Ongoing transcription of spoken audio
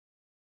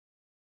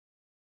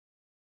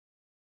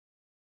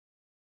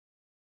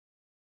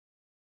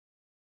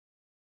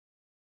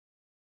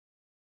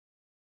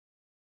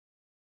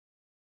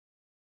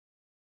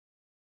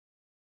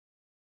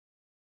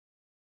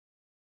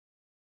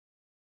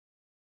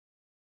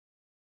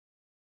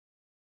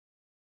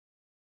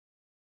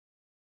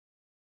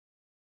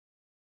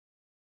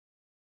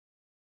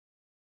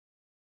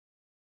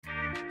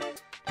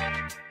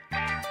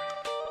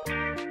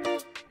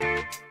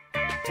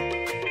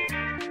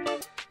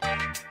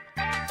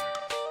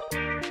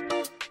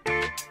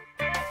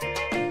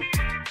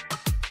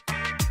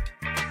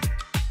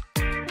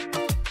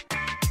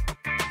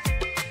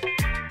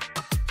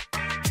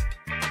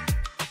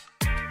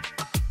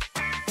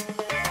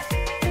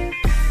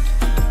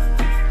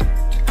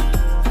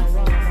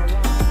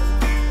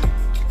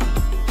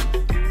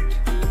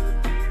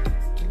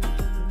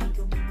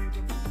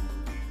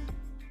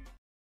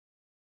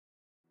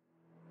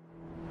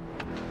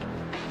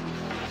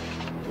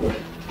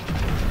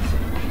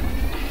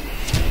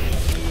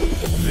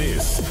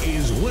This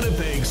is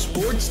Winnipeg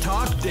Sports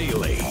Talk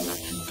Daily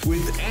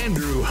with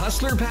Andrew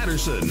Hustler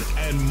Paterson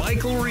and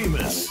Michael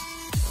Remis.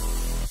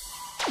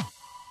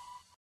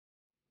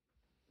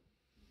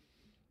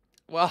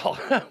 Well,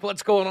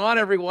 what's going on,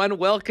 everyone?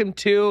 Welcome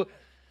to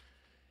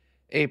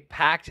a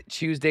packed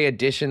Tuesday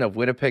edition of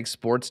Winnipeg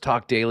Sports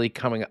Talk Daily,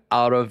 coming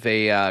out of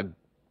a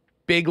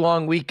big,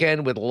 long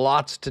weekend with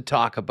lots to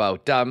talk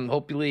about.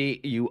 Hopefully,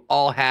 you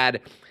all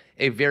had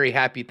a very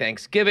happy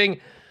Thanksgiving.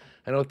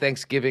 I know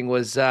Thanksgiving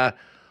was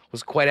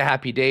quite a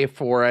happy day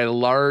for a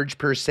large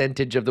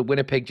percentage of the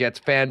Winnipeg Jets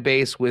fan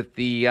base, with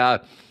the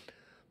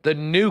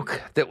nuke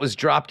that was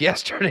dropped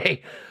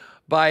yesterday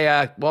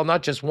by, well,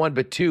 not just one,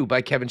 but two,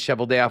 by Kevin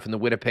Cheveldayoff and the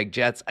Winnipeg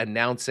Jets,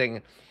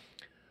 announcing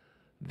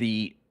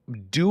the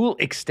dual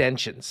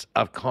extensions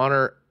of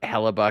Connor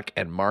Hellebuyck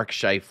and Mark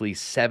Scheifele,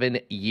 7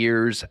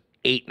 years,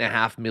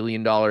 $8.5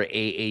 million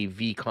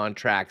AAV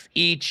contracts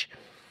each.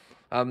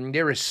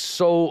 There is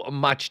so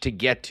much to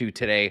get to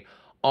today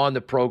on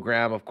the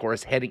program, of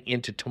course, heading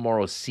into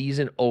tomorrow's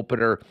season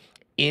opener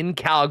in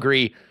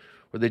Calgary,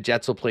 where the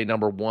Jets will play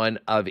number 1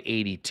 of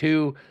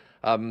 82.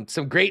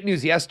 Some great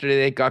news yesterday.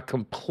 They got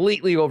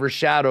completely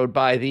overshadowed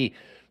by the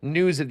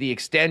news of the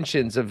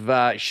extensions of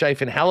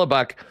Scheifele and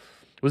Hellebuyck,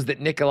 was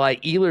that Nikolai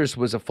Ehlers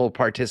was a full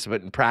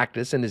participant in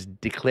practice and has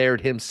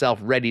declared himself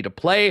ready to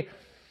play.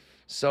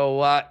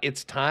 So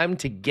it's time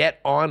to get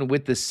on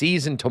with the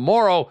season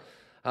tomorrow.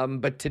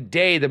 But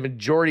today, the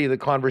majority of the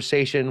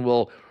conversation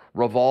will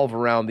revolve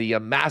around the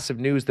massive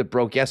news that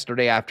broke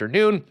yesterday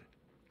afternoon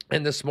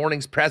and this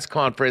morning's press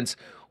conference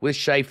with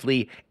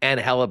Scheifele and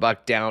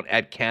Hellebuyck down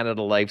at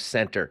Canada Life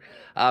Centre.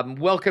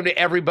 Welcome to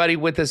everybody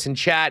with us in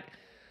chat.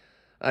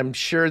 I'm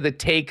sure the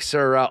takes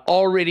are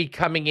already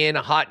coming in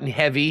hot and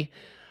heavy,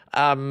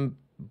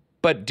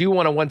 but do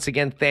want to once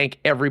again thank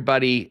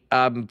everybody.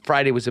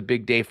 Friday was a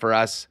big day for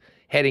us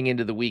heading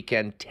into the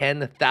weekend.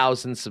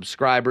 10,000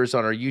 subscribers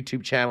on our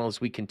YouTube channel as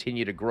we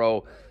continue to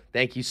grow.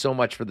 Thank you so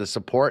much for the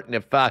support. And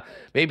if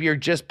maybe you're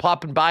just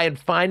popping by and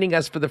finding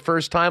us for the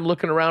first time,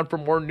 looking around for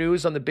more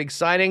news on the big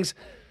signings,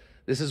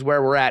 this is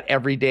where we're at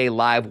every day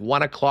live,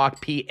 1 o'clock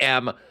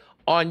p.m.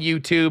 on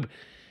YouTube.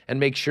 And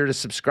make sure to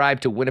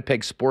subscribe to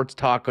Winnipeg Sports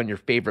Talk on your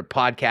favorite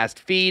podcast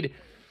feed.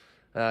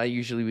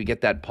 Usually we get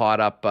that pod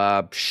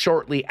up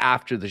shortly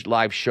after the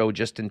live show,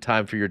 just in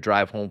time for your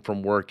drive home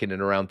from work, and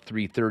at around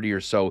 3:30 or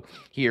so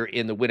here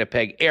in the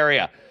Winnipeg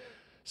area.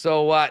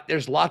 So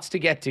there's lots to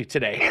get to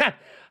today.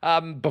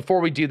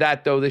 Before we do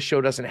that, though, this show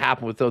doesn't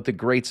happen without the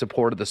great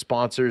support of the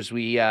sponsors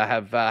we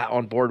have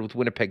on board with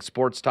Winnipeg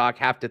Sports Talk.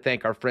 Have to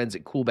thank our friends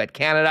at Coolbet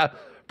Canada,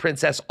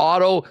 Princess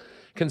Auto,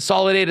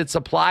 Consolidated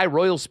Supply,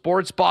 Royal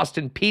Sports,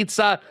 Boston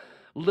Pizza,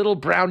 Little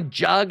Brown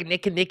Jug,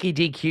 Nick and Nicky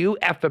DQ,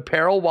 F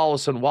Apparel,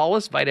 Wallace &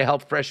 Wallace, Vita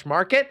Health Fresh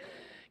Market,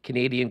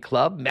 Canadian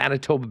Club,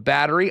 Manitoba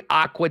Battery,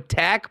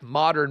 Aquatech,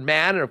 Modern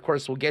Man, and of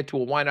course we'll get to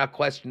a Why Not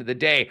question of the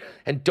day.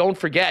 And don't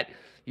forget,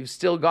 you've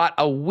still got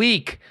a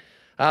week,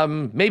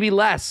 maybe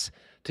less,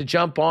 to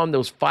jump on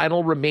those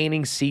final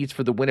remaining seats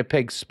for the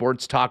Winnipeg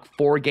Sports Talk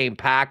 4-game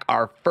pack.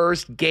 Our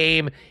first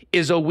game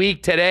is a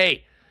week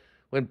today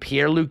when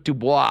Pierre-Luc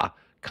Dubois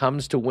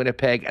comes to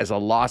Winnipeg as a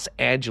Los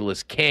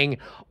Angeles King.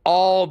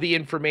 All the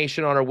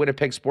information on our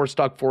Winnipeg Sports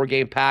Talk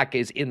 4-game pack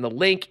is in the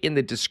link in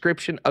the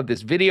description of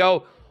this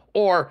video.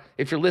 Or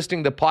if you're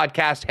listening to the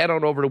podcast, head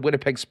on over to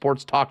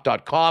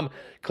winnipegsportstalk.com,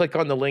 click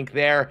on the link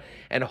there,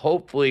 and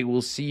hopefully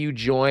we'll see you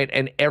join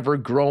an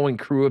ever-growing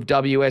crew of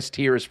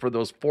WSTers for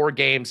those 4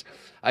 games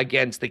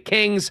against the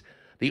Kings,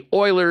 the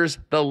Oilers,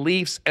 the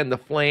Leafs, and the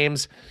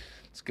Flames.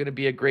 It's going to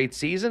be a great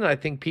season. I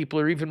think people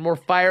are even more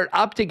fired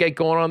up to get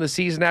going on the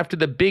season after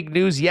the big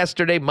news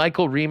yesterday.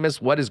 Michael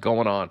Remis, what is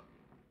going on?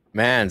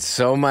 Man,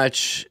 so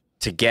much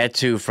to get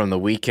to from the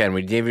weekend.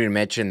 We didn't even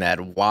mention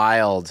that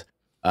wild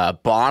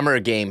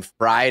Bomber game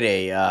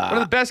Friday. One of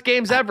the best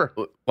games ever.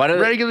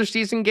 Regular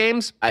season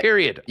games,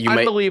 period.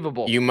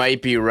 Unbelievable. You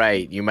might be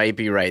right.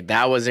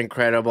 That was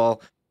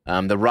incredible.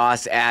 The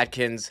Ross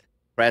Atkins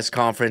press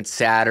conference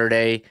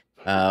Saturday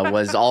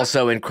was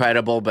also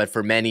incredible, but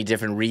for many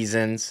different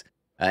reasons.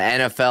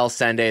 NFL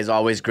Sunday is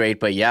always great,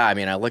 but yeah, I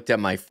mean, I looked at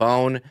my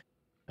phone,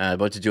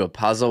 about to do a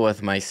puzzle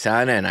with my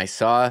son, and I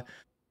saw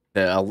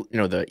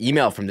the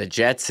email from the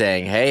Jets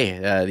saying,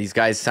 hey, these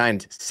guys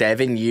signed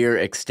 7-year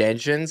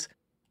extensions.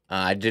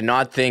 I did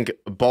not think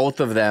both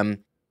of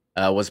them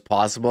was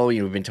possible.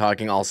 We've been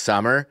talking all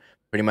summer,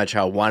 pretty much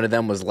how one of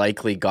them was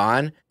likely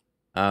gone.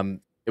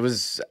 It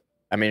was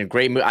I mean,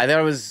 great move. I thought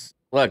it was,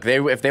 look,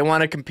 if they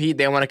want to compete,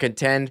 they want to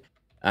contend.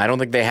 I don't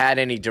think they had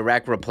any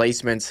direct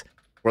replacements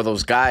for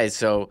those guys.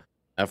 So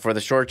for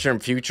the short-term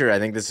future, I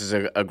think this is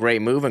a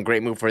great move and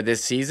great move for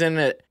this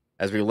season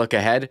as we look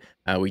ahead.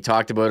 We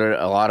talked about it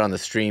a lot on the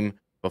stream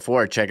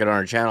before. Check it on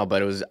our channel.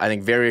 But it was, I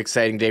think, very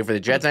exciting day for the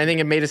Jets. And I think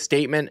it made a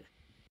statement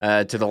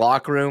to the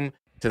locker room,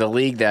 to the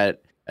league,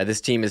 that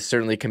this team is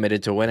certainly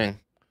committed to winning.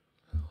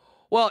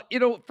 Well,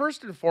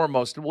 first and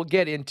foremost, we'll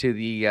get into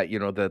the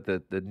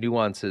the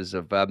nuances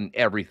of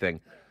everything.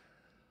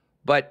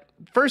 But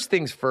first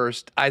things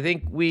first, I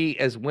think we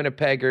as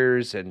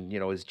Winnipeggers and,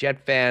 as Jet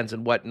fans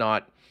and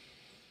whatnot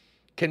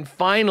can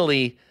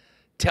finally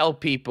tell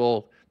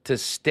people to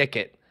stick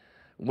it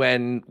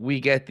when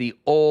we get the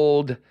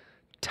old,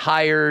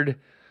 tired,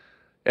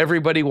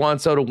 everybody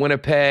wants out of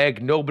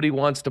Winnipeg, nobody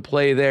wants to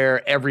play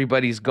there,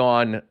 everybody's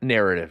gone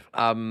narrative.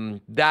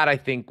 That I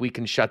think we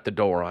can shut the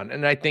door on.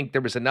 And I think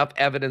there was enough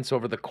evidence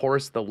over the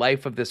course of the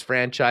life of this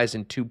franchise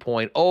in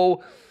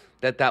 2.0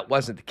 that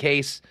wasn't the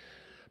case.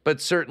 But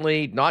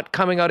certainly not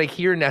coming out of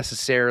here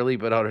necessarily,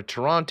 but out of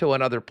Toronto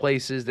and other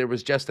places, there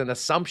was just an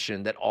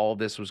assumption that all of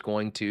this was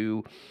going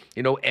to,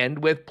 end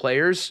with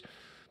players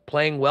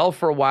playing well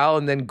for a while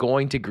and then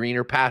going to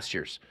greener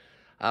pastures.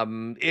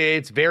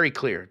 It's very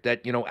clear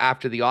that,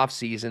 after the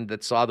offseason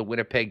that saw the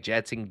Winnipeg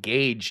Jets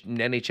engaged in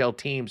NHL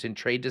teams in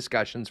trade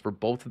discussions for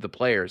both of the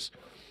players,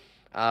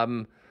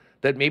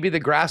 that maybe the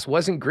grass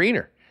wasn't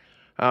greener.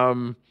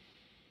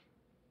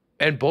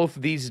 And both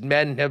of these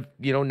men have,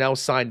 now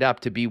signed up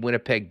to be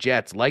Winnipeg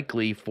Jets,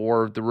 likely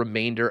for the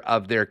remainder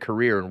of their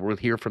career. And we'll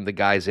hear from the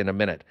guys in a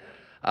minute.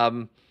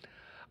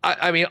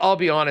 I mean, I'll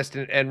be honest,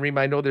 and Reem,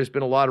 I know there's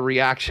been a lot of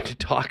reaction to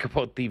talk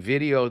about the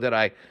video that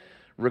I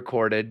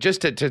recorded,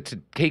 just to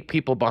take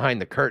people behind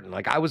the curtain.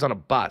 Like, I was on a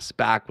bus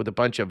back with a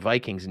bunch of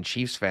Vikings and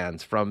Chiefs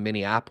fans from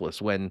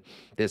Minneapolis when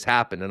this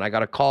happened. And I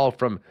got a call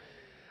from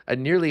a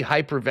nearly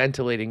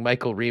hyperventilating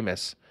Michael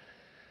Remis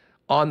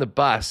on the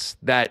bus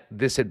that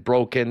this had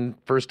broken.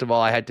 First of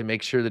all, I had to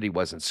make sure that he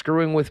wasn't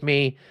screwing with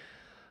me.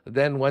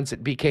 Then once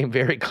it became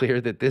very clear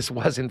that this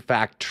was in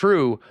fact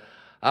true,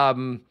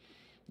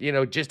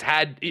 just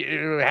had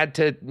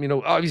to,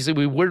 obviously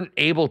we weren't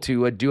able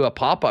to do a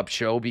pop-up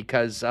show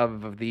because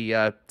of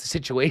the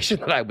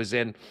situation that I was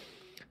in.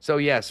 So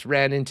yes,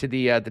 ran into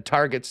the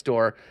Target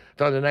store,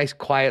 found a nice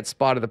quiet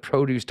spot of the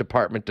produce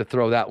department to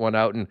throw that one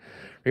out. And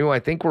I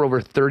think we're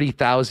over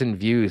 30,000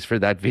 views for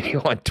that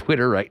video on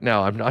Twitter right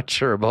now. I'm not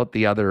sure about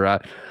the other,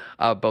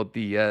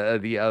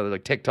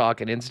 like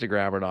TikTok and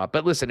Instagram or not.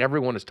 But listen,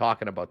 everyone is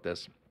talking about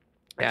this,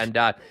 and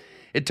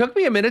it took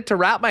me a minute to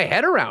wrap my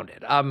head around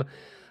it.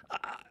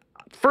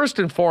 First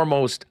and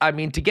foremost, I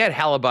mean, to get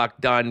Hellebuyck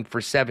done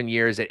for 7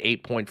 years at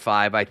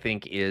 8.5, I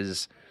think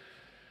is,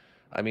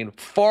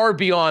 far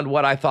beyond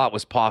what I thought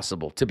was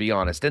possible, to be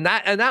honest. And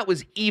that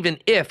was even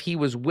if he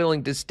was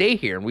willing to stay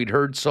here. And we'd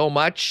heard so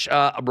much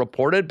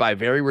reported by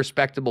very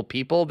respectable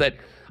people that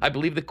I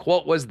believe the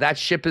quote was, "That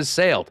ship has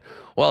sailed."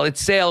 Well, it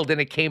sailed and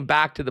it came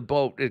back to the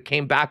boat. It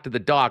came back to the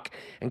dock,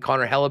 and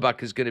Connor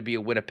Hellebuyck is going to be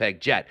a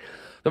Winnipeg Jet.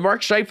 The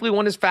Mark Scheifele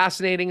one is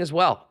fascinating as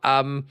well.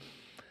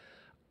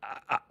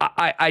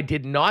 I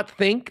did not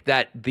think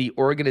that the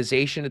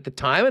organization at the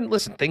time, and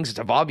listen, things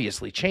have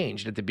obviously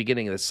changed at the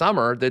beginning of the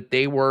summer, that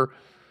they were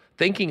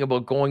thinking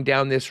about going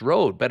down this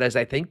road. But as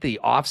I think the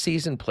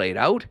offseason played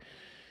out,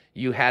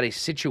 you had a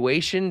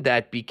situation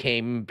that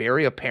became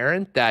very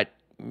apparent that,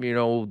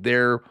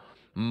 there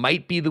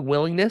might be the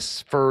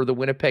willingness for the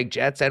Winnipeg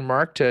Jets and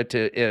Mark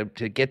to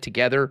get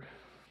together,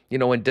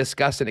 and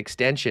discuss an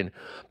extension.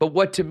 But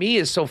what to me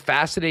is so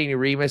fascinating,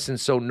 Remis, and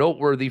so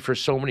noteworthy for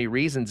so many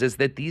reasons is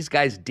that these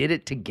guys did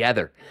it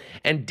together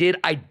and did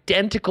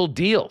identical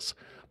deals,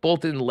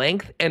 both in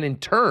length and in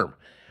term.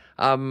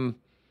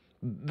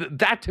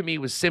 That to me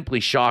was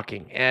simply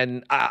shocking.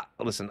 And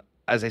listen,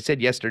 as I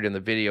said yesterday in the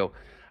video,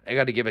 I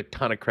got to give a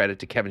ton of credit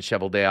to Kevin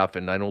Cheveldayoff,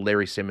 and I know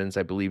Larry Simmons,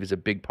 I believe, is a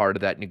big part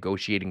of that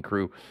negotiating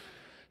crew.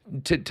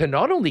 To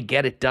not only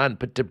get it done,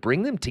 but to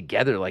bring them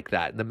together like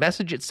that. The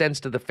message it sends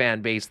to the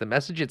fan base, the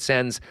message it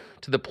sends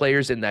to the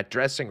players in that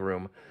dressing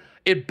room,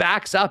 it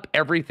backs up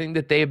everything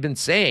that they have been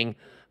saying,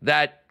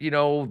 that,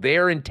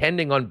 they're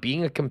intending on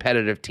being a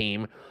competitive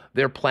team.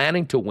 They're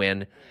planning to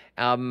win.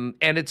 And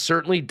it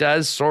certainly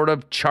does sort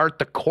of chart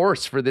the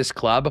course for this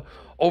club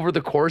over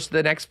the course of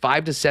the next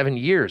 5 to 7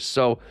 years.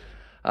 So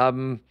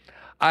I'm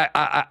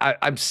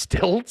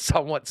still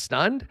somewhat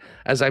stunned,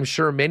 as I'm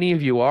sure many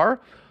of you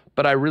are.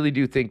 But I really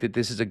do think that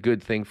this is a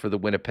good thing for the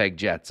Winnipeg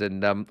Jets.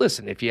 And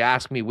listen, if you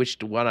ask me which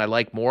one I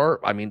like more,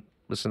 I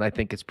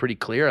think it's pretty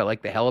clear. I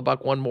like the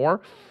Hellebuyck one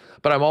more.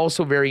 But I'm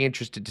also very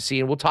interested to see,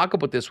 and we'll talk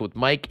about this with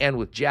Mike and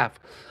with Jeff,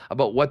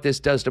 about what this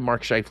does to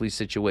Mark Scheifele's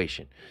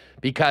situation.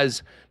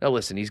 Because, now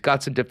listen, he's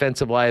got some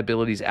defensive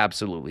liabilities,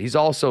 absolutely. He's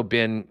also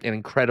been an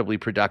incredibly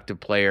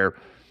productive player,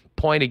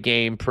 point a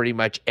game pretty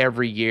much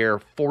every year,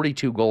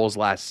 42 goals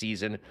last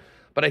season.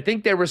 But I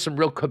think there was some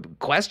real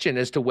question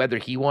as to whether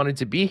he wanted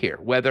to be here,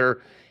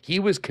 whether he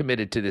was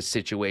committed to this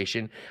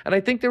situation. And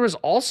I think there was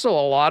also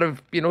a lot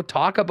of,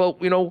 talk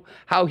about,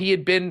 how he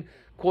had been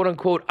quote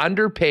unquote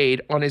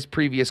underpaid on his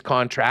previous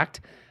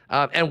contract,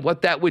 and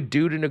what that would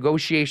do to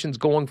negotiations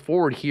going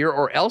forward here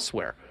or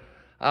elsewhere.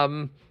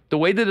 The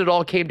way that it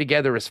all came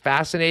together is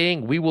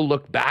fascinating. We will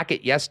look back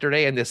at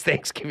yesterday and this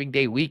Thanksgiving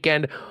Day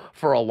weekend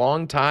for a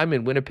long time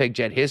in Winnipeg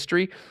Jet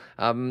history.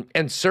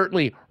 And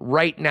certainly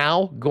right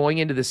now, going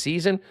into the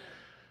season,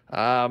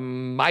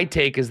 my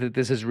take is that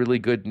this is really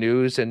good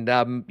news. And,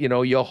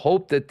 you'll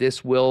hope that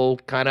this will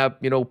kind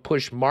of,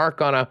 push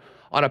Mark on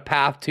a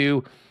path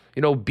to,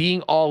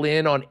 being all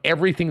in on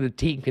everything the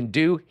team can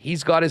do.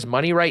 He's got his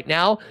money right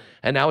now,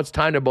 and now it's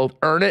time to both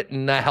earn it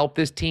and help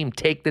this team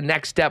take the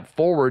next step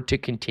forward to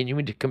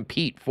continuing to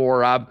compete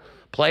for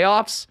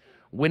playoffs,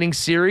 winning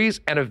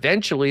series, and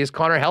eventually, as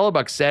Connor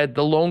Hellebuyck said,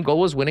 the lone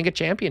goal is winning a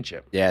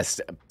championship. Yes,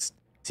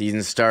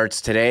 season starts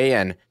today,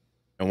 and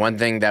one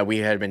thing that we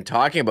had been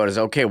talking about is,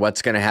 okay,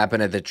 what's going to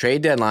happen at the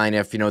trade deadline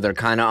if, they're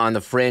kind of on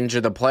the fringe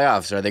of the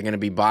playoffs? Are they going to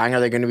be buying? Are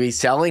they going to be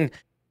selling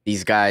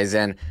these guys?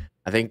 And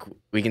I think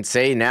we can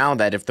say now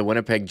that if the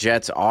Winnipeg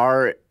Jets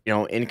are,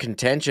 in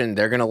contention,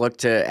 they're going to look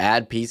to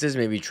add pieces,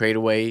 maybe trade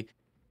away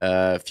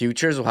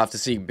futures. We'll have to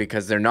see,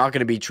 because they're not going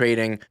to be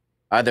trading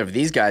either of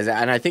these guys.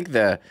 And I think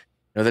the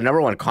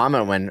number one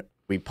comment when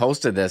we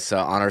posted this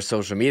on our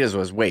social medias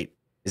was, wait,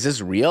 is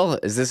this real?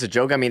 Is this a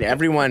joke? I mean,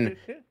 everyone,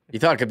 you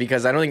thought,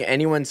 because I don't think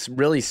anyone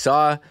really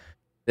saw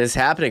this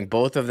happening.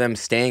 Both of them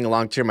staying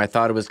long term. I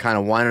thought it was kind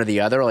of one or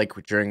the other. Like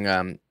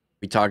during,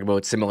 we talked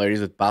about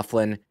similarities with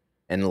Byfuglien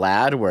and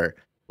Ladd, where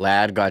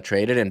Ladd got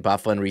traded and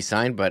Byfuglien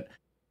re-signed, but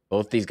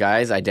both these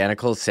guys,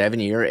 identical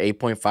 7-year,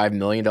 $8.5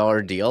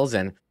 million deals,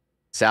 and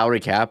salary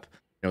cap,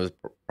 is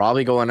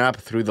probably going up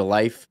through the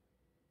life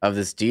of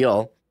this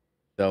deal.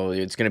 So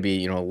it's going to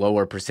be, a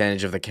lower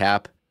percentage of the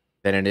cap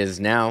than it is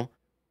now.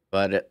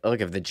 But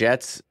look, if the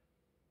Jets,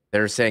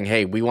 they're saying,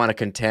 hey, we want to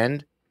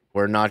contend,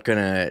 we're not going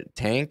to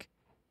tank.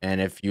 And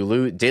if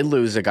you did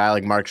lose a guy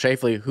like Mark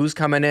Scheifele, who's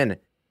coming in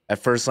at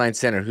first line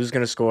center? Who's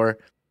going to score,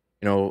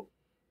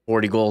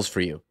 40 goals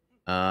for you?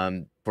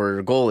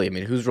 For goalie, I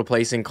mean, who's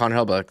replacing Connor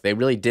Hellebuyck? They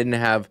really didn't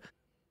have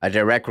a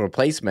direct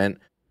replacement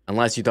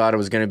unless you thought it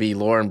was going to be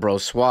Laurent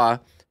Brossoit,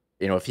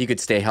 if he could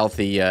stay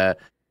healthy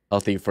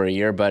for a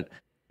year. But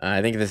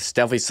I think this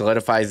definitely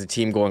solidifies the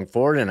team going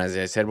forward. And as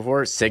I said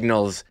before,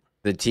 signals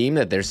the team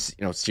that they're,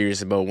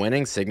 serious about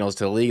winning, signals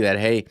to the league that,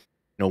 hey,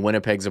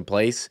 Winnipeg's a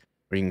place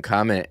where you can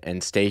come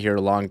and stay here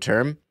long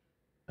term.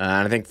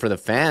 And I think for the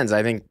fans,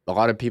 I think a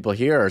lot of people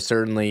here are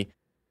certainly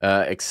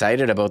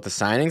excited about the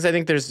signings. I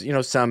think there's,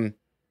 some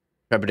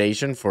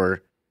trepidation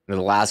for the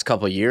last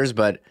couple of years,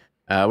 but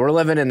we're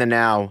living in the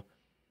now,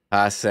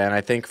 and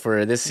I think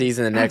for this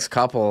season, the next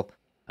couple,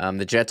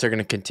 the Jets are going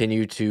to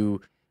continue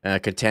to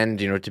contend,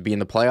 to be in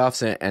the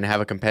playoffs and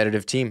have a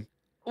competitive team.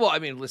 Well, I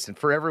mean, listen,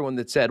 for everyone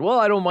that said, well,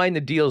 I don't mind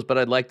the deals, but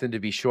I'd like them to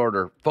be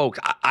shorter. Folks,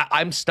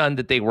 I'm stunned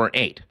that they weren't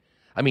 8.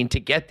 I mean, to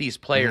get these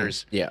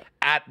players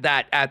at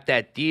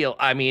that deal,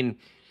 I mean,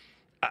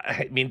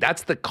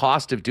 that's the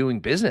cost of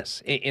doing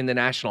business in the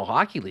National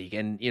Hockey League.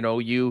 And,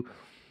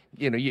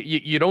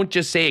 you don't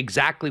just say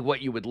exactly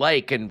what you would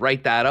like and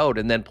write that out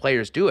and then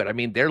players do it. I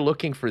mean, they're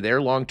looking for their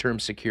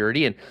long-term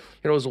security. And,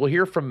 as we'll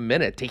hear from a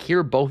minute, to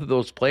hear both of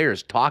those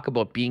players talk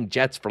about being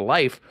Jets for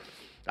life,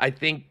 I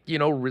think,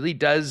 really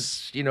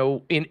does,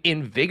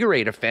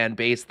 invigorate a fan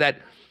base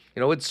that,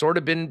 it's sort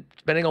of been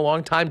spending a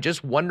long time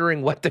just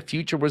wondering what the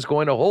future was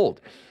going to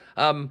hold.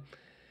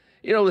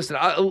 Listen,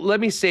 let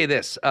me say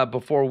this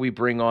before we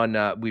bring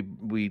on,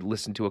 we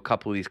listen to a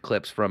couple of these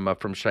clips from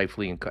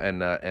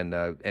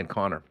Scheifele and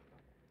Connor.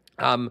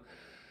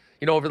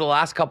 Over the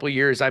last couple of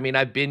years, I mean,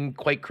 I've been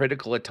quite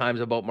critical at times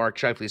about Mark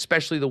Scheifele,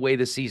 especially the way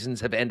the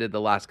seasons have ended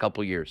the last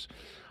couple of years.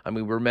 I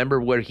mean,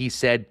 remember what he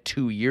said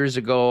 2 years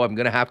ago, I'm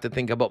going to have to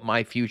think about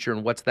my future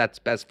and that's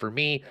best for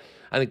me.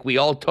 I think we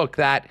all took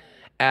that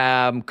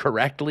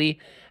correctly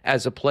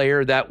as a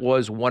player that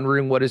was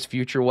wondering what his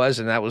future was,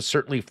 and that was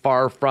certainly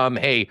far from,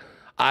 hey,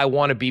 I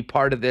want to be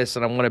part of this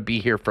and I want to be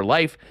here for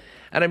life.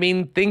 And I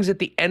mean, things at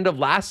the end of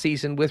last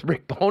season with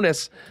Rick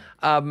Bowness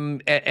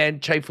and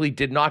Scheifele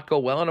did not go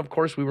well, and of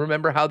course, we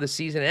remember how the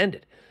season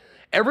ended.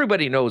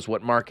 Everybody knows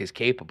what Mark is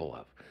capable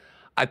of.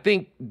 I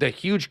think the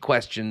huge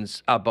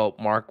questions about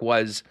Mark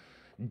was,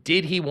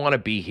 did he want to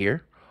be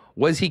here?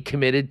 Was he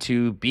committed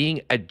to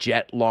being a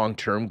Jet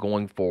long-term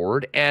going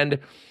forward? And,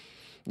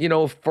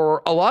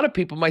 for a lot of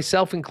people,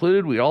 myself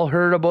included, we all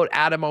heard about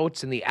Adam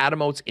Oates and the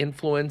Adam Oates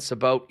influence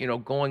about,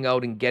 going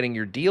out and getting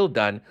your deal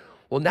done.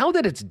 Well, now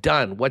that it's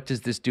done, what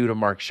does this do to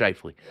Mark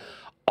Scheifele?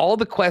 All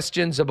the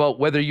questions about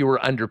whether you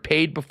were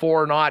underpaid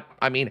before or not,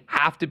 I mean,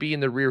 have to be in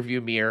the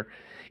rearview mirror.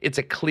 It's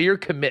a clear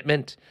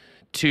commitment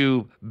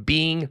to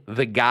being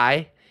the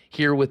guy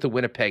here with the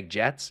Winnipeg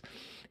Jets.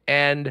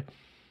 And,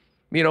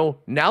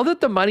 now that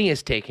the money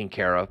is taken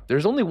care of,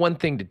 there's only one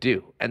thing to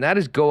do, and that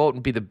is go out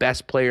and be the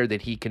best player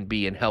that he can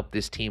be and help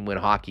this team win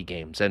hockey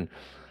games. And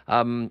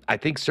I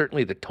think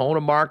certainly the tone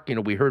of Mark,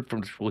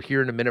 we'll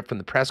hear in a minute from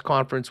the press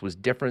conference, was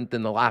different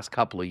than the last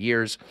couple of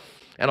years.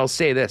 And I'll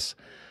say this,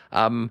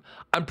 I'm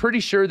pretty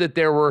sure that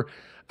there were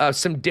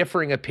some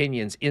differing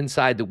opinions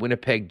inside the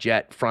Winnipeg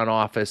Jet front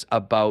office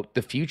about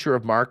the future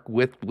of Mark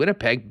with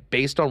Winnipeg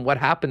based on what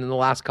happened in the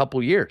last couple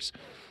of years.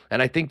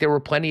 And I think there were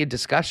plenty of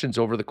discussions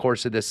over the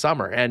course of this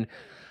summer. And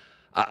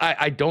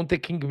I don't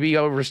think it can be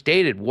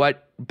overstated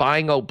what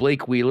buying out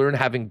Blake Wheeler and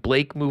having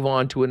Blake move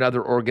on to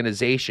another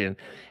organization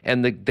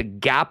and the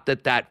gap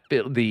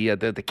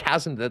the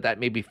chasm that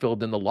maybe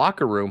filled in the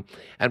locker room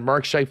and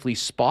Mark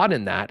Scheifele's spot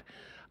in that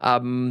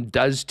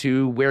does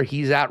to where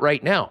he's at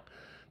right now.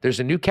 There's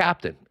a new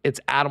captain. It's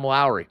Adam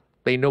Lowry.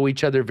 They know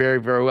each other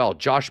very, very well.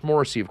 Josh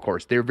Morrissey, of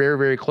course. They're very,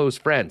 very close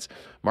friends.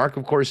 Mark,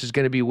 of course, is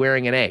going to be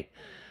wearing an A.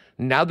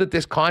 Now that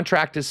this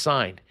contract is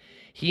signed,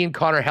 he and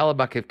Connor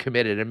Hellebuyck have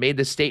committed and made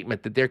the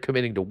statement that they're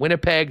committing to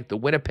Winnipeg, the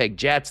Winnipeg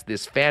Jets,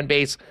 this fan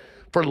base,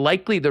 for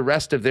likely the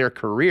rest of their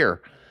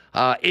career.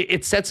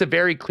 It sets a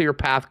very clear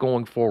path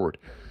going forward.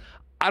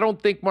 I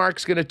don't think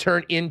Mark's going to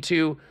turn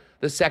into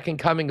the second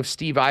coming of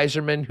Steve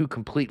Yzerman, who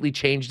completely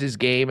changed his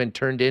game and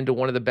turned into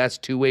one of the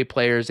best two-way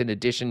players in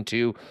addition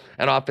to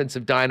an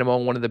offensive dynamo,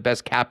 one of the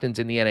best captains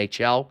in the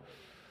NHL.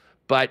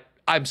 But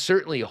I'm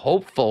certainly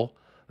hopeful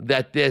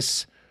that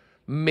this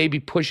maybe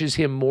pushes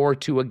him more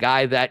to a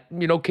guy that,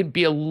 can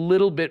be a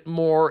little bit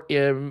more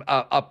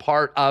a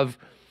part of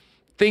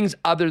things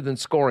other than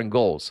scoring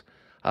goals.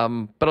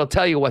 But I'll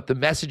tell you what, the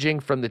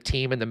messaging from the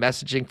team and the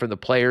messaging from the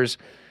players,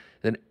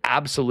 an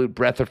absolute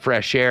breath of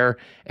fresh air.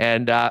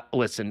 And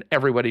listen,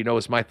 everybody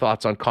knows my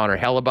thoughts on Connor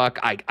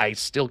Hellebuyck. I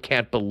still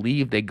can't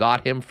believe they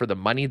got him for the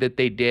money that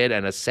they did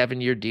and a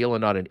 7-year deal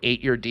and not an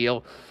 8-year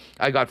deal.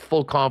 I got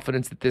full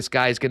confidence that this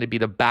guy is going to be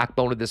the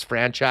backbone of this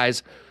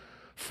franchise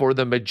for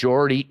the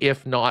majority,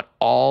 if not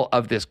all,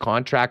 of this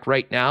contract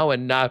right now.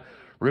 And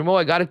Remo,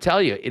 I got to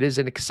tell you, it is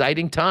an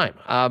exciting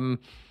time.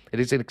 It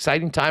is an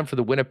exciting time for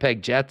the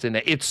Winnipeg Jets, and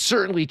it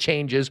certainly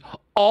changes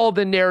all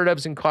the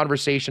narratives and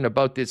conversation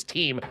about this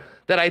team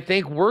that I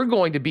think we're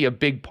going to be a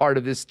big part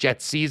of this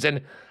Jets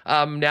season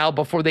now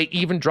before they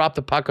even drop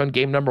the puck on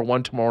game number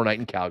 1 tomorrow night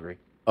in Calgary.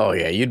 Oh,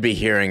 yeah, you'd be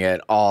hearing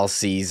it all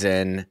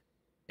season.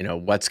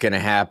 What's going to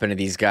happen to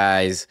these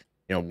guys?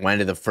 When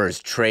do the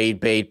first trade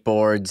bait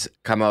boards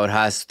come out,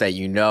 Huss, that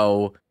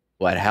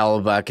what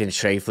Hellebuyck and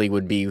Scheifele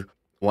would be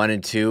 1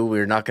 and 2?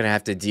 We're not going to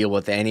have to deal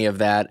with any of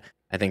that.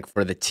 I think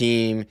for the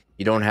team,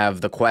 you don't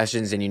have the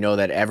questions, and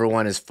that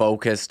everyone is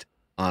focused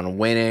on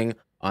winning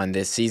on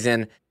this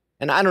season.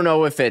 And I don't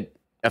know if it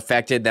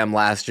affected them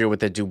last year with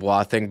the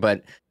Dubois thing,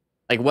 but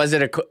was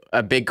it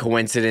a big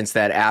coincidence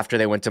that after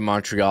they went to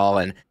Montreal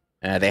and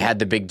they had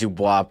the big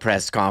Dubois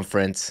press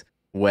conference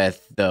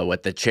with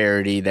the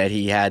charity that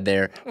he had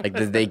there,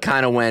 they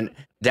kind of went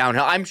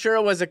downhill? I'm sure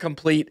it was a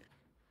complete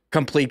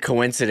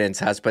coincidence,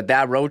 Huss, but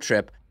that road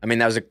trip,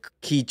 that was a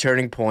key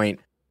turning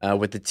point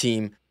with the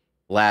team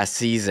last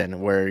season,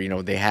 where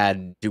they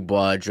had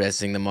Dubois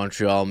addressing the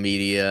Montreal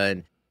media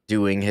and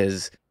doing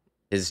his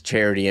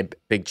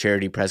big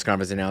charity press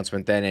conference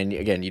announcement then. And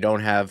again, you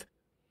don't have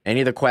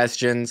any of the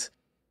questions.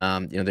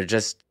 They're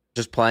just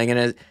playing in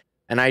it.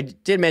 And I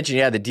did mention,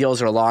 the deals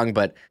are long,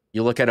 but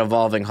you look at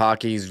Evolving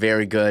Hockey, he's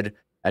very good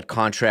at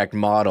contract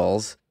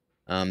models.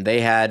 They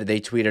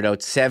tweeted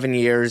out 7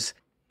 years.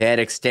 They had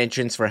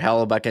extensions for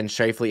Hellebuyck and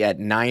Scheifele at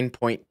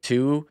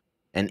 9.2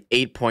 and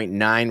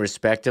 8.9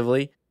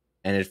 respectively.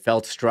 And it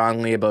felt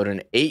strongly about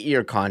an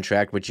 8-year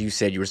contract, which you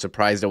said you were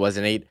surprised it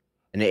wasn't 8,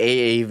 an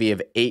AAV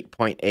of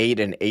 8.8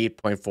 and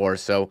 8.4.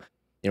 So,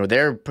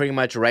 they're pretty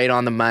much right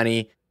on the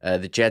money.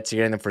 The Jets are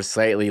getting them for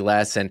slightly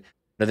less. And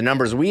the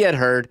numbers we had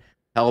heard,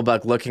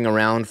 Hellebuyck looking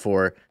around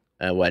for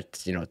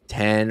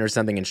 10 or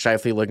something, and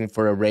Scheifele looking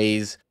for a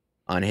raise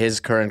on his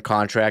current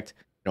contract.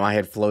 I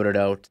had floated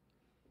out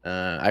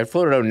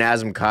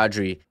Nazem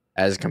Kadri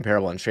as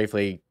comparable, and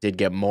Scheifele did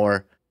get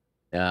more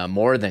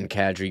than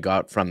Kadri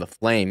got from the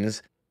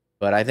Flames.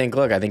 But I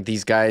think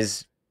these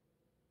guys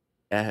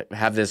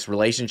have this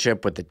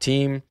relationship with the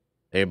team.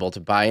 They're able to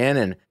buy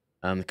in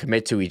and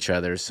commit to each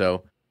other.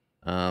 So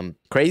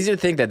crazy to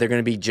think that they're going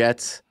to be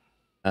Jets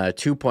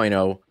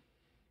 2.0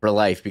 for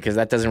life, because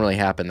that doesn't really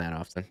happen that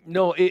often.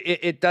 No,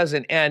 it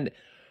doesn't. And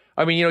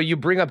you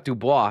bring up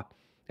Dubois,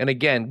 and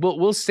again,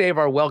 we'll save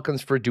our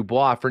welcomes for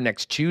Dubois for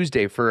next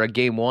Tuesday for a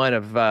game 1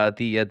 of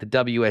the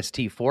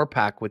WST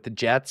 4-pack with the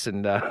Jets,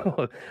 and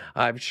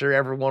I'm sure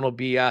everyone will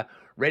be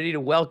ready to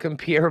welcome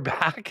Pierre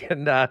back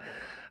and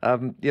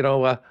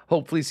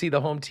hopefully see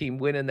the home team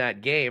win in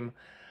that game.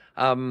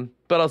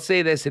 But I'll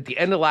say this, at the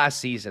end of last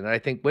season, and I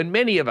think when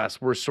many of us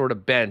were sort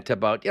of bent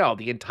about,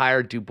 the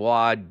entire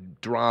Dubois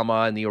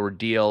drama and the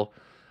ordeal,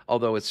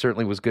 although it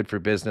certainly was good for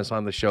business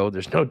on the show,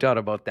 there's no doubt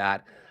about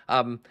that.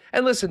 And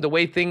listen, the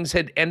way things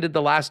had ended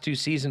the last 2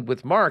 seasons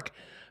with Mark,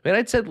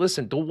 I'd said,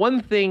 listen, the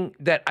one thing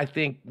that I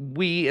think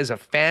we as a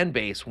fan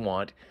base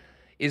want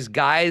is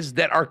guys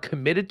that are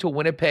committed to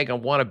Winnipeg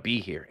and want to be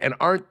here and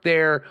aren't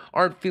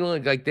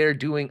feeling like they're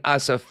doing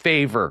us a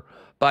favor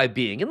by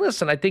being. And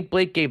listen, I think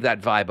Blake gave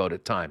that vibe out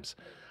at times.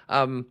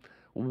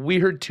 We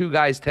heard 2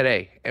 guys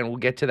today, and we'll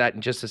get to that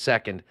in just a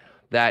second,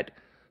 that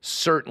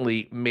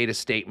certainly made a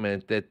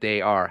statement that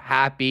they are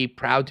happy,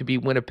 proud to be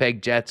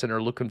Winnipeg Jets, and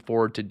are looking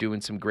forward to doing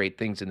some great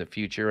things in the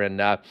future.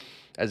 And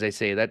as I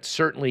say, that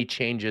certainly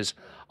changes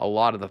a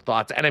lot of the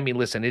thoughts. And I mean,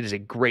 listen, it is a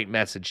great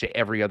message to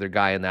every other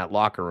guy in that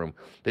locker room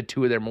that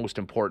two of their most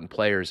important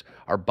players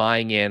are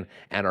buying in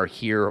and are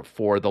here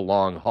for the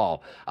long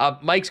haul.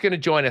 Mike's going to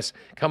join us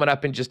coming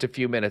up in just a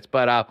few minutes,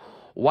 but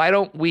why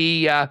don't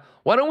we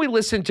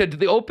listen to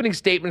the opening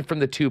statement from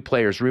the two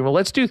players, Remo?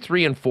 Let's do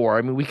 3 and 4.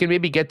 I mean, we can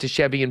maybe get to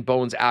Chevy and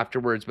Bones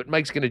afterwards, but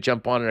Mike's going to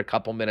jump on in a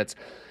couple minutes.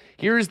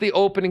 Here's the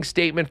opening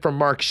statement from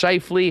Mark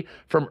Scheifele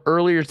from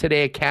earlier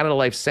today at Canada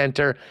Life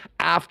Center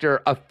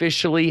after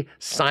officially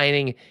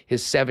signing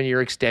his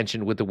 7-year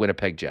extension with the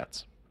Winnipeg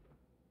Jets.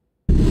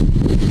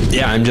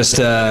 Yeah, I'm just,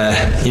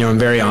 I'm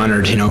very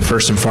honored,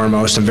 first and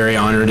foremost. I'm very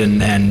honored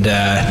and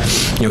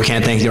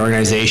can't thank the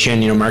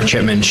organization, Mark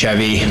Chipman,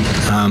 Chevy,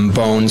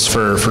 Bones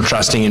for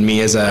trusting in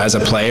me as a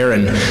player.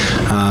 And,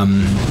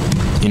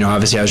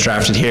 obviously I was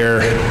drafted here.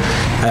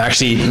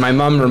 Actually, my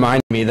mom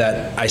reminded me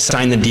that I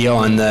signed the deal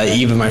on the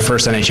eve of my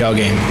first NHL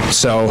game.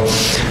 So,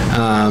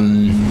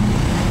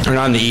 or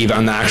not on the eve,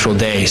 on the actual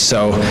day.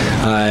 So,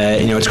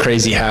 it's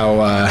crazy how,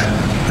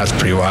 that's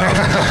pretty wild.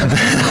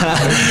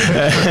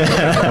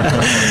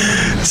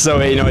 So,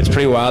 it's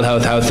pretty wild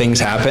how things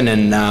happen.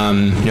 And,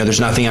 there's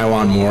nothing I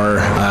want more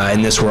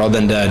in this world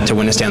than to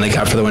win a Stanley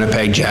Cup for the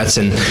Winnipeg Jets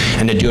and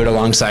to do it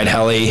alongside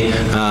Helly,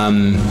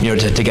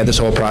 to get this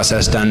whole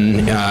process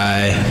done,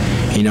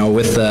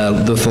 with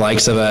the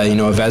likes of a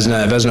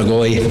Vezina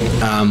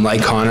goalie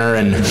like Connor,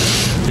 and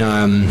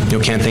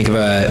can't think of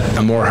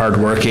a more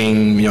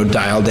hardworking,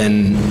 dialed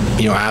in,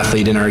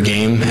 athlete in our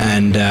game.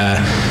 And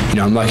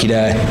I'm lucky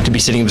to be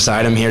sitting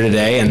beside him here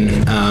today, and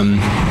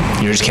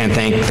just can't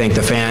thank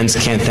the fans,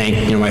 can't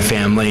thank my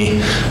family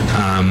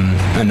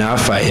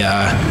enough.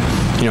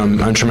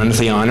 I'm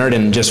tremendously honored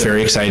and just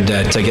very excited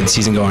to get the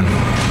season going.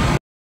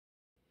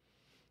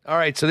 All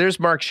right, so there's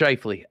Mark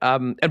Scheifele.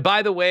 And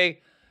by the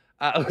way,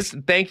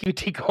 listen, thank you,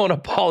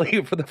 Ticona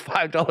Paulie, for the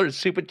 $5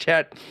 super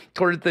chat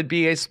towards the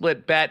BA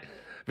split bet.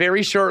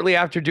 Very shortly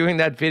after doing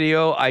that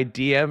video, I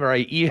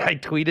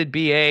tweeted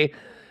BA,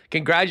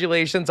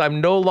 congratulations, I'm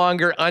no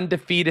longer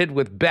undefeated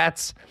with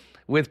bets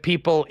with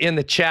people in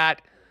the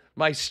chat.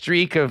 My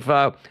streak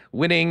of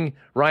winning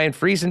Ryan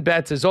Friesen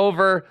bets is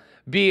over.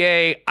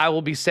 BA, I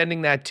will be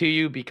sending that to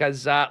you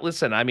because,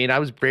 listen, I mean, I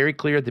was very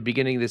clear at the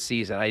beginning of the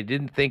season. I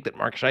didn't think that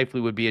Mark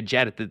Scheifele would be a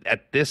Jet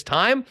at this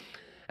time,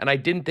 and I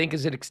didn't think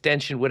his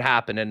extension would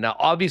happen. And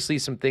obviously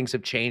some things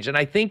have changed. And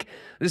I think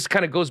this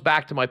kind of goes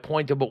back to my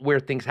point about where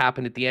things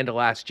happened at the end of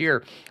last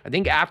year. I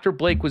think after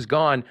Blake was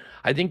gone,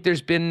 I think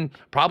there's been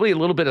probably a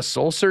little bit of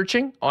soul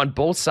searching on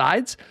both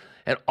sides,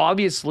 and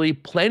obviously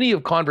plenty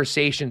of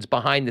conversations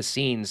behind the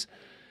scenes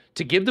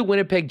to give the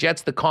Winnipeg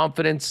Jets the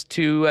confidence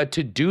to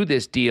do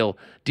this deal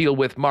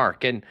with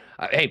Mark. And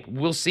hey,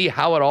 we'll see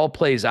how it all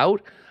plays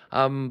out.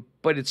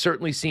 But it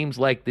certainly seems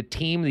like the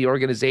team, the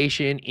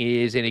organization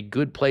is in a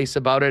good place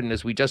about it. And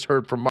as we just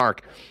heard from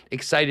Mark,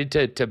 excited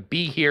to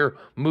be here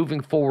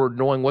moving forward,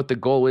 knowing what the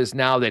goal is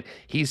now that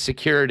he's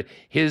secured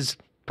his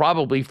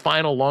probably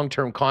final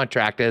long-term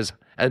contract as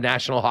a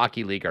National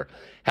Hockey Leaguer.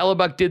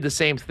 Hellebuyck did the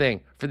same thing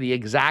for the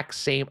exact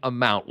same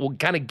amount. We'll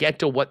kind of get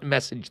to what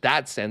message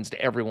that sends to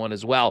everyone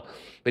as well.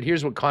 But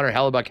here's what Connor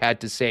Hellebuyck had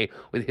to say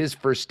with his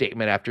first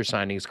statement after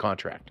signing his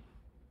contract.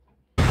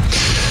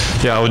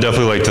 Yeah, I would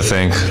definitely like to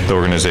thank the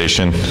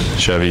organization,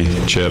 Chevy,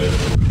 Chip,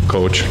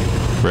 Coach,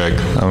 Rick,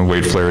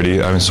 Wade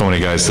Flaherty. I mean, so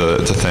many guys to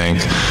thank.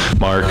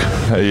 Mark,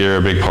 you're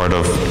a big part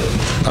of,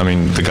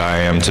 the guy I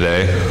am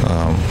today.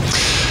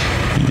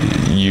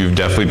 You've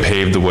definitely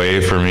paved the way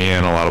for me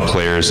and a lot of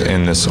players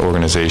in this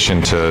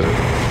organization to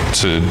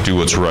do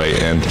what's right.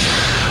 And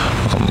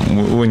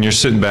when you're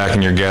sitting back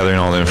and you're gathering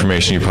all the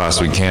information you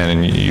possibly can,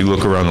 and you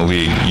look around the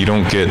league, you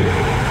don't get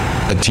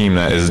a team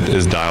that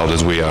is dialed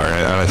as we are.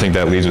 And I think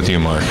that leads with you,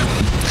 Mark.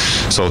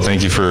 So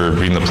thank you for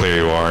being the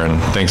player you are,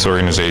 and thanks to the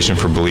organization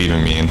for believing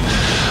in me. And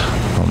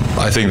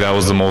I think that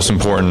was the most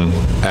important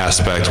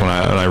aspect when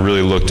I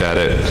really looked at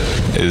it,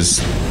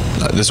 is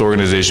this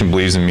organization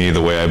believes in me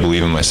the way I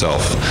believe in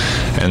myself.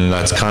 And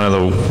that's kind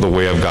of the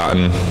way I've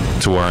gotten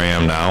to where I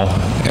am now.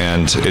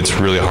 And it's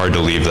really hard to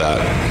leave that.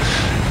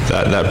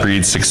 That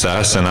breeds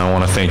success, and I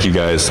want to thank you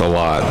guys a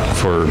lot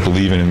for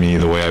believing in me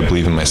the way I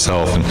believe in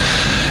myself.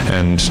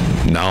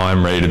 And now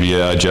I'm ready to be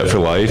a Jet for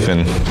life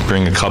and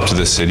bring a cup to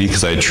this city,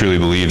 because I truly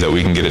believe that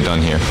we can get it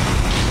done here.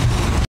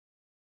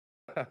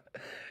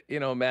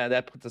 Man,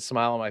 that puts a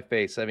smile on my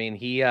face. I mean,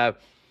 he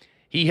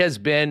has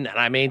been, and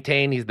I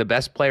maintain he's the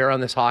best player on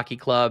this hockey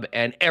club,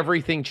 and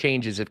everything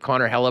changes if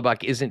Connor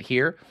Hellebuyck isn't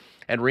here.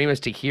 And Remis,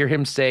 to hear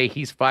him say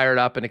he's fired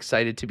up and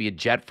excited to be a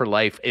Jet for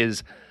life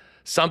is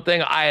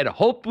something I had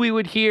hoped we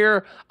would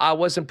hear. I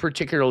wasn't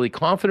particularly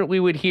confident we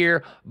would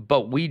hear,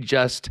 but we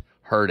just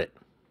heard it.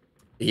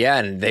 Yeah,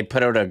 and they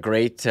put out a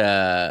great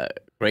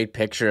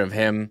picture of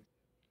him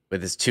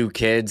with his two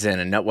kids and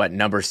a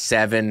number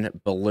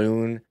 7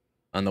 balloon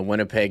on the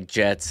Winnipeg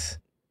Jets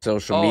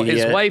social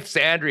media. His wife's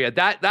Andrea.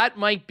 That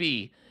might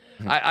be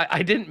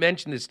I didn't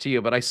mention this to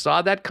you, but I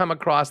saw that come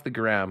across the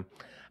gram,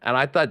 and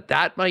I thought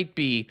that might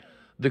be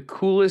the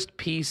coolest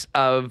piece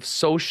of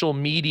social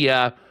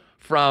media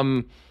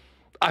from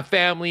a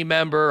family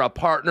member, a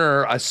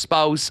partner, a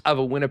spouse of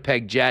a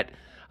Winnipeg Jet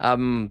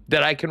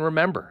that I can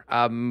remember.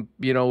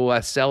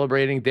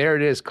 Celebrating. There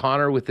it is,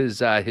 Connor with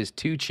his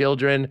 2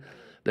 children,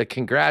 the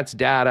congrats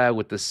data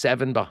with the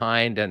 7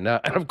 behind, and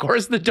of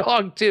course the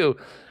dog too.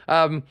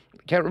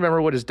 Can't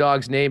remember what his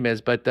dog's name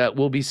is, but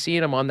we'll be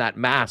seeing him on that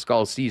mask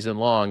all season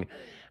long,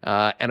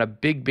 and a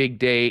big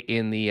day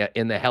in the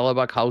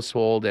Hellebuyck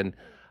household.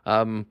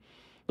 And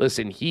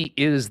listen, he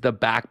is the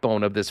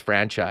backbone of this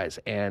franchise,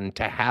 and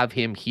to have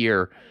him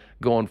here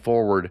going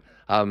forward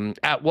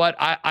at what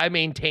I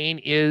maintain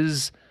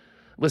is,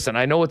 listen,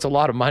 I know it's a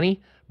lot of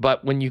money,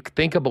 but when you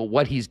think about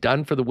what he's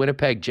done for the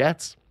Winnipeg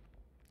Jets,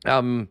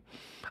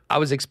 I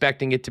was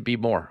expecting it to be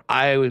more.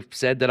 I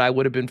said that I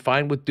would have been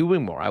fine with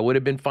doing more. I would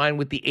have been fine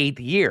with the 8th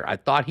year. I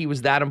thought he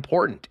was that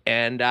important.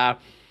 And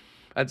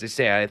as I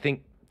say, I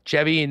think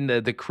Chevy and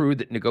the crew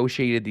that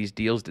negotiated these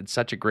deals did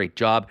such a great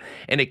job.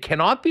 And it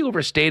cannot be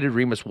overstated,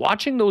 Remis,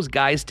 watching those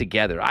guys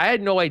together. I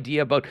had no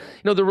idea about,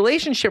 the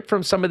relationship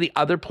from some of the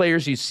other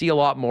players you see a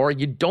lot more.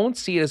 You don't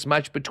see it as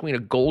much between a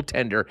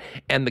goaltender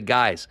and the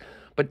guys.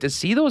 But to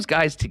see those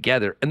guys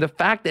together, and the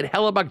fact that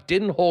Hellebuyck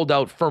didn't hold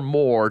out for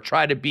more,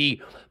 try to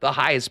be the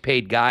highest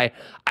paid guy,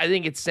 I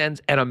think it sends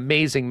an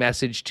amazing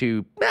message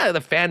to the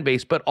fan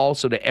base, but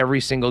also to every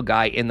single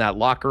guy in that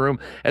locker room,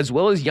 as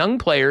well as young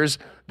players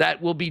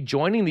that will be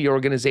joining the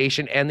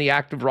organization and the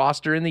active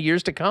roster in the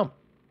years to come.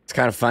 It's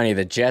kind of funny.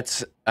 The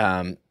Jets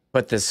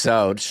put this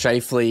out.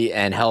 Scheifele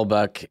and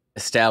Hellebuyck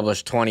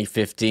established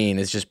 2015.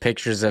 It's just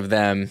pictures of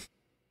them,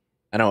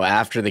 I don't know,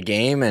 after the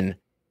game, and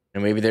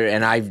maybe they're,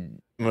 and I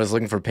was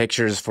looking for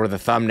pictures for the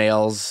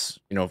thumbnails,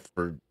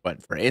 for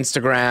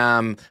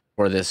Instagram,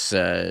 for this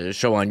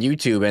show on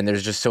YouTube, and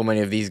there's just so many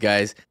of these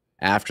guys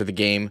after the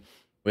game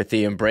with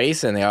the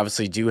embrace, and they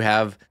obviously do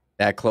have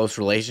that close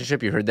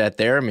relationship. You heard that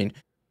there. I mean,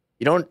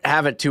 you don't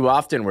have it too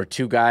often where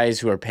 2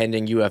 guys who are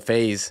pending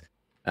UFAs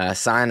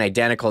sign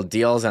identical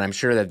deals, and I'm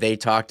sure that they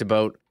talked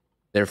about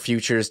their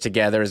futures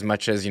together as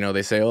much as,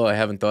 they say, oh, I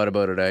haven't thought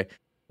about it. I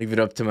leave it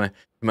up to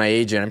my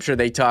agent. I'm sure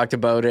they talked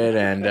about it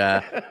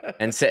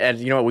and said,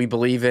 we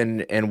believe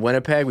in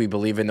Winnipeg. We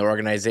believe in the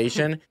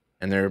organization,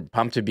 and they're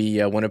pumped to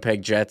be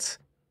Winnipeg Jets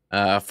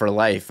for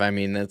life. I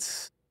mean,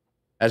 it's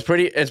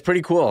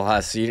pretty cool,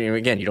 Huss.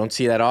 Again, you don't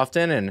see that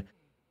often, and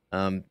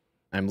I'm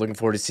looking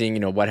forward to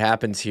seeing what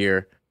happens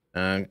here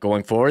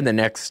going forward in the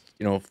next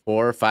 4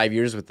 or 5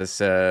 years with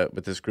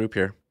this group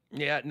here.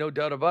 Yeah, no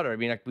doubt about it. I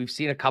mean, we've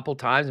seen a couple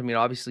times. I mean,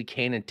 obviously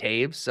Kane and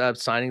Taves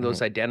signing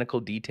those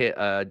identical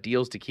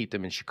deals to keep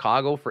them in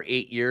Chicago for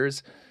 8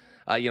 years.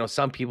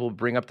 Some people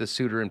bring up the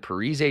Suter and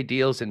Parise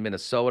deals in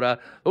Minnesota.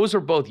 Those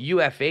are both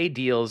UFA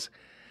deals,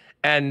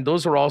 and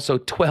those are also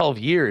 12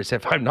 years,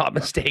 if I'm not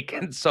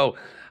mistaken. So,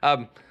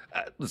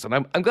 listen,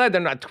 I'm glad they're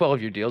not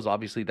 12-year deals.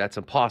 Obviously, that's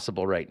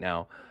impossible right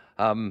now.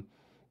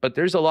 But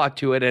there's a lot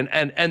to it.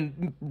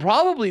 And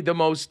probably the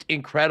most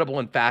incredible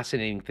and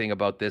fascinating thing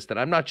about this that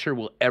I'm not sure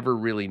we'll ever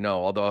really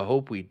know, although I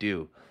hope we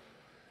do,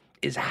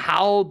 is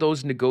how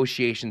those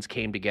negotiations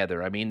came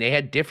together. I mean, they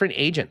had different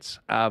agents.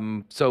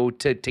 So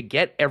to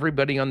get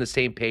everybody on the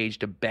same page,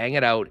 to bang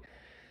it out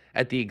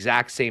at the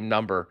exact same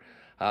number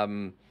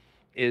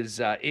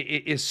is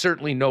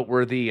certainly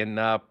noteworthy, and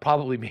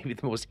probably maybe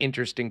the most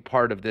interesting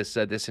part of this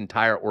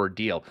entire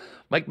ordeal.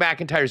 Mike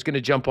McIntyre is going to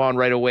jump on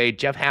right away.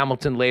 Jeff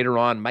Hamilton later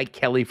on. Mike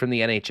Kelly from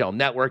the NHL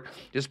Network.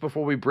 Just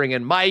before we bring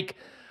in Mike,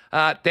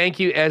 thank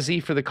you,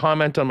 Ezzy, for the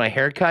comment on my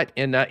haircut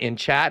in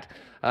chat.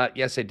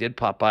 Yes, I did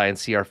pop by and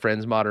see our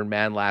friends Modern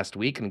Man last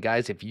week. And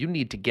guys, if you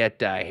need to get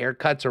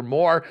haircuts or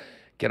more,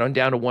 get on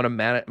down to one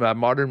of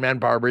Modern Man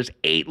Barber's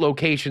 8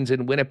 locations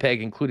in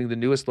Winnipeg, including the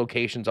newest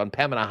locations on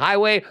Pembina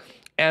Highway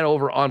and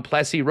over on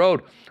Plessis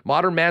Road.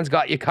 Modern Man's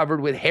got you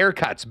covered with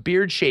haircuts,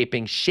 beard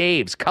shaping,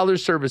 shaves, color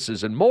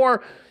services, and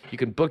more. You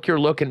can book your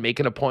look and make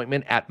an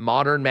appointment at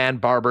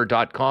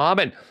modernmanbarber.com,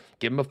 and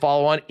give him a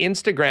follow on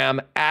Instagram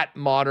at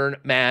Modern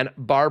Man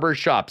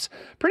Barbershops.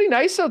 Pretty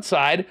nice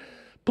outside.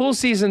 Pool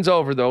season's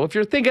over, though. If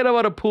you're thinking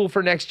about a pool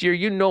for next year,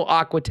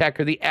 Aquatech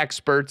are the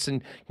experts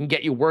and can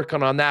get you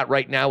working on that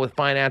right now with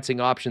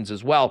financing options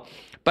as well.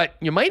 But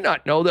you might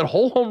not know that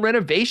whole home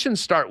renovations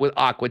start with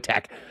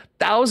Aquatech.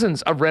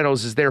 Thousands of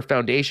renos is their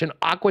foundation.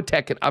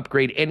 Aquatech can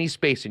upgrade any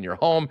space in your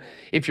home.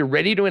 If you're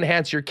ready to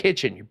enhance your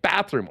kitchen, your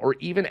bathroom, or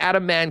even add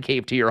a man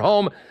cave to your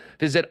home,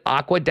 visit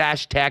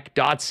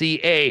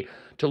aqua-tech.ca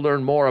to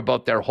learn more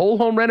about their whole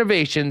home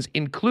renovations,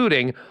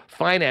 including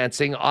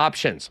financing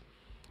options.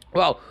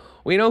 Well,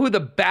 we know who the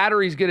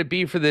battery is going to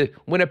be for the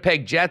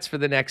Winnipeg Jets for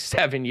the next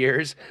 7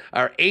 years,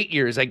 or 8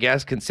 years, I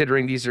guess,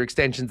 considering these are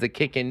extensions that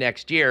kick in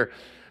next year.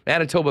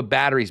 Manitoba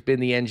Battery's been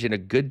the engine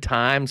of good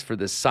times for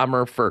the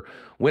summer for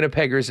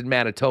Winnipeggers and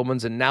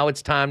Manitobans, and now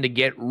it's time to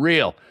get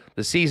real.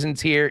 The season's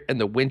here, and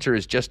the winter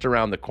is just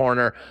around the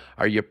corner.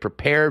 Are you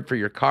prepared for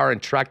your car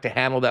and truck to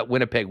handle that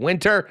Winnipeg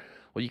winter?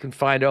 Well, you can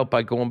find out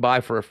by going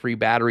by for a free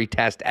battery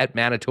test at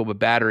Manitoba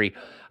Battery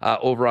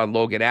over on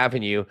Logan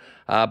Avenue.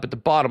 But the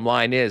bottom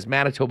line is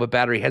Manitoba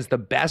Battery has the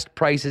best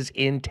prices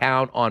in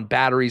town on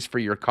batteries for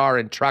your car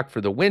and truck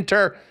for the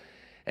winter.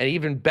 And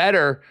even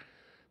better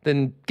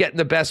than getting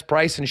the best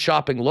price and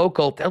shopping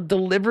local, they'll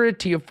deliver it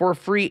to you for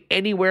free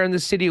anywhere in the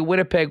city of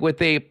Winnipeg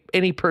with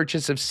any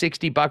purchase of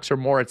 $60 or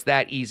more. It's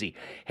that easy.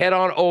 Head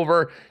on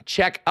over,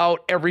 check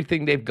out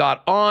everything they've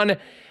got on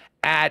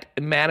at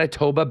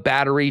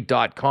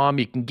manitobabattery.com.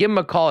 You can give them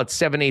a call at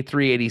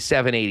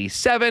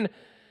 783-8787.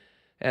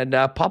 And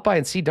pop by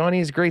and see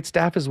Donnie's great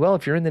staff as well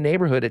if you're in the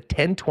neighborhood at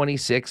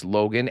 1026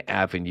 Logan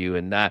Avenue.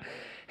 And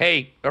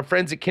hey, our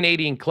friends at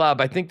Canadian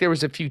Club, I think there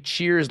was a few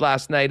cheers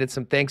last night at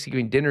some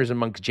Thanksgiving dinners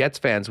amongst Jets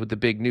fans with the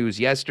big news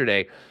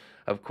yesterday.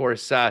 Of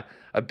course, a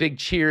big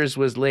cheers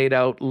was laid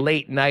out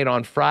late night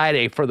on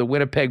Friday for the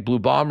Winnipeg Blue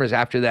Bombers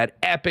after that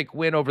epic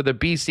win over the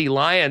BC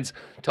Lions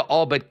to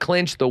all but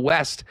clinch the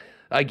West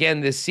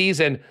again this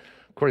season.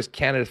 Of course,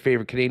 Canada's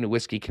favorite Canadian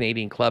whiskey,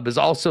 Canadian Club, is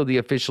also the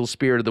official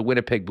spirit of the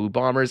Winnipeg Blue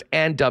Bombers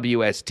and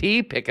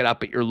WST. Pick it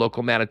up at your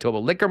local Manitoba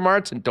liquor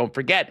marts. And don't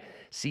forget,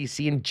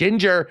 CC and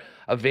Ginger,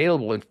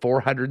 available in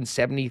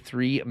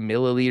 473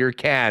 milliliter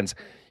cans.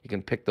 You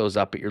can pick those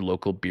up at your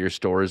local beer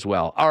store as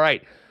well. All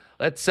right,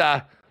 let's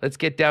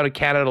get down to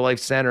Canada Life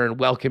Center and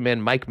welcome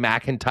in Mike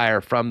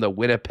McIntyre from the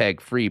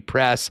Winnipeg Free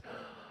Press.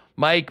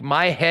 Mike,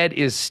 my head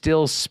is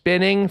still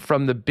spinning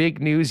from the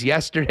big news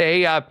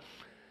yesterday.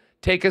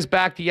 Take us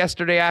back to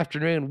yesterday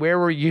afternoon. Where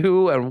were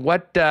you, and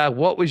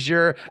what was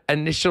your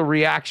initial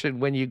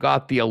reaction when you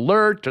got the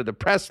alert or the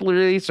press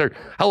release, or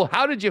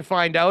how did you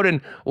find out,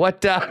 and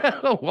what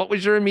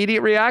was your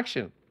immediate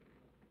reaction?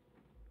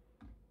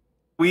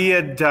 We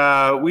had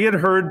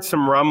heard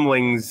some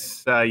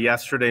rumblings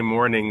yesterday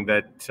morning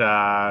that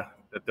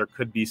there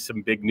could be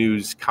some big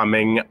news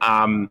coming.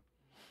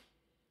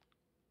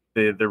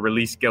 The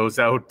release goes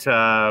out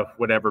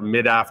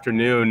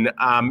mid-afternoon.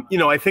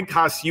 I think,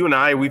 Huss, you and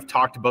I, we've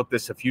talked about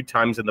this a few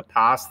times in the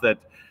past, that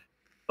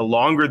the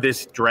longer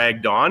this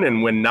dragged on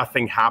and when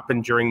nothing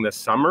happened during the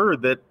summer,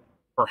 that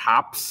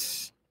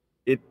perhaps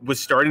it was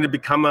starting to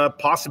become a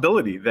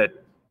possibility that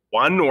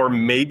one or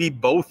maybe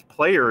both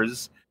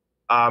players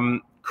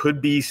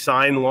could be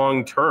signed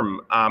long-term.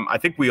 I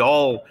think we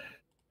all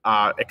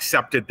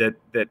accepted that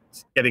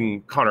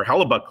getting Connor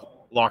Hellebuyck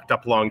locked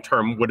up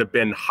long-term would have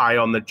been high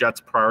on the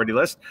Jets' priority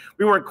list.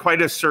 We weren't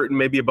quite as certain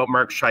maybe about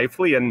Mark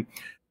Scheifele, and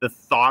the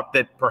thought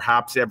that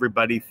perhaps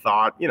everybody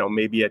thought,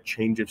 maybe a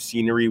change of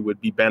scenery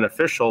would be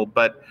beneficial.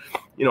 But,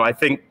 I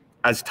think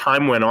as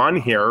time went on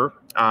here,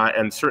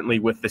 and certainly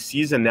with the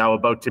season now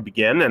about to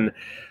begin, and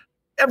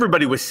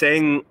everybody was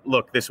saying,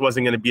 look, this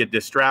wasn't going to be a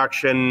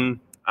distraction.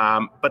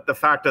 But the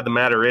fact of the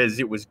matter is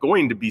it was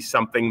going to be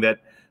something that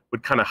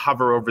would kind of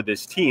hover over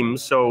this team.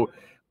 So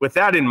with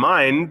that in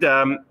mind,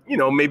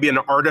 maybe an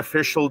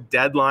artificial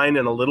deadline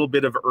and a little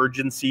bit of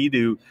urgency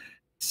to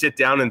sit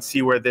down and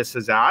see where this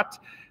is at.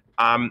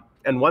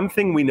 And one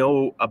thing we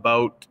know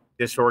about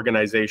this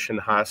organization,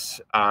 Huss,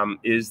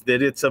 is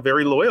that it's a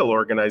very loyal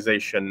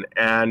organization,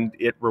 and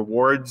it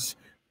rewards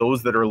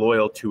those that are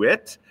loyal to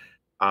it.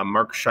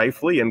 Mark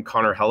Scheifele and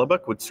Connor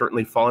Hellebuyck would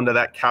certainly fall into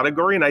that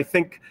category. And I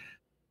think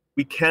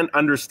we can't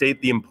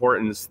understate the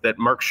importance that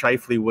Mark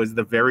Scheifele was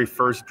the very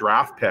first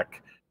draft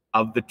pick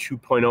of the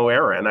 2.0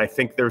 era. And I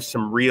think there's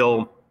some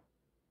real,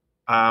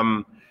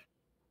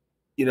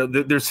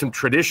 there's some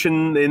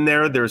tradition in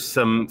there. There's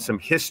some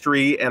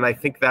history. And I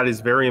think that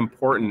is very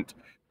important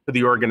for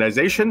the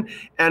organization.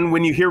 And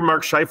when you hear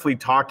Mark Scheifele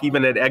talk,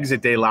 even at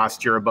exit day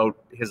last year, about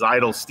his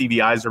idol, Stevie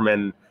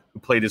Yzerman, who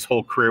played his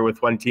whole career with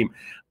one team,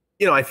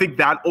 I think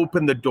that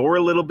opened the door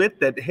a little bit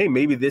that, hey,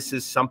 maybe this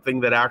is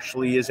something that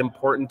actually is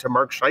important to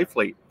Mark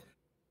Scheifele.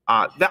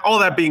 All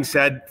that being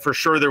said, for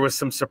sure there was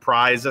some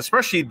surprise,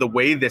 especially the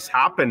way this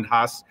happened,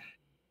 Huss,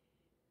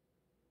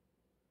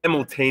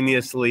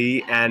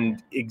 simultaneously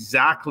and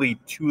exactly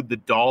to the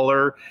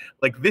dollar.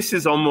 Like, this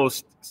is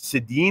almost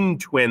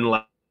Sedin twin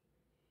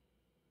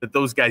that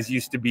those guys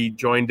used to be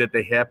joined at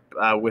the hip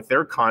with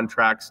their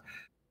contracts.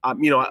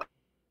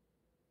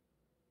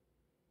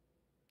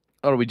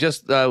 Oh, did we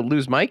just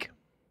lose Mike?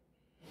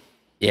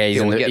 Yeah,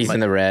 he's in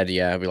the red.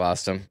 Yeah, we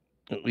lost him.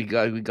 We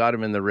got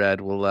him in the red.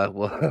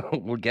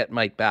 We'll get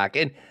Mike back,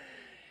 and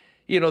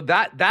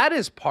that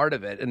is part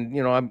of it. And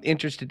I'm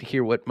interested to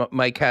hear what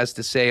Mike has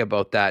to say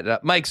about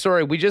that. Mike,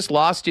 sorry, we just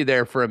lost you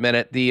there for a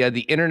minute.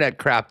 The internet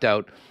crapped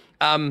out.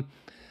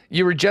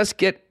 You were just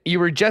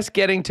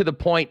getting to the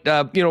point.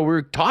 We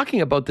were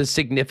talking about the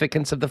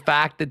significance of the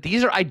fact that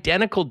these are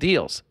identical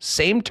deals,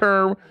 same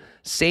term,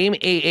 same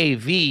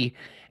AAV,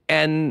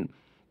 and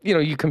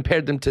you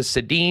compared them to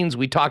Sedin's.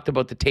 We talked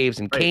about the Taves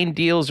and Kane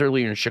deals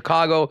earlier in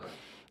Chicago.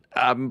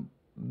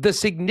 The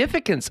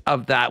significance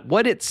of that,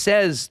 what it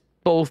says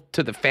both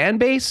to the fan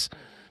base,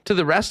 to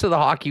the rest of the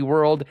hockey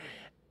world,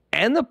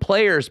 and the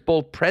players,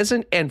 both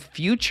present and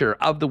future,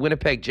 of the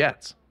Winnipeg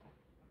Jets.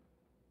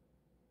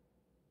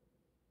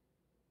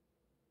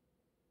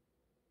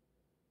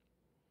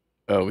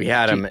 Oh, we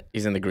had him.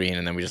 He's in the green,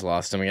 and then we just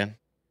lost him again.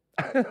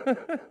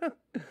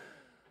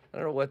 I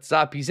don't know what's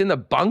up. He's in the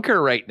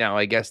bunker right now,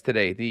 I guess,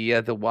 today.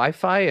 The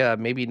Wi-Fi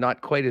maybe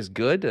not quite as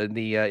good in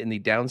the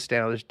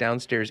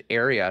downstairs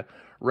area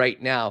right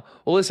now.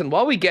 Well, listen,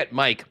 while we get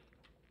Mike,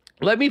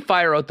 let me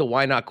fire out the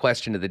why not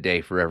question of the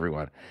day for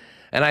everyone.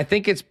 And I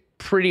think it's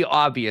pretty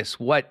obvious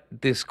what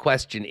this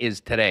question is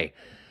today.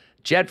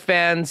 Jet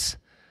fans,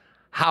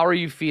 how are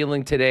you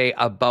feeling today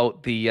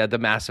about the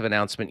massive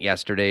announcement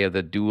yesterday of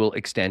the dual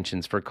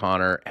extensions for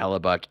Connor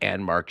Hellebuyck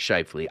and Mark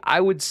Scheifele? I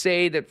would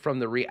say that from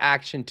the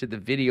reaction to the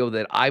video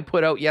that I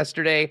put out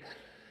yesterday,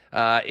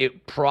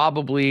 it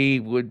probably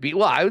would be,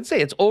 well, I would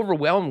say it's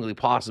overwhelmingly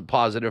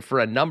positive for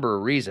a number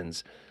of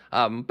reasons.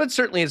 But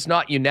certainly it's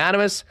not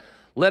unanimous.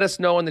 Let us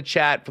know in the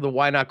chat for the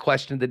why not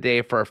question of the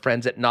day for our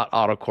friends at Not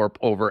Autocorp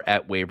over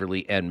at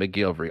Waverly and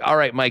McGillivray. All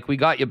right, Mike, we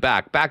got you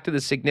back. Back to the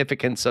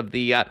significance of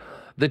the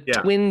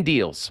twin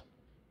deals.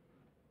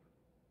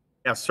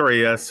 Yeah,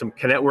 sorry,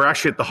 we're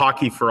actually at the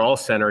Hockey for All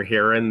Center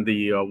here, and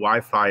the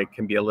Wi-Fi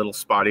can be a little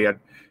spotty. I'm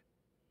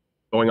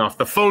going off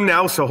the phone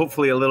now, so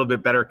hopefully a little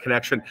bit better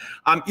connection.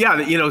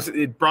 Yeah, you know,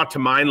 it brought to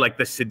mind like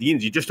the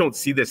Sedins. You just don't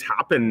see this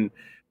happen.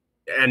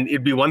 And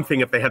it'd be one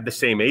thing if they had the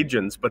same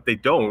agents, but they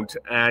don't.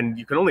 And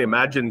you can only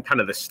imagine kind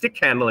of the stick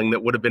handling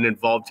that would have been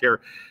involved here.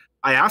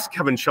 I asked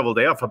Kevin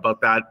Cheveldayoff about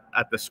that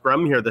at the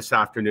scrum here this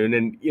afternoon.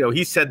 And, you know,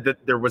 he said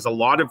that there was a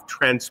lot of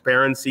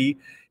transparency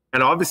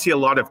and obviously a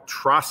lot of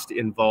trust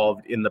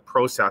involved in the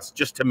process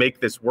just to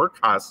make this work,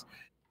 Huss.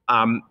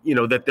 You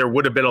know, that there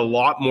would have been a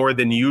lot more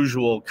than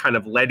usual kind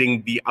of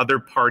letting the other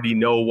party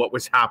know what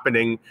was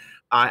happening.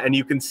 And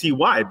you can see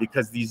why,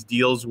 because these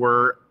deals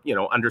were, you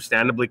know,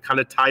 understandably kind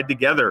of tied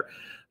together.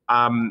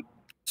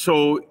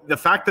 So the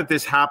fact that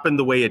this happened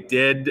the way it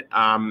did,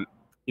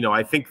 you know,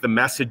 I think the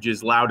message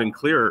is loud and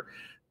clear.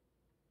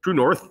 True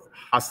North,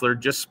 Hustler,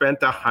 just spent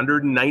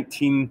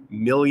 $119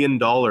 million,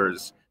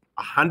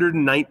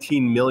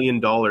 $119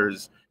 million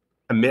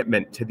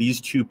commitment to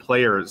these two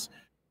players.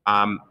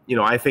 You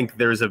know, I think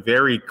there's a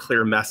very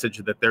clear message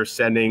that they're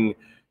sending,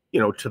 you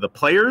know, to the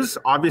players,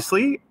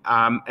 obviously,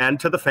 and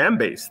to the fan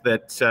base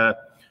that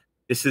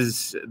this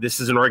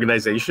is an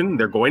organization.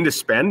 They're going to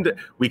spend.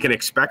 We can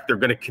expect they're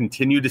going to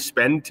continue to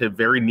spend to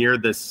very near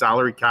the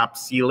salary cap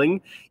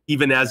ceiling,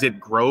 even as it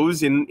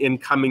grows in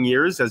coming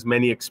years, as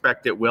many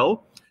expect it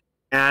will,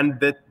 and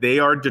that they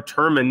are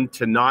determined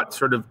to not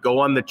sort of go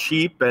on the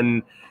cheap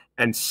and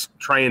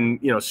try and,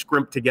 you know,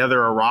 scrimp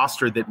together a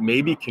roster that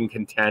maybe can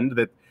contend.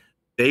 That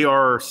they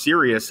are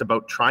serious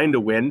about trying to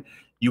win.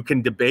 You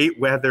can debate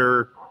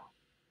whether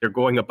they're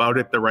going about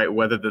it the right,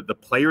 whether the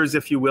players,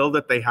 if you will,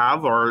 that they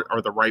have are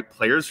the right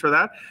players for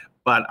that.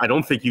 But I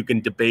don't think you can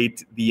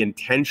debate the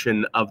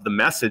intention of the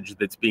message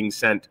that's being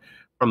sent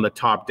from the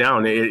top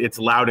down. It's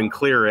loud and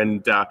clear.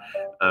 And,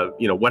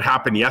 you know, what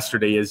happened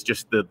yesterday is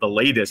just the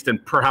latest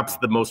and perhaps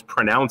the most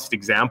pronounced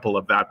example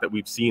of that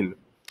we've seen.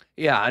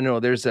 Yeah, I know.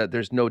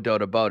 There's no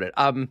doubt about it.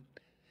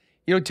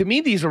 You know, to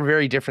me, these were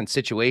very different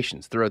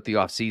situations throughout the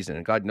offseason,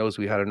 and God knows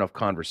we had enough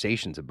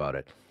conversations about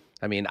it.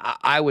 I mean,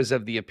 I was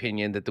of the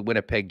opinion that the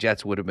Winnipeg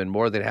Jets would have been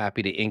more than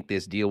happy to ink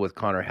this deal with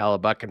Connor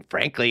Hellebuyck, and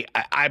frankly,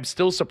 I'm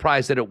still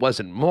surprised that it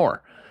wasn't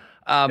more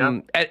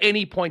at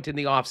any point in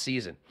the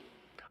offseason.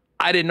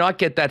 I did not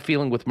get that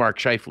feeling with Mark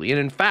Scheifele, and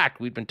in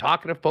fact, we've been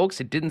talking to folks.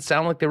 It didn't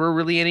sound like there were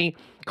really any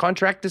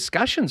contract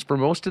discussions for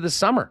most of the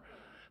summer.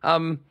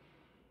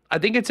 I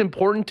think it's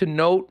important to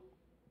note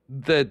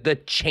the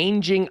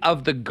changing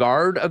of the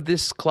guard of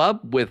this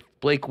club with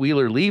Blake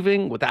Wheeler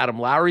leaving, with Adam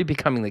Lowry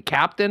becoming the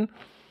captain.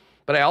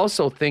 But I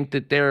also think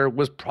that there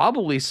was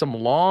probably some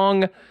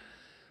long,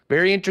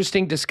 very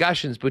interesting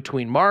discussions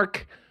between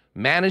Mark,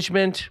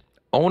 management,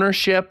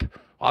 ownership,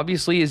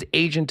 obviously his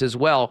agent as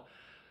well.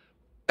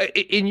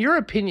 In your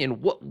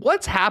opinion,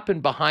 what's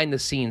happened behind the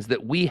scenes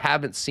that we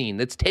haven't seen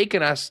that's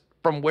taken us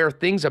from where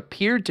things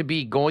appeared to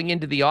be going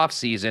into the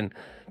offseason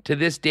to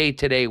this day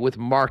today, with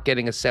Mark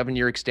getting a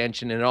 7-year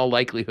extension and in all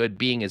likelihood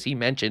being, as he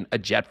mentioned, a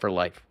Jet for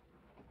life?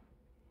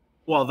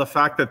 Well, the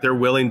fact that they're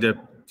willing to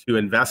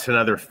invest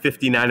another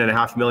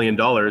 $59.5 million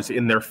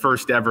in their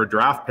first ever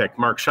draft pick,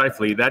 Mark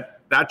Scheifele,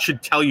 that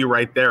should tell you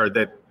right there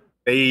that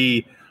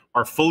they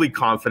are fully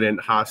confident,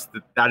 Huss,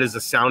 that is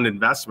a sound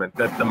investment,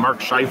 that the Mark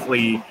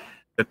Scheifele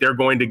that they're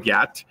going to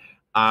get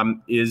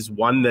is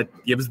one that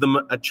gives them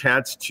a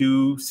chance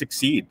to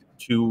succeed,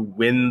 to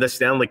win the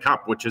Stanley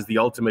Cup, which is the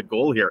ultimate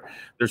goal here.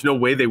 There's no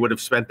way they would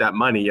have spent that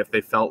money if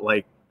they felt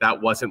like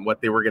that wasn't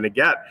what they were going to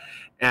get.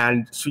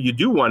 And so you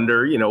do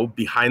wonder, you know,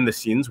 behind the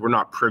scenes, we're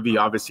not privy,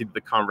 obviously, to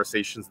the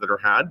conversations that are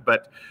had,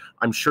 but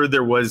I'm sure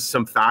there was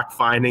some fact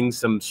finding,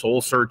 some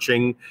soul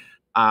searching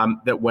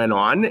that went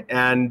on.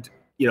 And,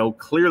 you know,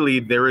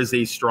 clearly there is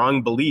a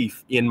strong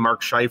belief in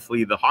Mark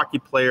Scheifele, the hockey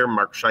player,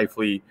 Mark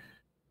Scheifele,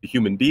 the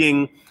human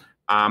being,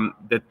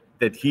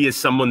 that he is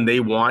someone they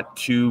want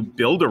to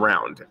build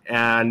around.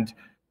 And,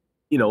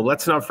 you know,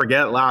 let's not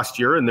forget last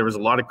year, and there was a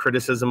lot of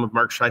criticism of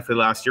Mark Scheifele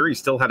last year, he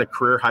still had a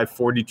career-high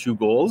 42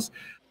 goals.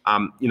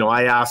 You know,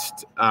 I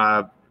asked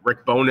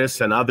Rick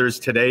Bowness and others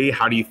today,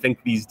 how do you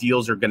think these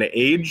deals are going to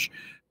age?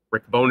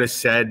 Rick Bowness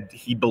said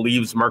he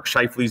believes Mark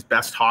Scheifele's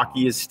best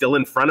hockey is still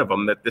in front of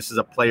him, that this is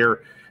a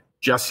player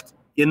just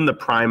in the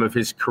prime of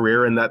his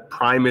career and that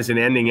prime isn't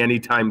ending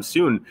anytime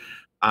soon.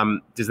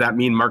 Does that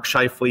mean Mark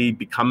Scheifele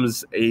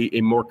becomes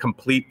a more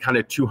complete kind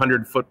of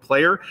 200-foot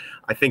player?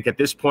 I think at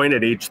this point,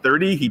 at age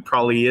 30, he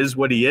probably is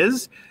what he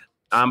is.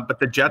 But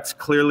the Jets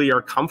clearly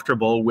are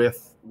comfortable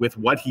with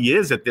what he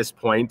is at this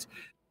point.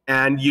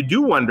 And you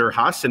do wonder,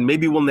 Huss, and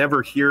maybe we'll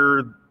never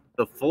hear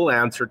the full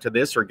answer to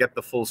this or get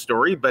the full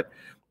story, but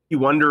you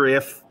wonder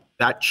if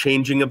that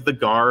changing of the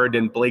guard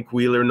and Blake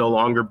Wheeler no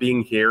longer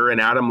being here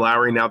and Adam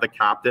Lowry now the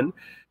captain,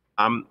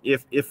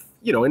 if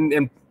you know,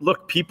 and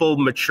look, people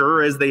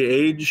mature as they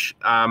age,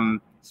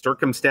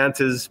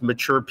 circumstances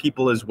mature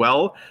people as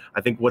well.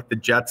 I think what the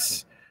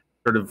Jets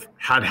sort of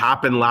had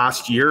happen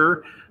last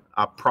year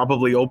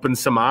probably opened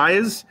some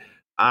eyes.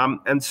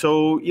 And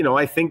so, you know,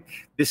 I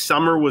think this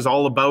summer was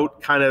all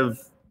about kind of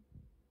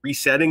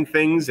resetting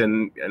things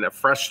and a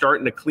fresh start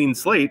and a clean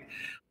slate.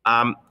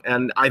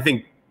 And I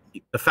think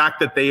the fact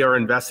that they are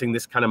investing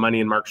this kind of money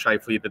in Mark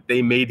Scheifele, that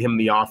they made him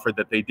the offer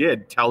that they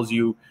did, tells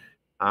you,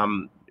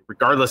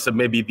 regardless of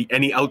maybe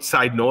any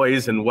outside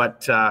noise and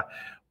what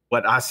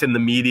us in the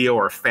media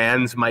or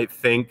fans might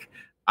think,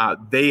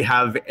 they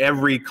have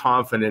every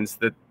confidence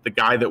that the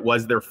guy that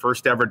was their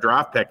first ever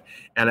draft pick.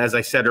 And as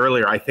I said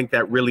earlier, I think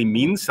that really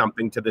means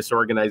something to this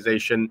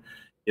organization.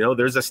 You know,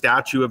 there's a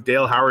statue of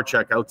Dale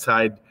Hawerchuk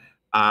outside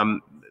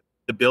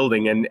the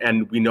building,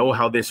 and we know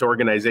how this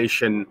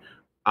organization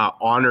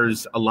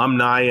honors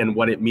alumni and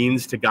what it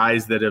means to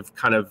guys that have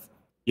kind of,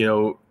 you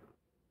know,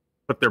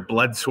 put their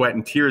blood, sweat,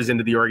 and tears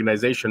into the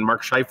organization.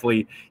 Mark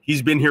Scheifele,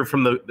 he's been here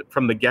from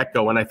the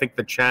get-go, and I think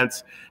the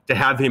chance to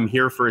have him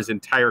here for his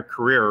entire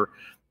career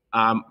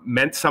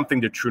meant something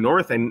to True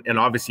North and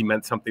obviously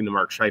meant something to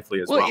Mark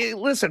Scheifele as well.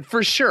 Listen,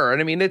 for sure. And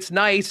I mean, it's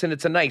nice and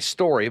it's a nice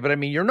story, but I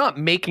mean, you're not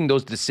making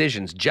those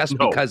decisions just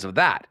because of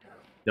that.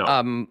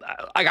 No.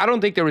 I don't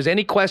think there was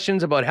any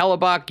questions about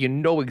Hellebuyck. You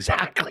know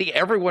exactly.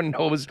 Everyone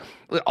knows.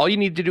 All you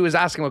need to do is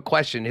ask him a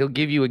question. He'll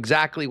give you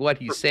exactly what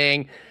he's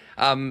saying.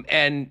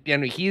 And you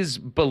know, he's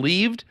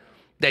believed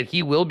that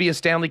he will be a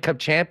Stanley Cup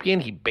champion.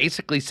 He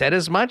basically said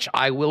as much.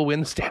 I will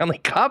win the Stanley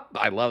Cup.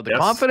 I love the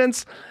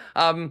confidence.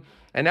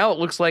 And now it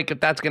looks like if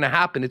that's going to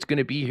happen, it's going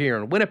to be here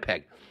in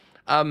Winnipeg.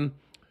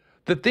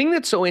 The thing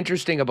that's so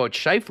interesting about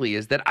Scheifele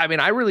is that, I mean,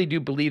 I really do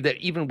believe that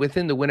even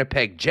within the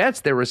Winnipeg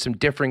Jets, there were some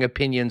differing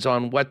opinions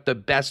on what the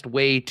best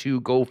way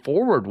to go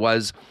forward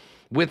was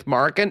with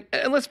Mark. And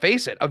let's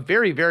face it, a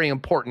very, very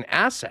important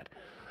asset.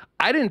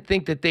 I didn't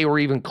think that they were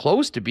even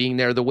close to being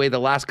there the way the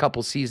last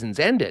couple seasons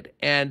ended.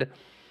 And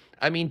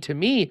I mean, to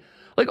me,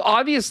 like,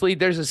 obviously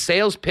there's a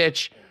sales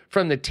pitch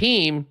from the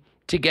team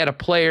to get a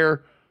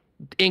player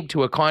inked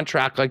to a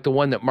contract like the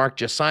one that Mark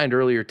just signed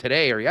earlier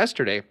today or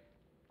yesterday.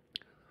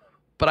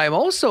 But I'm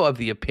also of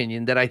the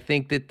opinion that I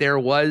think that there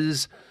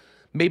was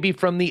maybe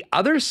from the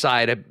other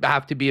side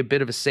have to be a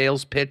bit of a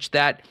sales pitch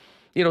that,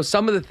 you know,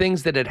 some of the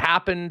things that had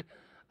happened,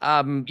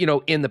 you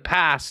know, in the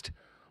past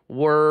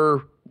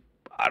were,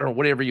 I don't know,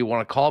 whatever you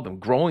want to call them,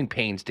 growing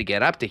pains to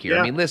get up to here.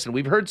 Yeah. I mean, listen,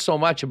 we've heard so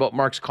much about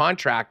Mark's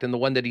contract and the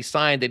one that he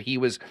signed that he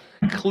was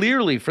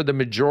clearly for the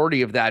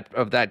majority of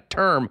that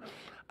term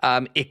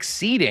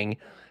exceeding.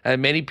 And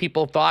many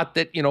people thought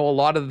that, you know, a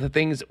lot of the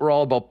things that were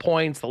all about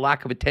points, the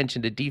lack of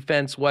attention to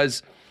defense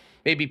was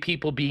maybe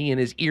people being in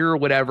his ear or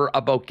whatever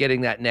about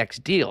getting that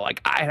next deal.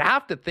 Like, I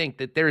have to think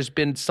that there's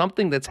been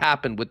something that's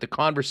happened with the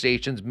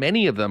conversations,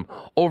 many of them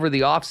over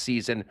the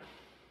offseason,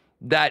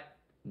 that,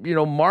 you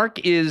know, Mark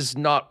is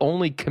not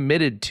only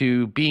committed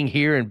to being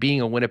here and being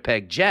a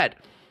Winnipeg Jet,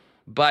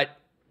 but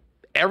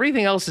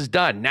everything else is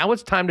done. Now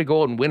it's time to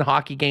go out and win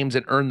hockey games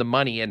and earn the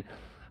money. And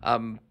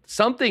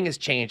something has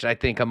changed, I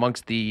think,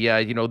 amongst the,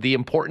 you know, the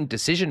important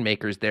decision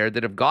makers there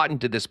that have gotten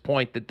to this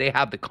point that they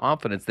have the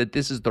confidence that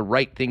this is the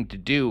right thing to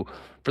do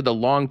for the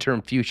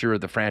long-term future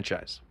of the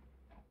franchise.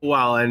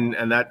 Well, and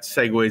that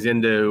segues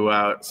into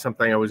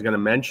something I was going to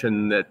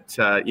mention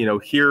that, you know,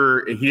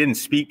 here he didn't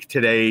speak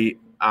today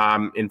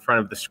in front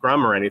of the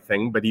scrum or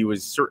anything, but he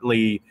was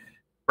certainly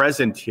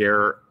present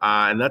here.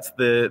 And that's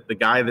the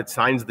guy that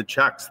signs the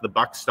checks. The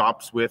buck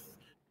stops with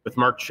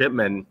Mark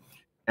Chipman.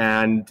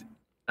 And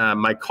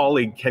my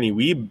colleague Kenny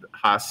Wiebe,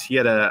 Huss, he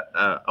had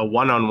a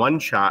one-on-one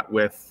chat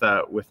with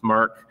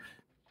Mark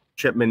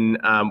Chipman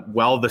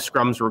while the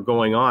scrums were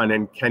going on,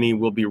 and Kenny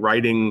will be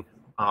writing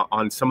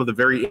on some of the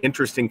very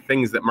interesting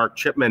things that Mark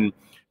Chipman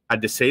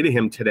had to say to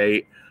him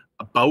today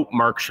about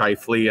Mark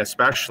Scheifele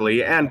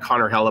especially, and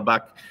Connor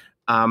Hellebuyck.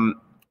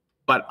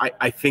 But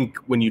I think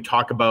when you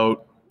talk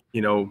about,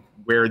 you know,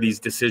 where these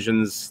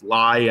decisions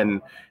lie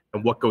and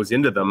what goes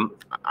into them,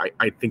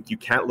 I think you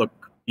can't look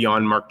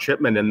beyond Mark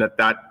Chipman, and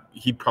that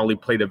he probably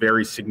played a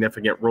very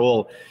significant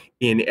role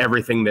in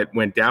everything that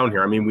went down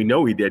here. I mean, we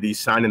know he did. He's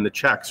signing the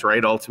checks,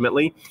 right?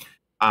 Ultimately,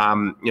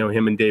 you know,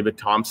 him and David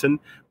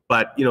Thompson.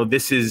 But, you know,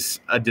 this is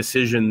a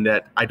decision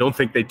that I don't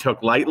think they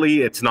took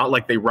lightly. It's not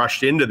like they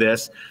rushed into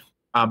this.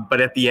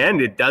 But at the end,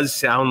 it does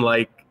sound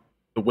like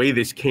the way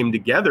this came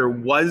together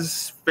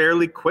was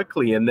fairly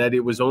quickly, and that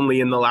it was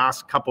only in the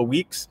last couple of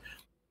weeks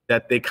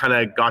that they kind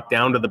of got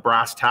down to the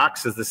brass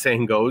tacks, as the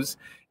saying goes,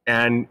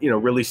 and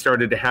really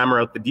started to hammer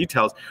out the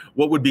details.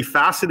 What would be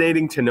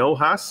fascinating to know,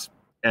 Huss,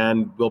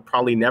 and we'll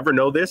probably never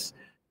know this,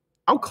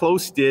 how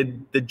close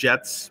did the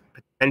Jets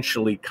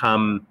potentially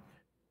come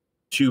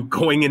to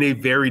going in a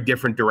very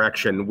different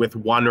direction with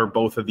one or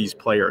both of these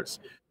players?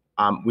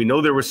 We know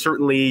there was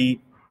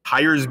certainly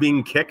tires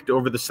being kicked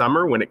over the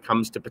summer when it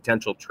comes to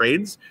potential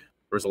trades.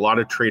 There was a lot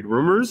of trade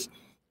rumors,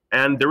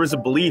 and there was a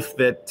belief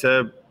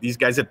that these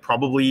guys had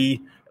probably,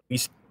 at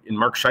least in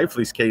Mark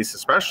Scheifele's case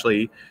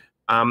especially,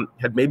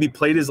 had maybe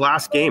played his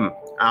last game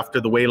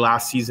after the way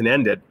last season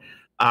ended.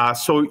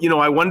 So,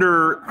 I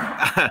wonder,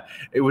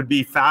 it would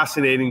be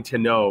fascinating to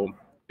know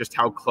just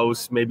how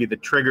close maybe the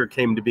trigger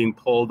came to being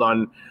pulled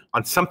on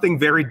something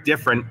very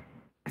different.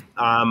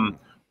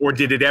 Or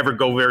did it ever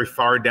go very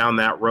far down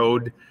that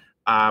road?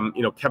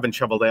 Kevin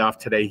Cheveldayoff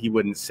today, he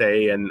wouldn't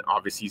say, and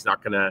obviously he's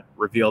not going to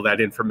reveal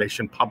that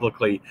information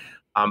publicly.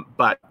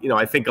 But,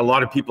 I think a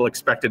lot of people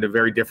expected a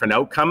very different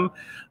outcome.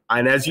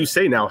 And as you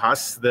say now,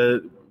 Huss,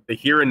 the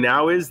here and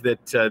now is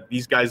that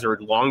these guys are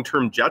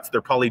long-term Jets.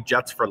 They're probably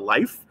Jets for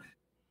life.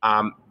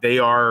 They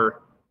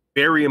are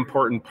very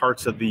important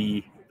parts of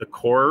the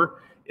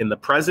core in the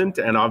present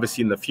and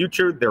obviously in the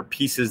future. They're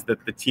pieces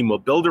that the team will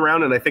build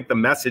around. And I think the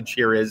message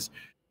here is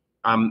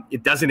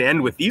it doesn't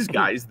end with these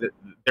guys. That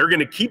they're going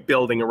to keep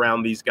building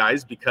around these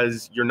guys,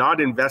 because you're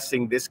not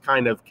investing this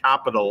kind of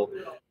capital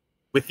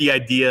with the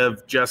idea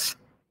of just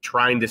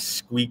trying to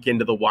squeak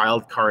into the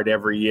wild card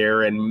every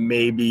year and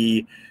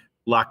maybe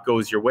luck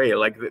goes your way.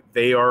 Like,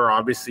 they are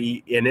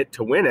obviously in it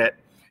to win it.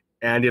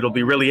 And it'll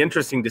be really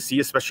interesting to see,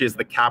 especially as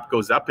the cap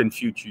goes up in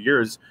future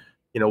years,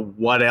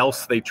 what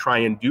else they try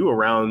and do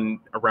around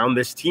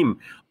this team.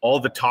 All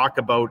the talk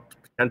about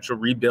potential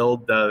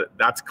rebuild,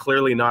 that's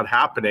clearly not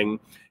happening.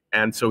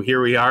 And so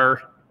here we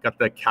are, got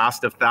the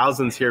cast of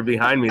thousands here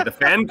behind me, the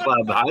fan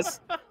club, Huss.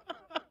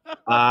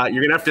 You're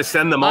going to have to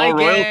send them all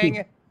royalty.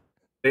 Gang.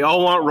 They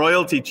all want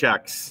royalty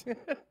checks.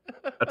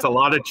 That's a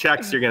lot of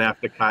checks you're going to have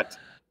to cut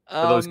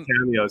for those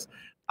cameos.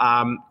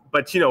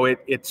 But,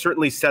 it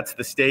certainly sets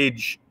the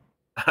stage.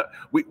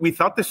 We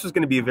thought this was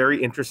going to be a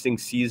very interesting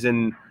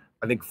season,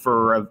 I think,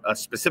 for a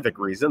specific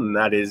reason. And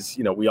that is,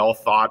 we all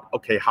thought,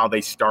 okay, how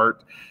they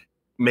start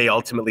may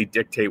ultimately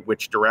dictate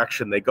which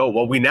direction they go.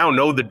 Well, we now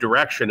know the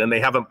direction, and they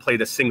haven't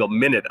played a single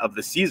minute of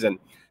the season.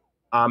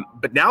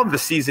 But now the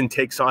season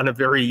takes on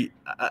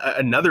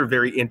another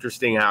very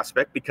interesting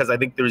aspect, because I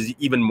think there's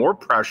even more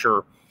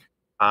pressure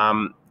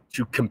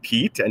to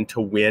compete and to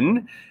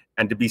win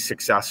and to be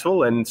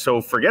successful. And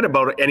so forget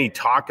about any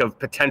talk of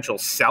potential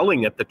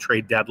selling at the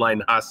trade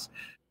deadline, Huss.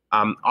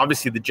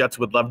 Obviously, the Jets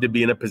would love to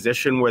be in a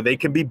position where they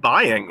can be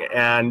buying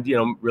and,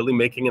 really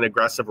making an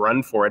aggressive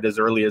run for it as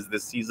early as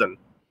this season.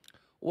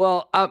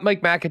 Well,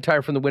 Mike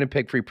McIntyre from the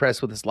Winnipeg Free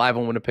Press with us live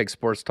on Winnipeg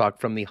Sports Talk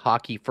from the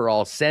Hockey for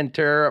All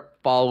Center,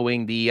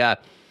 following the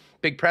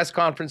big press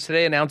conference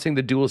today announcing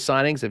the dual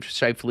signings of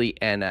Scheifele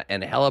and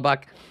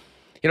Hellebuyck.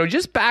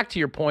 Just back to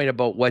your point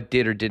about what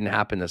did or didn't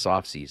happen this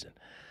offseason.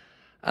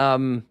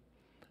 One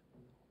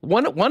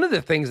of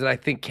the things that I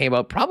think came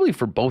out probably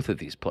for both of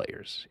these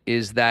players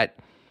is that,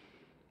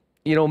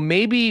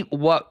 maybe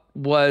what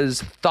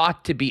was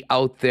thought to be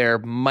out there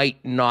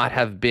might not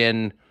have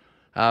been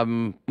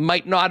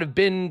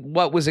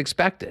what was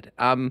expected.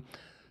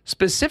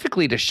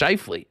 Specifically to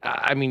Scheifele.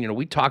 I mean,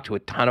 we talked to a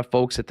ton of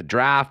folks at the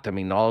draft. I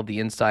mean, all of the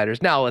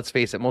insiders. Now, let's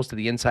face it, most of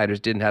the insiders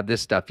didn't have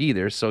this stuff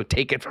either, so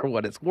take it for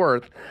what it's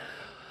worth.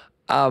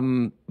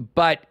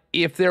 But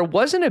if there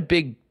wasn't a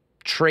big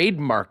trade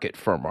market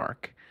for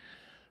Mark,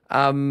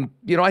 I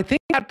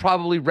think that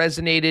probably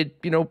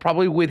resonated,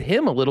 probably with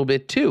him a little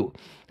bit too.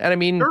 And I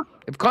mean, sure,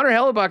 if Connor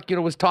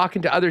Hellebuyck, was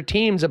talking to other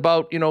teams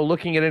about,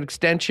 looking at an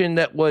extension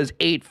that was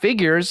 8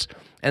 figures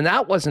and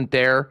that wasn't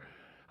there,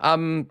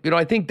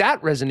 I think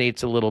that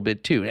resonates a little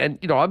bit too. And,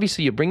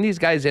 obviously you bring these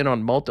guys in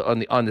on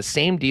the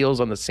same deals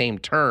on the same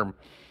term.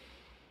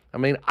 I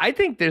mean, I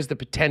think there's the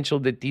potential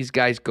that these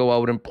guys go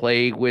out and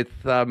play with,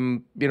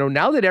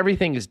 now that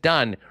everything is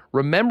done,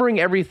 remembering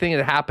everything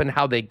that happened,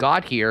 how they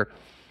got here,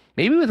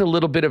 maybe with a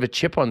little bit of a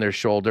chip on their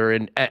shoulder.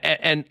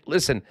 And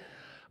listen,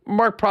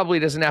 Mark probably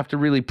doesn't have to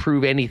really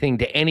prove anything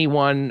to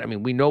anyone. I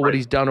mean, we know what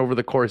he's done over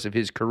the course of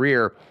his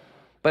career.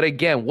 But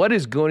again, what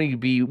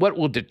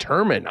will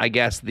determine, I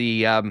guess,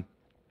 the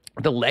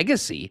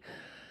legacy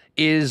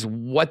is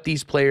what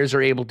these players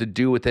are able to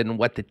do with it and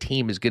what the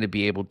team is going to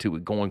be able to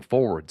going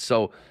forward.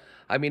 So,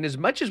 I mean, as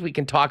much as we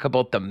can talk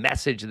about the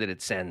message that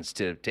it sends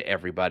to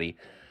everybody,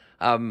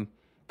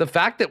 the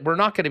fact that we're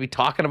not going to be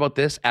talking about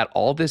this at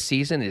all this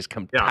season is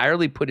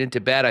entirely put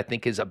into bed, I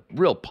think, is a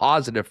real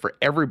positive for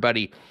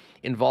everybody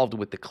involved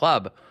with the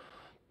club.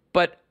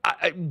 But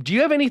do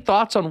you have any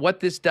thoughts on what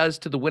this does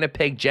to the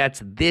Winnipeg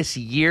Jets this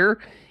year?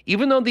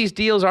 Even though these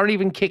deals aren't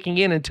even kicking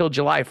in until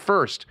July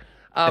 1st,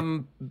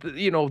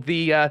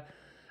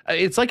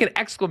 it's like an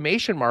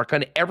exclamation mark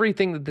on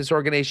everything that this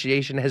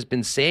organization has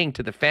been saying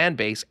to the fan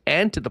base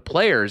and to the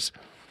players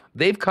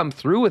they've come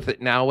through with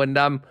it now. And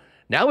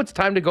now it's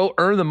time to go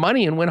earn the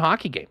money and win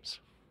hockey games.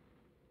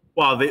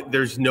 Well,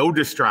 there's no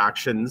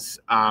distractions.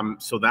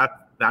 So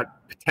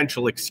that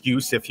potential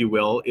excuse, if you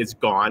will, is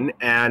gone.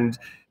 And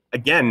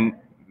again,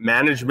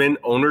 management,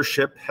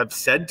 ownership have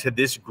said to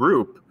this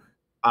group,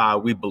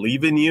 we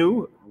believe in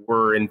you.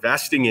 We're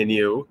investing in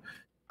you.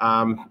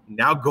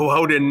 Now go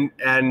out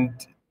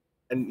and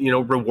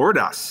reward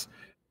us.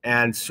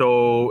 And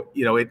so,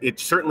 it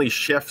certainly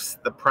shifts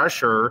the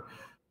pressure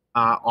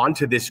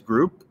onto this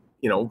group,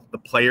 the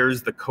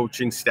players, the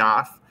coaching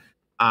staff,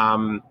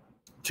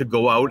 to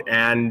go out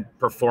and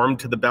perform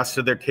to the best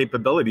of their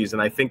capabilities.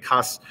 And I think,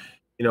 Huss,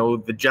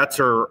 the Jets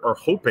are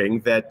hoping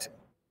that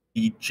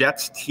the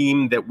Jets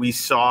team that we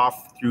saw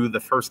through the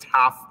first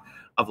half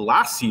of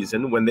last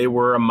season, when they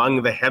were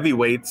among the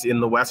heavyweights in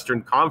the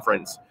Western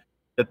Conference,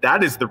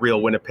 that is the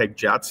real Winnipeg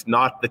Jets,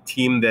 not the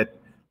team that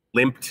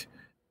limped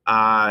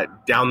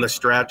down the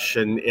stretch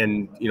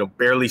and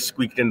barely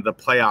squeaked into the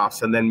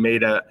playoffs and then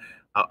made a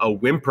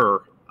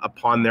whimper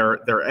upon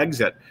their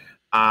exit.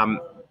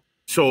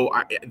 So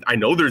I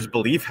know there's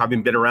belief,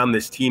 having been around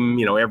this team,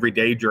 every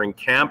day during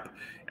camp,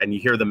 and you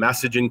hear the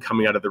messaging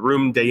coming out of the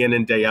room day in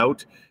and day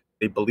out.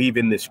 They believe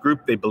in this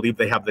group. They believe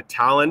they have the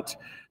talent.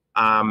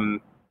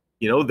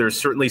 There's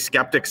certainly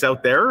skeptics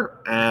out there,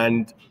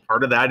 and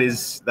part of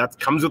that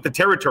comes with the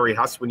territory,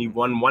 Huss, when you've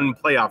won one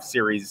playoff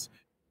series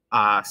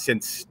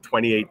since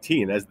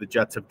 2018, as the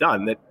Jets have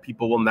done, that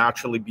people will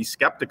naturally be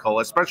skeptical,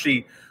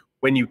 especially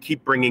when you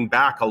keep bringing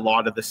back a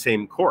lot of the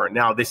same core.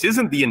 Now, this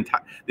isn't the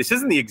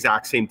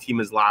exact same team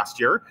as last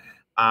year.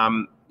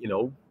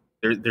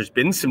 There's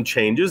been some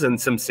changes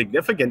and some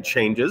significant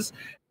changes.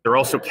 They're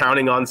also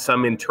counting on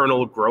some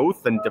internal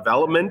growth and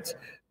development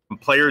from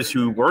players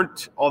who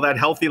weren't all that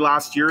healthy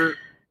last year,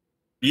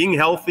 being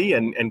healthy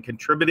and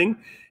contributing,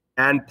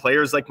 and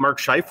players like Mark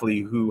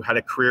Scheifele, who had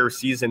a career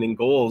season in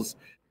goals,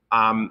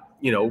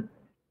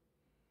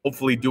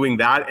 hopefully doing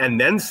that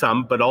and then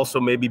some, but also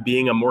maybe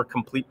being a more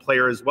complete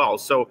player as well.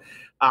 So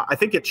I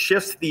think it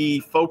shifts the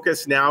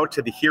focus now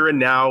to the here and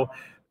now.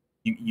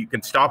 You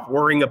can stop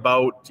worrying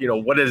about,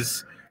 what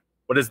is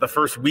the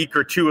first week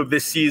or two of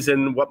this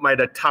season? What might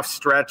a tough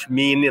stretch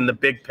mean in the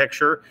big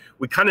picture?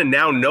 We kind of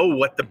now know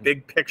what the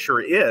big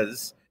picture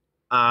is,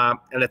 and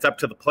it's up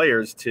to the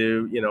players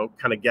to,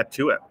 kind of get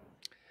to it.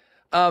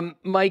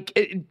 Mike,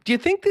 do you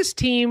think this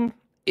team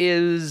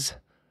is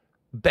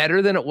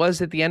better than it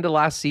was at the end of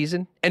last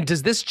season? And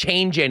does this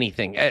change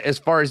anything as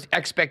far as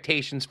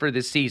expectations for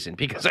this season?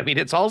 Because,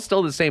 it's all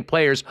still the same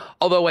players,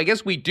 although I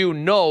guess we do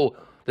know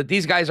that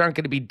these guys aren't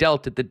going to be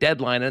dealt at the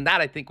deadline. And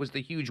that, I think, was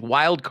the huge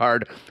wild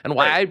card, and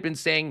why I've been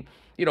saying,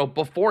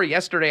 before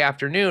yesterday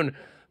afternoon,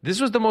 this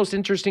was the most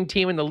interesting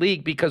team in the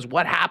league, because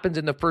what happens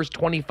in the first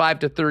 25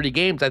 to 30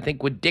 games, I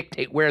think, would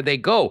dictate where they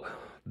go.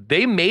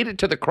 They made it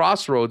to the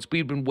crossroads.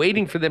 We've been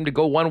waiting for them to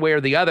go one way or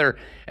the other,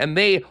 and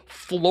they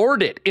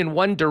floored it in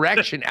one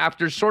direction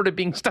after sort of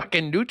being stuck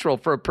in neutral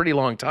for a pretty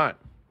long time.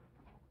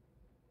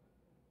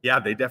 Yeah,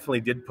 they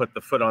definitely did put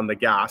the foot on the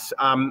gas.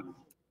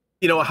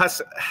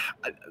 Huss,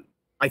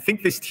 I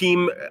think this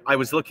team, I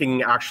was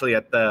looking actually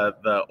at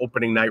the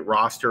opening night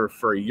roster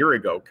for a year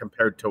ago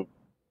compared to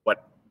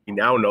what we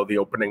now know the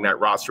opening night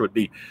roster would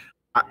be.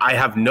 I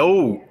have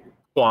no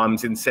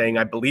qualms in saying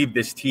I believe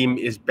this team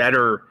is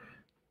better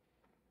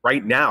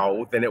right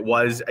now than it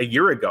was a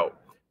year ago.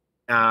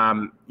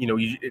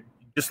 You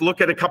just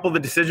look at a couple of the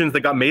decisions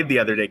that got made the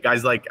other day.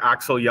 Guys like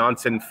Axel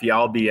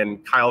Jonsson-Fjällby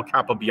and Kyle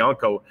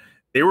Capobianco,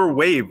 they were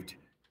waived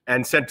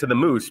and sent to the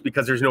Moose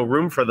because there's no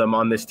room for them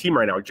on this team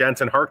right now.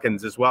 Jansen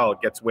Harkins as well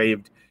gets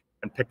waived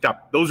and picked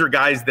up. Those are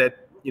guys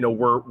that,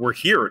 were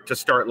here to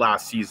start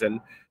last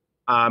season.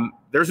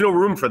 There's no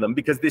room for them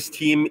because this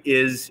team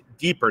is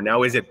deeper.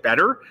 Now, is it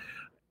better?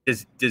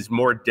 Does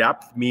more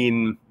depth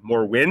mean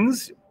more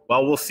wins?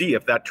 Well, we'll see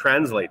if that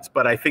translates.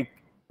 But I think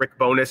Rick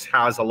Bowness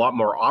has a lot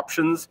more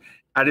options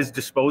at his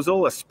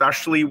disposal,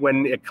 especially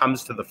when it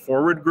comes to the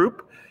forward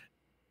group.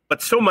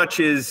 But so much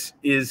is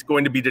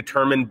going to be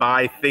determined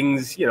by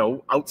things,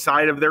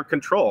 outside of their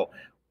control.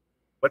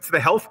 What's the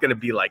health going to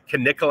be like?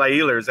 Can Nikolai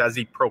Ehlers, as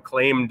he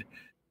proclaimed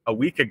a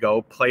week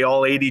ago, play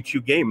all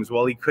 82 games?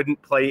 Well, he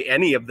couldn't play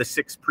any of the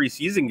 6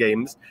 preseason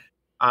games.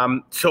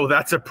 So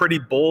that's a pretty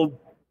bold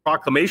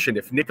proclamation.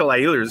 If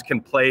Nikolai Ehlers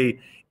can play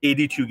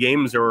 82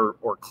 games or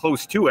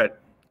close to it,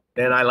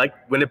 then I like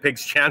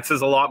Winnipeg's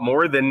chances a lot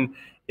more than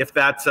if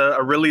that's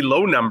a really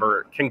low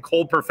number. Can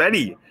Cole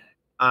Perfetti,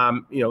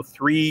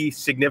 3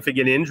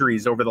 significant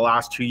injuries over the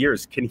last 2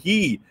 years, can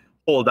he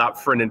hold up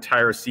for an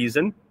entire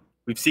season?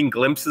 We've seen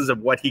glimpses of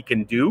what he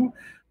can do,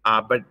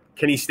 but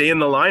can he stay in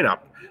the lineup?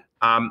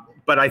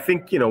 But I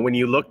think, when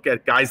you look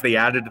at guys they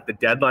added at the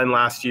deadline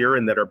last year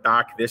and that are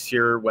back this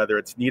year, whether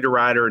it's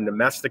Niederreiter and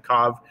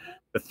Nemestikov,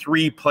 the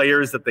 3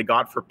 players that they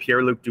got for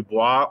Pierre-Luc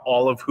Dubois,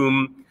 all of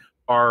whom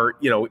are,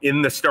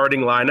 in the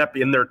starting lineup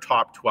in their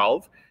top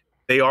 12,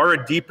 they are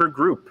a deeper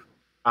group.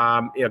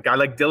 A guy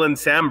like Dylan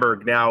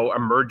Samberg now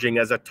emerging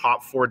as a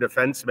top 4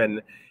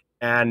 defenseman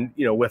and,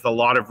 with a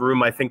lot of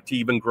room, I think, to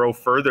even grow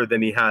further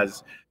than he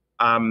has.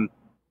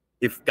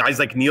 if guys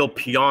like Neil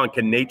Pionk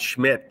and Nate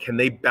Schmidt, can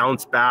they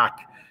bounce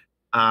back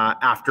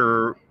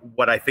after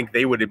what I think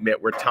they would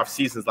admit were tough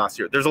seasons last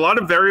year? There's a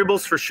lot of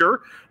variables for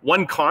sure.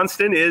 One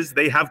constant is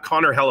they have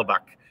Connor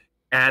Hellebuyck,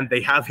 and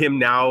they have him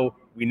now,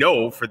 we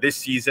know, for this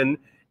season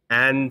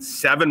and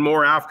 7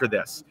 more after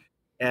this.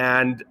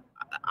 And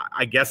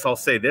I guess I'll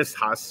say this,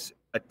 Huss,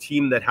 a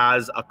team that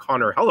has a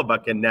Connor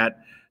Hellebuyck in net,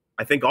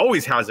 I think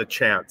always has a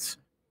chance.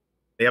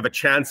 They have a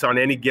chance on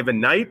any given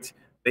night.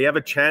 They have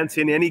a chance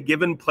in any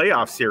given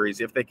playoff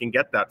series if they can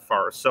get that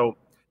far. So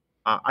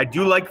I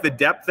do like the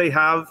depth they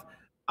have.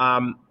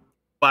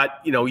 But,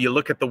 you know, you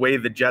look at the way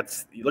the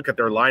Jets, you look at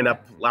their lineup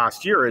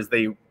last year as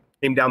they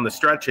came down the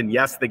stretch, and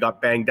yes, they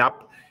got banged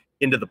up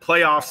into the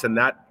playoffs, and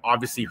that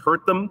obviously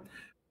hurt them.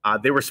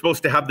 They were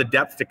supposed to have the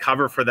depth to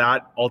cover for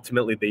that.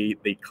 Ultimately,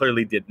 they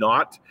clearly did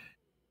not.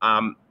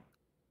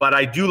 But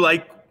I do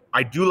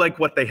like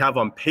what they have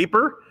on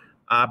paper.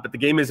 But the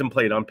game isn't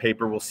played on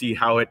paper. We'll see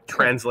how it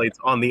translates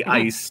on the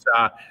ice.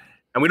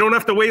 And we don't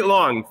have to wait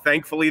long.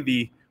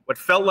 Thankfully, what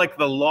felt like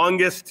the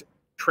longest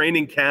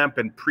training camp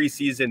and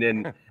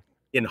preseason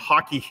in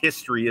hockey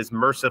history is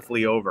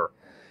mercifully over.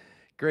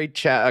 Great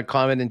chat,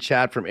 comment in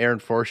chat from Aaron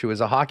Forshu.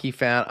 As a hockey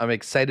fan, I'm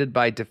excited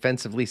by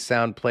defensively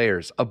sound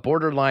players. A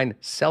borderline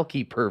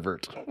Selke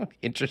pervert.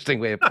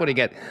 Interesting way of putting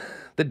it.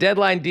 The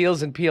deadline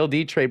deals and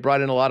PLD trade brought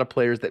in a lot of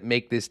players that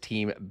make this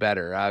team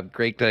better.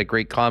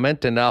 Great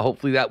comment, and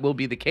hopefully that will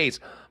be the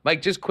case.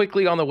 Mike, just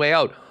quickly on the way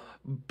out,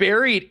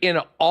 buried in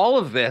all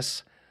of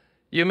this,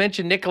 you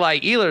mentioned Nikolai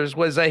Ehlers,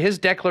 was his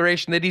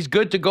declaration that he's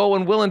good to go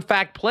and will in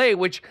fact play,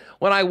 which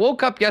when I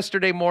woke up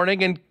yesterday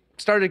morning and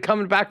started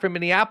coming back from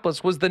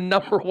Minneapolis was the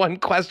number one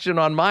question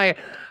on my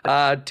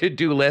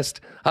to-do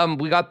list.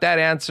 We got that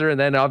answer, and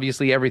then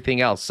obviously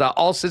everything else.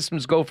 All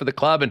systems go for the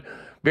club, and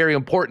very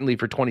importantly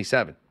for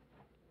 27.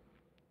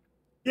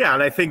 Yeah,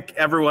 and I think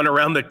everyone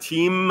around the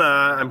team,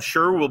 I'm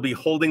sure, will be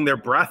holding their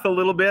breath a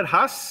little bit,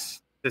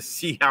 Huss, to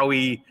see how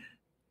he,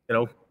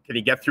 can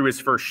he get through his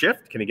first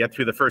shift? Can he get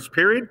through the first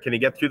period? Can he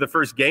get through the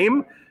first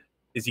game?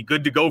 Is he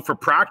good to go for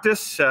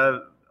practice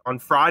on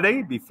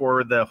Friday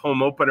before the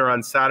home opener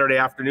on Saturday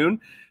afternoon?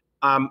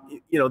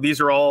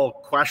 These are all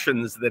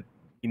questions that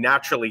you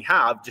naturally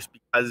have just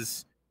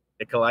because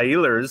Nikolai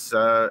Ehlers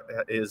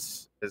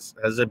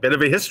has a bit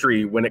of a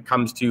history when it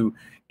comes to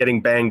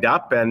getting banged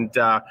up. And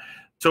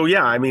so,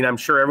 yeah, I mean, I'm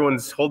sure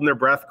everyone's holding their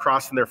breath,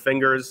 crossing their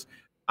fingers.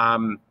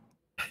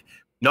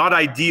 Not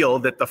ideal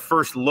that the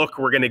first look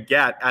we're going to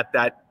get at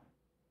that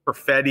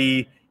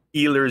Perfetti,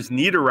 Ehlers,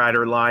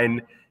 Niederreiter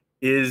line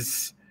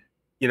is,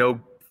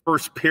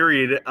 first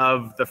period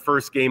of the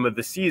first game of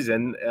the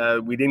season.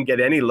 We didn't get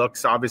any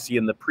looks, obviously,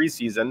 in the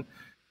preseason.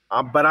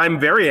 But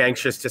I'm very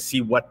anxious to see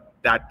what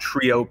that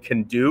trio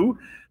can do,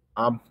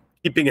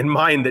 keeping in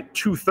mind that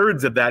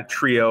 2/3 of that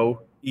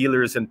trio,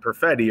 Ehlers and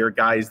Perfetti, are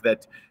guys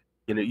that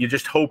you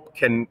just hope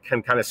can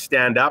kind of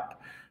stand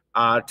up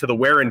to the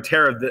wear and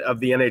tear of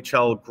the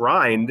NHL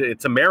grind.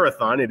 It's a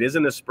marathon. It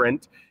isn't a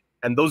sprint.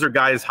 And those are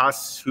guys,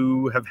 Huss,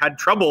 who have had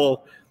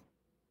trouble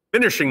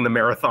finishing the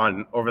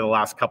marathon over the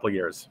last couple of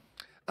years.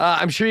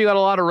 I'm sure you got a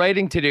lot of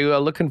writing to do.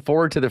 Looking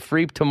forward to the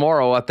Freep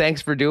tomorrow.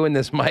 Thanks for doing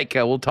this, Mike.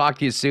 We'll talk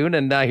to you soon,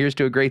 and here's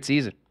to a great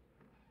season.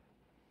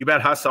 You bet,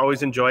 Huss.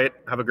 Always enjoy it.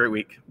 Have a great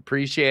week.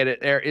 Appreciate it.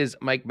 There is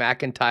Mike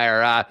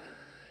McIntyre.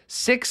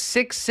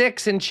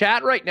 666 in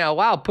chat right now.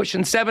 Wow,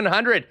 pushing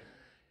 700.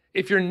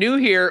 If you're new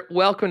here,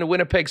 welcome to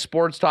Winnipeg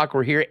Sports Talk.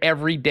 We're here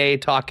every day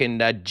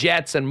talking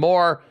Jets and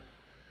more.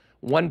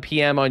 1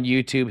 p.m. on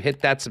YouTube.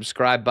 Hit that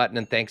subscribe button,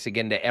 and thanks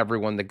again to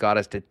everyone that got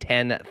us to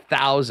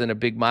 10,000, a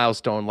big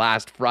milestone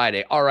last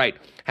Friday. All right,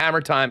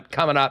 Hammer Time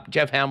coming up.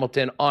 Jeff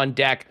Hamilton on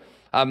deck.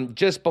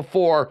 Just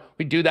before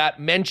we do that,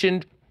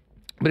 mentioned,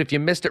 but if you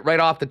missed it right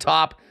off the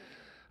top,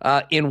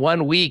 in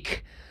 1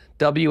 week,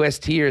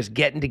 WST is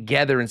getting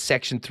together in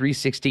Section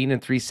 316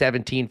 and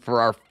 317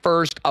 for our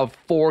first of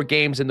 4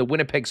 games in the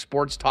Winnipeg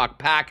Sports Talk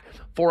Pack.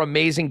 4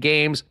 amazing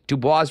games.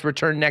 Dubois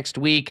return next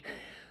week.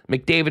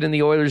 McDavid and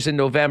the Oilers in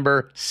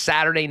November.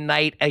 Saturday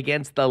night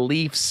against the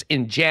Leafs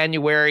in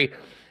January.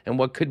 And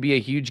what could be a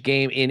huge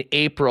game in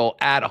April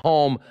at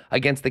home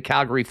against the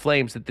Calgary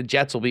Flames that the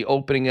Jets will be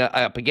opening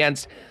up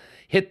against.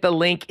 Hit the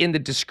link in the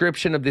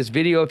description of this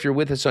video if you're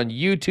with us on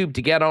YouTube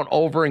to get on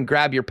over and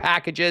grab your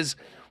packages.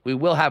 We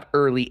will have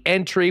early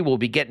entry. We'll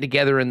be getting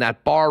together in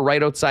that bar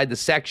right outside the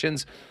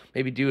sections.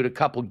 Maybe doing a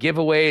couple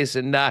giveaways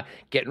and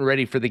getting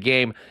ready for the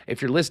game.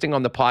 If you're listening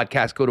on the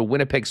podcast, go to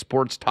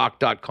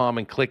winnipegsportstalk.com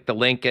and click the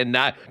link and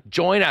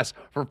join us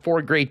for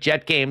 4 great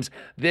Jet games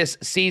this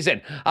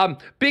season.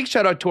 Big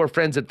shout out to our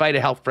friends at Vita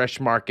Health Fresh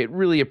Market.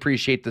 Really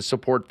appreciate the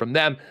support from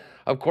them.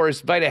 Of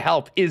course, Vita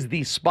Health is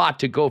the spot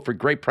to go for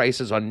great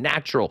prices on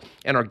natural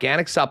and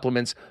organic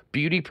supplements,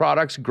 beauty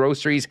products,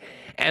 groceries,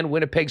 and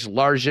Winnipeg's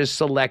largest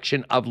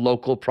selection of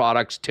local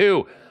products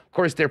too. Of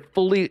course, they're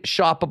fully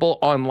shoppable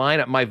online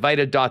at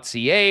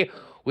myvita.ca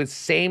with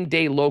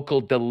same-day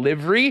local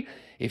delivery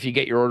if you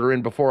get your order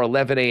in before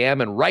 11 a.m.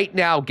 And right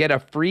now, get a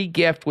free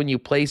gift when you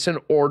place an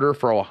order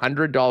for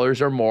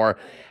 $100 or more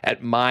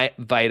at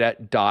myvita.ca.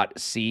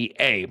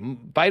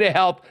 Vita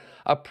Health,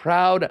 a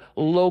proud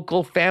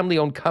local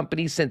family-owned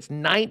company since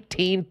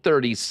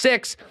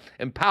 1936,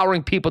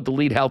 empowering people to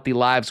lead healthy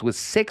lives with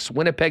 6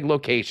 Winnipeg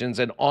locations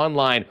and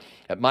online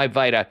at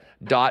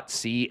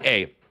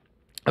myvita.ca.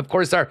 Of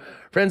course, our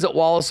friends at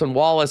Wallace &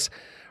 Wallace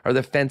are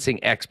the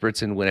fencing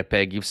experts in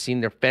Winnipeg. You've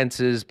seen their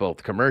fences,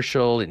 both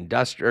commercial,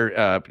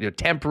 industrial,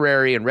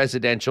 temporary, and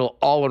residential,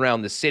 all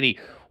around the city.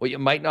 What you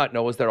might not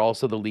know is they're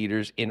also the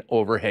leaders in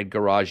overhead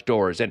garage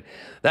doors. And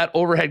that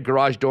overhead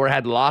garage door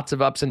had lots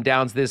of ups and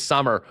downs this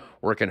summer,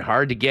 working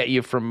hard to get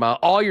you from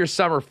all your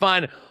summer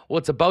fun. Well,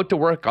 it's about to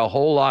work a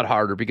whole lot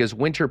harder because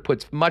winter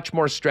puts much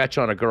more stress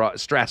on a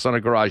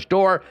garage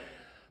door.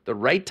 The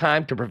right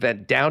time to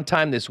prevent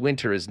downtime this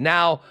winter is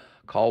now.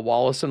 Call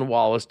Wallace &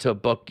 Wallace to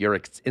book your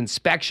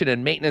inspection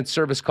and maintenance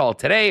service call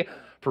today.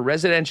 For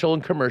residential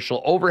and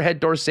commercial overhead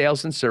door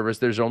sales and service,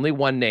 there's only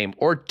one name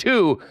or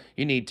two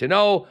you need to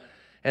know,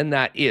 and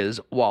that is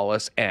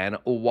Wallace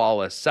 &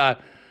 Wallace. I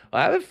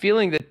have a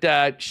feeling that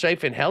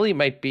Scheifele and Hellebuyck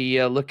might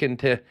be looking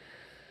to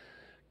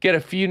get a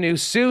few new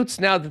suits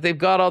now that they've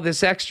got all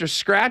this extra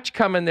scratch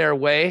coming their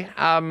way.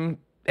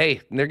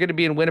 Hey, they're going to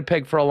be in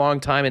Winnipeg for a long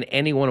time, and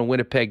anyone in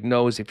Winnipeg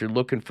knows if you're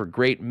looking for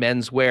great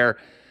menswear,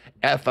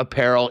 F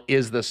Apparel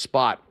is the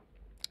spot.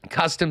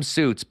 Custom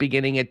suits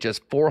beginning at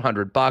just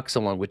 $400,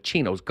 along with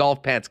chinos,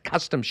 golf pants,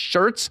 custom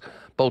shirts,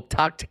 both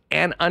tucked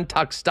and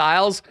untucked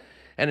styles,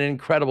 and an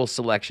incredible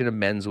selection of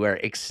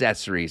menswear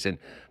accessories. And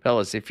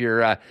fellas, if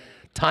you're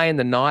tying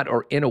the knot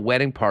or in a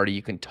wedding party,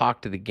 you can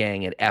talk to the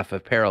gang at F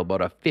Apparel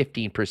about a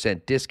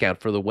 15% discount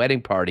for the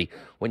wedding party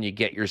when you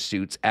get your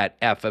suits at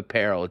F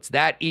Apparel. It's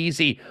that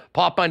easy.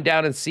 Pop on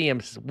down and see them.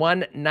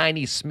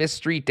 190 Smith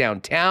Street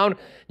downtown.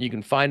 You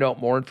can find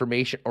out more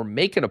information or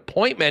make an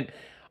appointment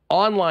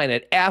online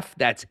at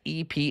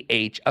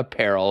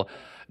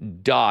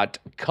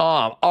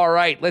ephaapparel.com. All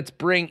right, let's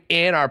bring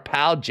in our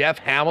pal Jeff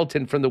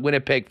Hamilton from the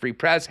Winnipeg Free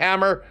Press.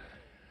 Hammer,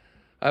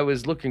 I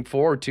was looking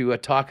forward to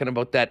talking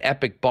about that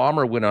epic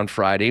Bomber win on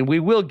Friday. We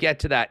will get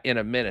to that in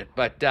a minute.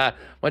 But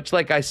much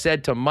like I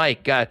said to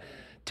Mike,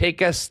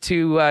 take us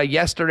to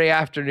yesterday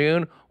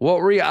afternoon. What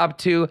were you up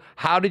to?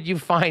 How did you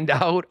find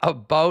out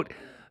about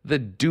the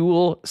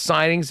dual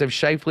signings of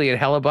Scheifele and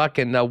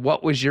Hellebuyck? And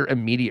what was your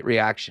immediate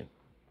reaction?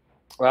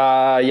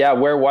 Yeah,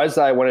 where was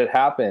I when it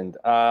happened?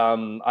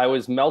 I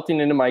was melting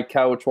into my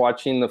couch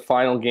watching the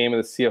final game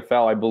of the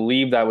CFL. I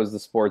believe that was the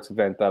sports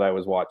event that I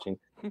was watching.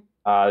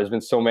 There's been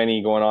so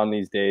many going on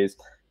these days.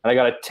 And I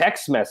got a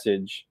text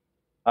message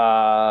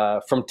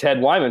from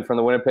Ted Wyman from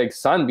the Winnipeg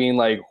Sun being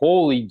like,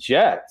 holy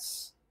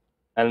Jets.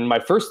 And my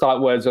first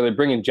thought was, are they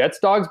bringing Jets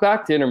dogs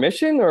back to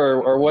intermission?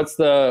 Or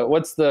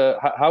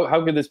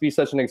how could this be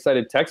such an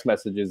excited text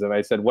messages? And I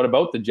said, what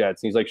about the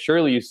Jets? And he's like,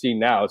 surely you see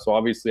now. So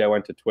obviously I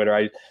went to Twitter.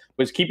 I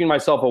was keeping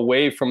myself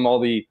away from all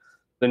the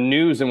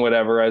news and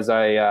whatever as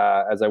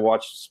I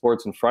watched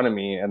sports in front of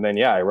me. And then,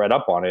 yeah, I read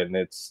up on it, and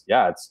it's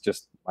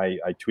just, I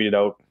tweeted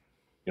out,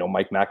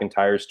 Mike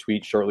McIntyre's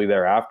tweet shortly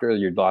thereafter,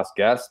 your last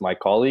guest, my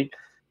colleague,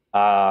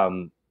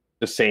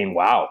 just saying,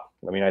 wow.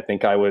 I mean, I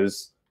think I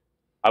was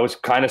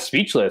kind of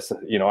speechless.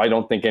 I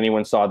don't think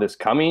anyone saw this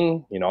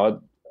coming.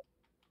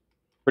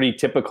 Pretty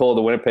typical of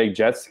the Winnipeg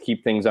Jets to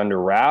keep things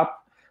under wrap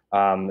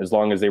as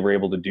long as they were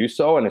able to do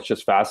so. And it's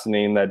just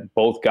fascinating that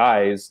both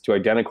guys, to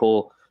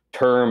identical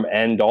term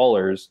and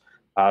dollars,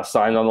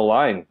 signed on the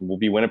line. Will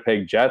be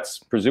Winnipeg Jets,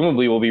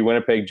 presumably will be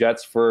Winnipeg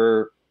Jets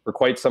for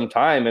quite some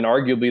time, and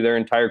arguably their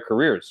entire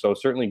careers. So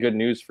certainly good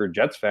news for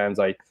Jets fans,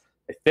 I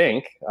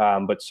think,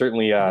 but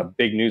certainly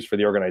big news for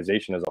the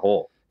organization as a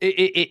whole.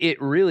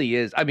 It really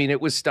is. I mean, it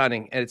was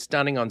stunning, and it's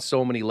stunning on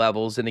so many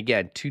levels. And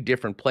again, two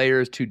different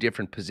players, two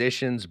different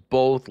positions,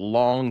 both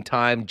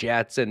long-time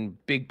Jets and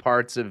big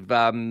parts of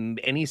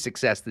any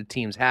success the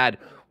team's had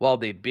while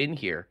they've been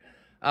here.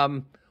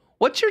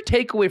 What's your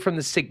takeaway from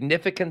the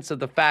significance of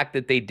the fact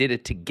that they did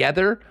it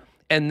together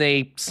and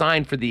they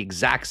signed for the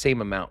exact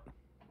same amount?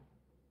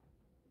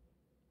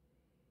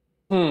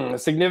 The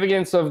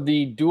significance of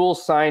the dual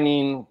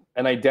signing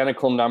and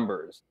identical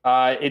numbers.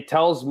 It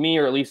tells me,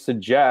 or at least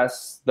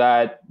suggests,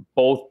 that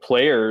both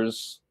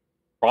players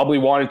probably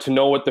wanted to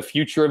know what the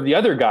future of the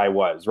other guy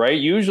was, right?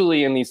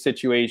 Usually in these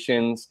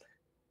situations,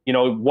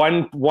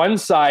 one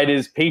side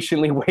is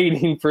patiently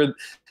waiting for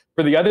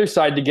the other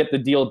side to get the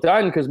deal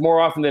done, because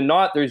more often than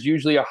not, there's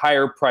usually a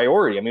higher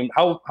priority. I mean,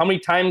 how many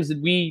times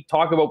did we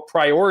talk about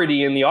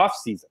priority in the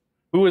offseason?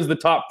 Who was the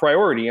top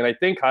priority? And I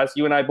think, Huss,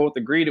 you and I both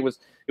agreed it was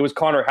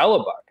Connor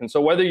Hellebuyck. And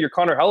so whether you're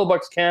Connor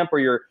Hellebuyck's camp or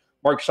you're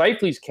Mark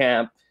Scheifele's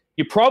camp,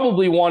 you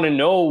probably want to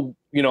know,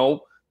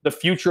 the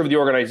future of the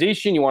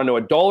organization. You want to know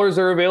what dollars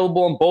are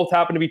available, and both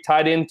happen to be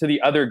tied into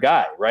the other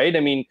guy, right? I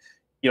mean,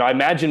 I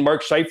imagine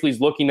Mark Scheifele's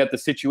looking at the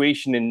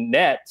situation in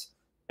net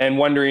and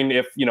wondering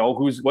if,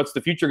 what's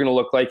the future going to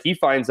look like. He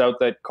finds out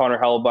that Connor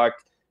Hellebuyck,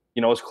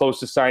 is close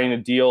to signing a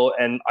deal.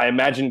 And I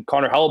imagine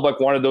Connor Hellebuyck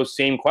wanted those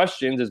same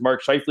questions. Is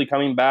Mark Scheifele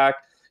coming back?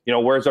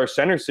 Where's our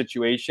center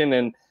situation?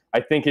 And I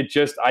think it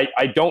just,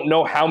 I don't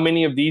know how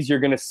many of these you're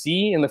going to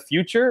see in the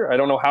future. I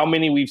don't know how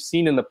many we've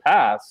seen in the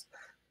past.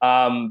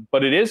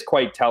 But it is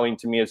quite telling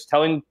to me. It's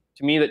telling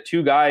to me that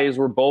two guys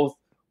were both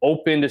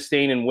open to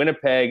staying in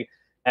Winnipeg.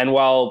 And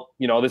while,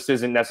 this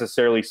isn't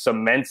necessarily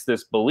cements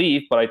this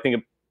belief, but I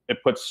think it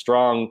puts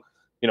strong,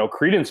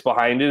 credence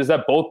behind it, is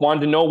that both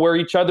wanted to know where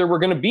each other were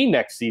going to be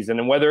next season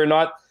and whether or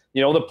not,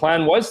 the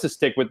plan was to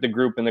stick with the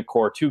group and the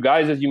core. Two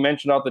guys, as you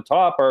mentioned off the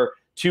top, are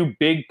two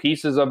big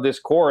pieces of this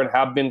core and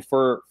have been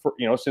for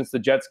since the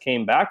Jets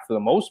came back for the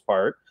most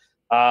part.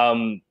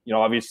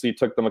 Obviously it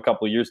took them a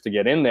couple of years to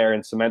get in there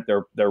and cement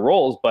their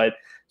roles, but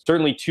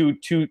certainly two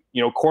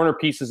corner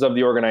pieces of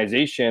the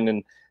organization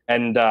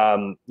and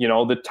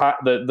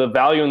the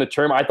value in the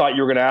term. I thought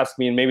you were going to ask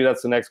me, and maybe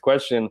that's the next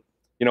question,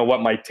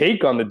 what my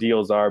take on the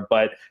deals are,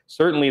 but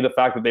certainly the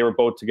fact that they were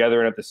both together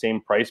and at the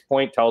same price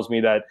point tells me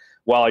that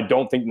while I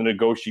don't think the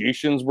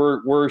negotiations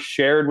were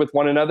shared with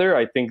one another,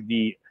 I think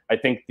the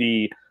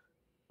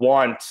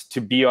want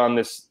to be on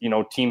this,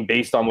 team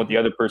based on what the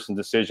other person's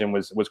decision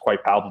was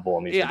quite palpable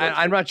in these. Yeah,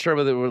 I'm not sure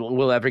whether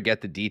we'll ever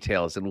get the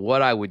details, and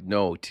what I would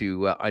know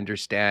to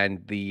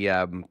understand the,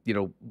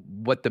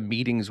 what the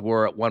meetings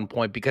were at one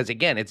point, because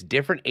again, it's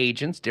different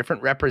agents,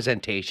 different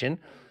representation,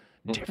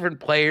 different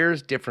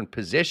players, different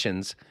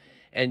positions,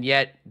 and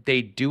yet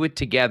they do it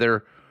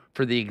together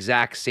for the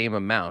exact same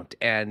amount.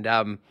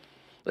 And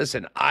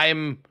listen,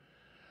 I'm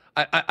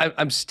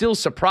still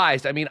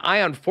surprised. I mean, I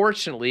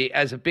unfortunately,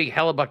 as a big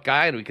Hellebuyck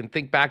guy, and we can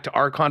think back to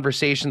our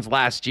conversations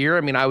last year,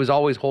 I mean, I was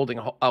always holding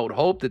out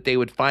hope that they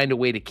would find a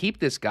way to keep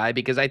this guy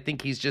because I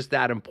think he's just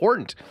that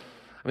important.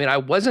 I mean, I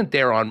wasn't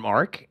there on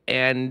Mark,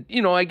 and,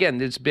 again,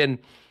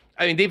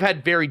 they've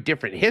had very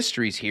different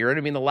histories here. And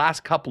I mean, the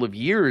last couple of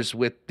years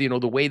with, the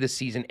way the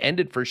season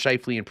ended for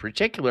Scheifele in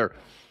particular,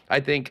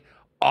 I think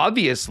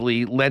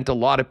obviously lent a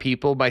lot of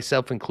people,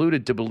 myself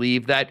included, to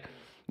believe that,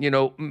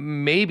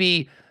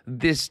 maybe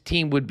this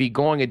team would be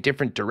going a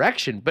different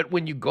direction. But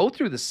when you go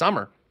through the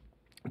summer,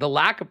 the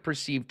lack of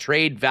perceived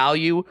trade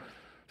value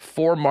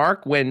for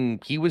Mark when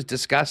he was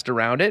discussed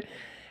around it,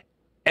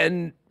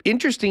 and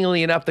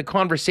interestingly enough, the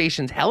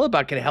conversations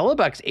Hellebuyck and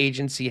Hellebuyck's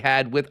agency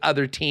had with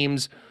other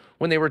teams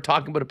when they were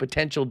talking about a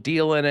potential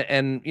deal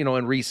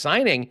and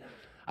re-signing,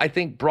 I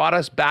think brought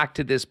us back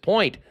to this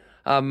point.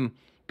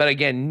 But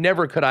again,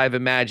 never could I have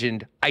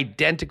imagined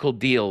identical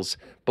deals,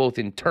 both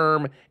in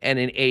term and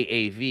in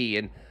AAV.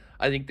 And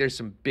I think there's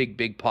some big,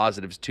 big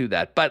positives to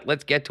that. But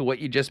let's get to what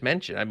you just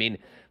mentioned. I mean,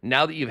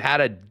 now that you've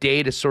had a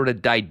day to sort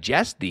of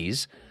digest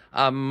these,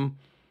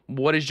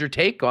 what is your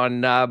take on,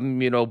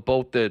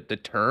 both the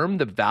term,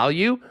 the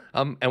value,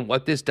 and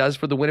what this does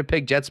for the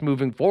Winnipeg Jets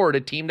moving forward,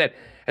 a team that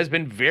has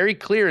been very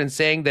clear in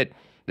saying that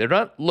they're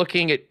not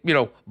looking at,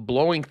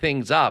 blowing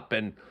things up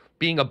and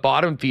being a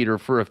bottom feeder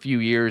for a few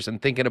years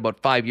and thinking about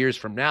 5 years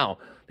from now.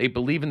 They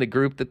believe in the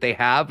group that they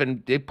have,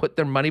 and they put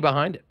their money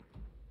behind it.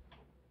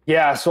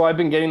 Yeah, so I've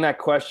been getting that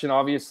question,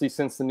 obviously,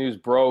 since the news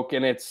broke,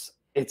 and it's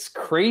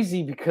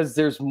crazy because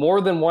there's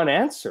more than one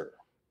answer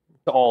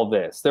to all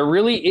this. There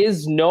really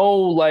is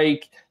no,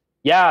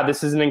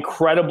 this is an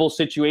incredible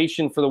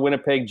situation for the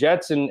Winnipeg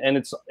Jets, and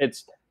it's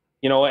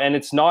and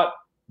it's not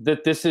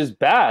that this is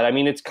bad. I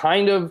mean, it's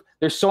kind of,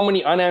 there's so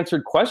many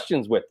unanswered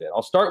questions with it.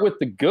 I'll start with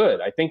the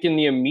good. I think in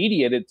the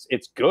immediate,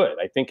 it's good.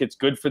 I think it's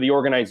good for the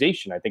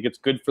organization. I think it's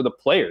good for the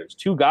players.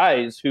 Two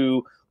guys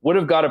who would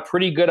have got a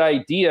pretty good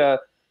idea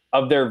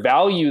of their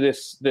value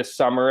this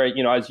summer,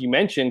 as you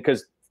mentioned,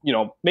 because,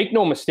 make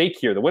no mistake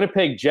here, the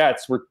Winnipeg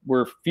Jets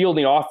were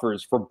fielding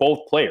offers for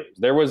both players.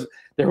 There was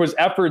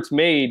efforts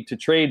made to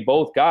trade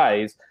both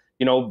guys,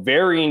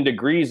 varying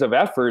degrees of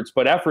efforts,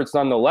 but efforts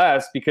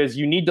nonetheless, because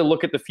you need to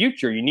look at the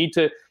future.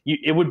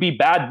 It would be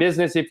bad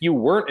business if you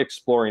weren't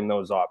exploring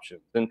those options.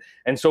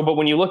 But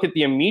when you look at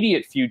the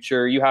immediate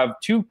future, you have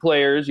two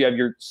players, you have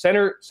your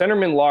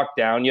centerman locked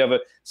down, you have a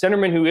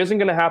centerman who isn't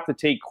going to have to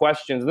take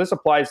questions, and this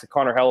applies to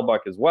Connor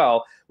Hellebuyck as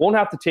well, won't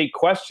have to take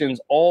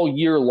questions all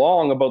year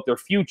long about their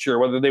future,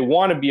 whether they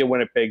want to be a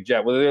Winnipeg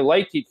Jet, whether they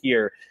like it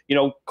here.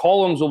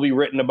 Columns will be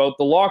written about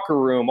the locker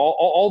room,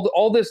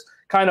 all this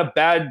kind of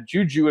bad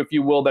juju, if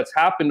you will, that's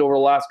happened over the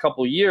last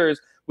couple of years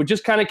would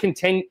just kind of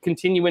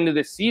continue into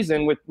this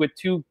season with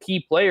two key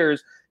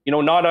players,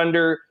 not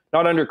under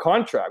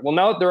contract. Well,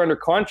 now that they're under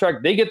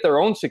contract, they get their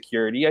own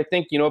security. I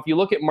think, if you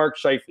look at Mark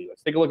Scheifele,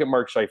 let's take a look at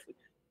Mark Scheifele.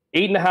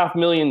 $8.5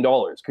 million.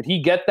 Could he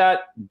get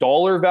that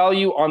dollar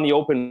value on the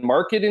open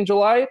market in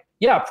July?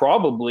 Yeah,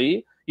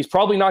 probably. He's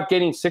probably not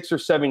getting 6 or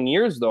 7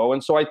 years though.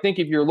 And so I think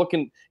if you're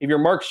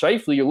Mark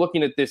Scheifele, you're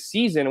looking at this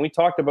season, and we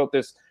talked about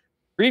this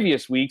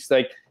previous weeks,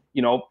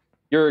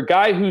 you're a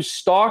guy whose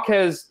stock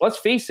has, let's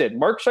face it,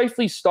 Mark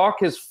Scheifele's stock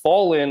has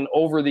fallen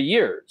over the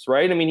years,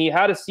 right? I mean, he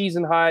had a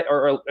season high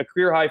or a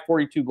career high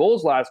 42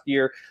 goals last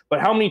year, but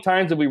how many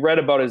times have we read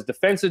about his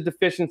defensive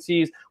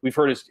deficiencies? We've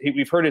heard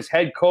his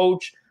head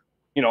coach,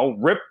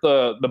 rip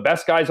the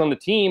best guys on the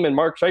team, and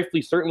Mark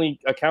Scheifele certainly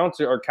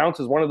counts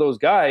as one of those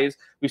guys.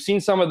 We've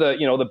seen some of the,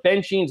 the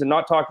benchings and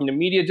not talking to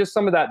media, just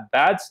some of that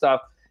bad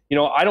stuff.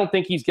 I don't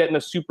think he's getting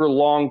a super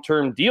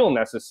long-term deal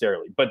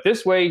necessarily, but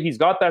this way he's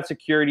got that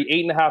security,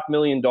 $8.5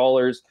 million.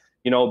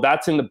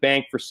 That's in the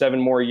bank for 7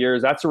 more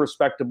years. That's a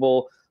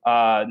respectable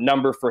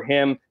number for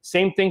him.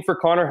 Same thing for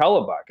Connor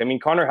Hellebuyck. I mean,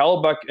 Connor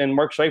Hellebuyck and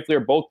Mark Scheifele are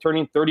both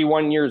turning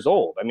 31 years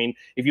old. I mean,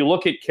 if you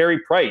look at Carey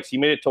Price, he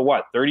made it to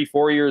what,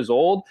 34 years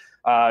old?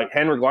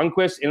 Henrik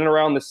Lundqvist in and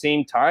around the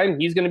same time.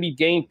 He's going to be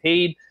getting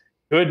paid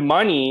good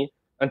money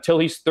until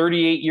he's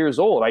 38 years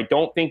old. I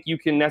don't think you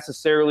can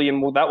necessarily,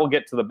 and that will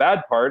get to the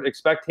bad part,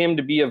 expect him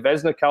to be a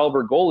Vezina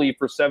caliber goalie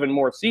for 7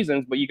 more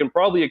seasons, but you can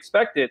probably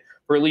expect it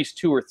for at least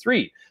 2 or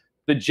 3.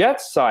 The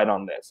Jets side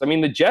on this, I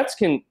mean, the Jets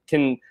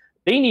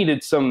they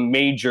needed some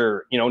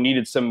major,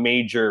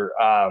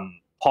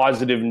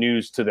 positive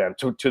news to them,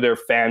 to their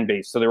fan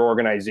base, to their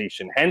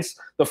organization. Hence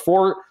the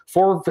four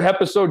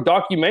episode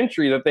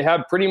documentary that they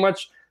have, pretty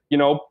much,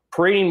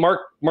 parading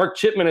Mark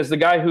Chipman as the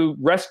guy who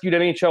rescued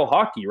NHL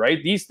hockey, right?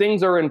 These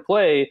things are in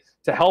play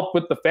to help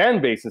with the fan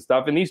base and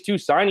stuff. And these 2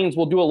 signings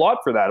will do a lot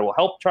for that. It will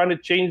help trying to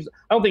change.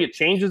 I don't think it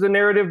changes the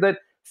narrative that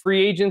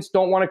free agents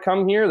don't want to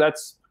come here.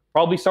 That's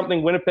probably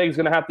something Winnipeg is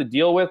going to have to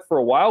deal with for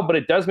a while, but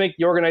it does make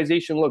the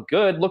organization look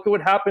good. Look at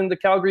what happened to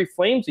Calgary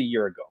Flames a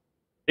year ago.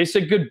 They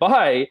said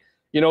goodbye,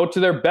 to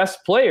their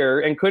best player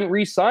and couldn't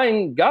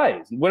re-sign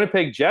guys.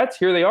 Winnipeg Jets,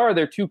 here they are,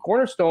 their 2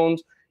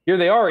 cornerstones. Here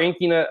they are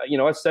inking a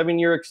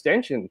 7-year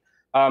extension.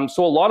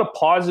 So a lot of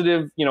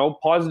positive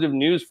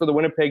news for the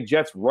Winnipeg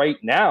Jets right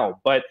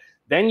now. But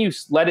then you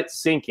let it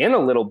sink in a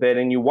little bit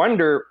and you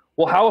wonder,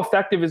 well, how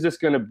effective is this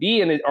going to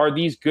be? And are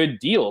these good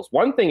deals?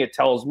 One thing it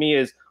tells me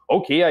is,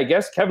 okay, I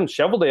guess Kevin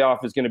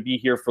Cheveldayoff is going to be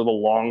here for the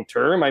long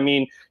term. I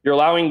mean, you're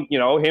allowing,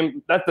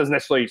 him, that doesn't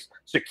necessarily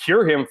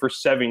secure him for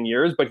 7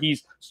 years, but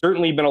he's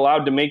certainly been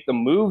allowed to make the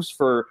moves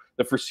for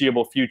the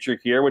foreseeable future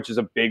here, which is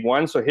a big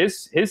one. So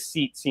his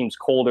seat seems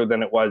colder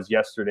than it was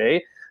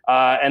yesterday.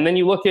 And then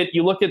you look at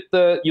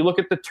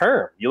the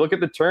term. You look at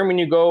the term and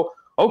you go,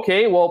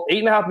 okay, well,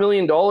 $8.5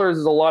 million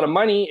is a lot of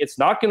money. It's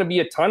not going to be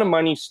a ton of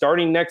money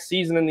starting next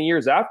season and the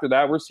years after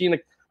that. We're seeing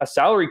a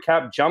salary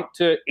cap jump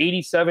to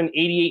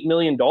 $88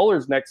 million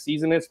next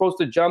season. It's supposed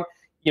to jump,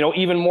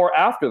 even more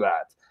after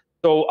that.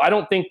 So I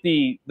don't think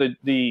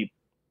the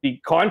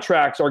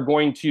contracts are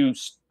going to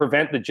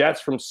prevent the Jets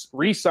from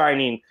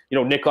re-signing,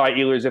 Nikolai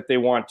Ehlers if they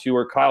want to,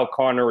 or Kyle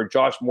Connor, or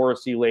Josh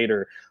Morrissey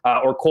later,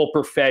 or Cole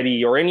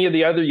Perfetti, or any of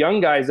the other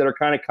young guys that are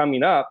kind of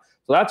coming up.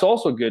 So that's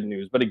also good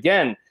news. But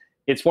again,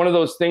 it's one of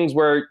those things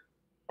where,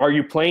 are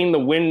you playing the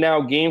win now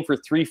game for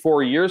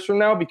 3-4 years from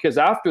now? Because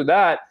after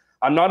that,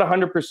 I'm not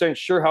 100%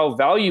 sure how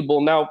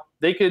valuable. Now,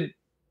 they could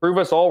prove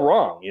us all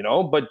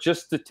wrong, but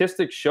just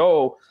stats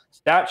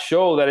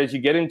show that as you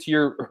get into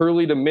your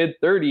early to mid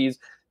 30s,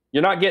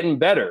 you're not getting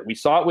better. We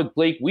saw it with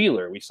Blake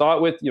Wheeler. We saw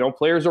it with,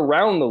 players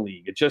around the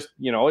league. It just,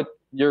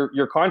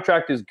 your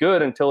contract is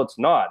good until it's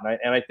not.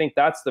 And I think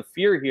that's the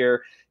fear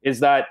here,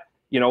 is that,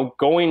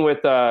 going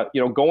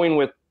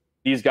with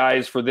these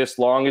guys for this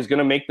long is going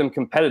to make them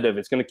competitive.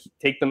 It's going to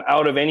take them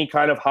out of any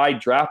kind of high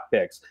draft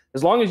picks.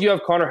 As long as you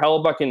have Connor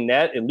Hellebuyck in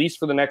net, at least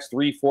for the next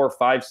 3, 4,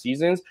 5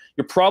 seasons,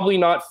 you're probably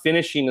not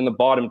finishing in the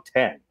bottom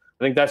 10. I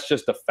think that's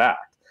just a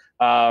fact.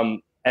 But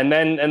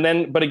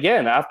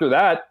again, after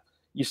that,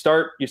 you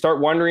start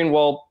wondering,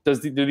 well,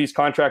 do these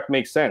contracts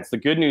make sense? The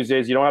good news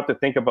is you don't have to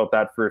think about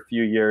that for a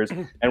few years.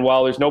 And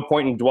while there's no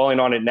point in dwelling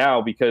on it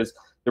now, because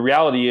the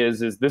reality is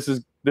the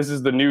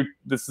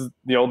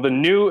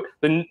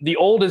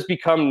old has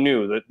become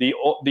new.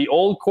 The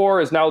old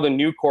core is now the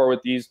new core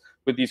with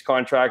these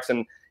contracts,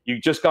 and you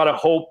just got to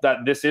hope that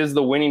this is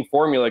the winning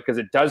formula, because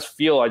it does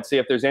feel, I'd say,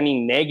 if there's any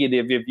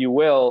negative, if you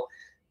will,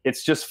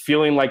 it's just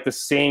feeling like the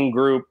same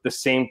group, the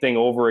same thing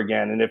over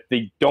again. And if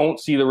they don't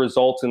see the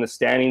results in the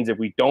standings, if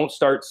we don't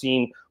start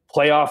seeing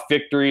playoff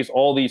victories,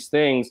 all these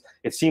things,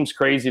 it seems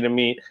crazy to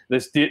me.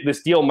 This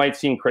deal might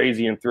seem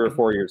crazy in 3 or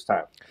 4 years'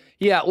 time.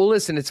 Yeah, well,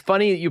 listen, it's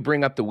funny that you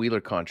bring up the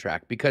Wheeler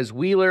contract, because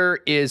Wheeler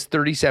is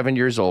 37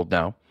 years old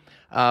now.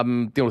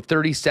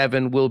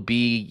 37 will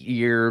be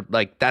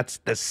that's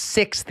the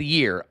 6th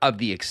year of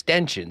the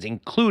extensions,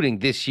 including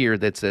this year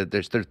they're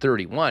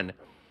 31.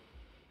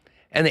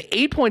 And the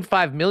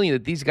 $8.5 million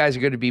that these guys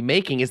are going to be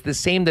making is the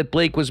same that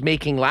Blake was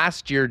making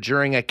last year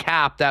during a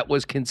cap that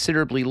was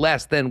considerably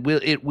less than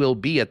it will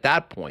be at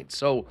that point.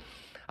 So,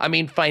 I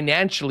mean,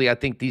 financially, I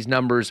think these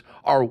numbers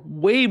are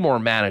way more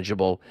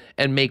manageable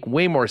and make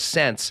way more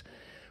sense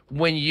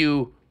when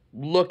you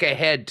look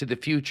ahead to the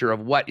future of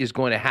what is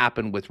going to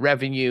happen with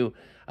revenue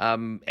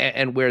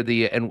and where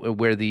the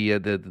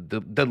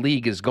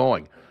league is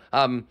going.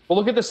 Well,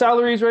 look at the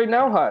salaries right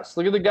now, Huss.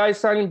 Look at the guys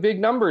signing big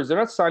numbers. They're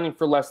not signing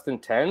for less than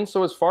 10.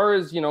 So as far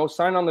as,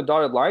 sign on the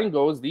dotted line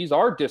goes, these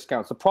are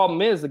discounts. The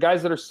problem is the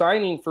guys that are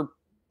signing for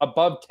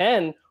above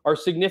 10 are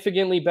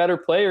significantly better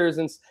players,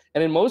 and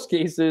in most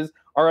cases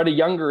are at a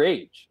younger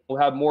age. We'll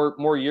have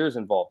more years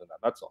involved in that.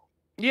 That's all.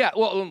 Yeah,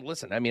 well,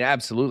 listen, I mean,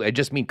 absolutely. I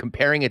just mean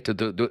comparing it to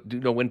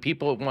when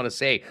people want to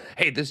say,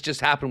 hey, this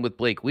just happened with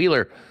Blake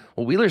Wheeler.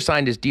 Well, Wheeler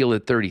signed his deal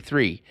at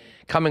 33,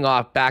 coming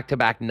off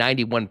back-to-back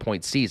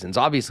 91-point seasons.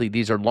 Obviously,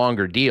 these are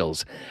longer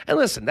deals. And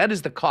listen, that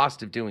is the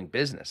cost of doing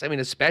business. I mean,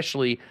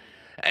 especially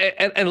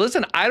And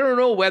listen, I don't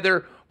know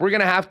whether we're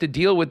going to have to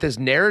deal with this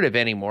narrative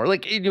anymore.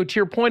 Like, to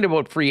your point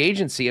about free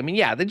agency, I mean,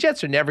 yeah, the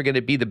Jets are never going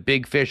to be the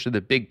big fish or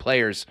the big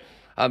players.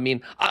 I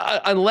mean,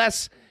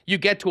 unless you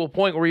get to a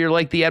point where you're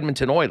like the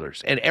Edmonton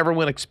Oilers and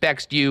everyone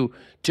expects you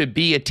to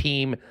be a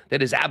team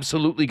that is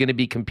absolutely going to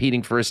be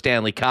competing for a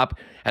Stanley Cup.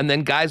 And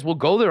then guys will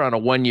go there on a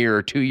 1-year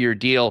or 2-year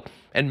deal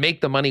and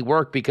make the money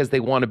work because they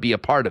want to be a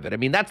part of it. I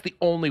mean, that's the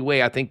only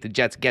way I think the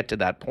Jets get to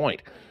that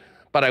point.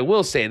 But I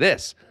will say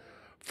this,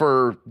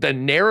 for the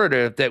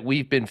narrative that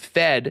we've been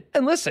fed,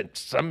 and listen,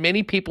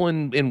 many people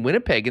in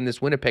Winnipeg, in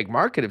this Winnipeg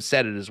market, have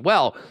said it as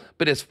well,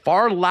 but it's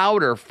far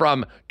louder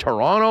from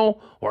Toronto,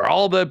 where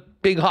all the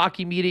big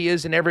hockey media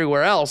is, and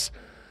everywhere else,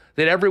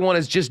 that everyone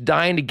is just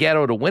dying to get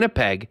out of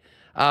Winnipeg.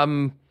 I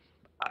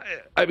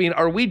mean,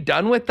 are we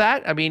done with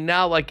that? I mean,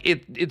 now, like,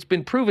 it's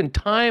been proven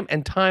time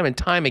and time and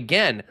time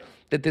again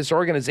that this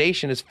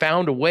organization has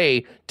found a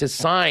way to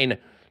sign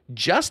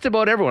just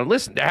about everyone.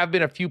 Listen, there have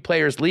been a few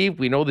players leave.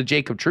 We know the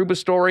Jacob Trouba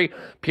story.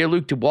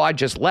 Pierre-Luc Dubois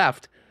just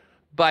left.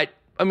 But,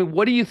 I mean,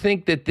 what do you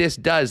think that this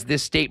does,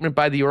 this statement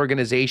by the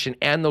organization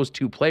and those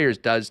two players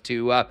does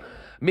to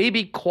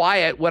maybe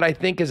quiet what I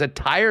think is a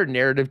tired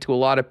narrative to a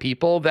lot of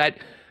people that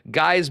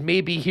guys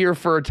may be here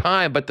for a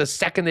time, but the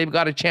second they've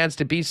got a chance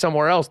to be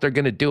somewhere else, they're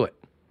going to do it?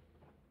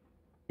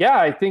 Yeah,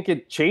 I think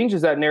it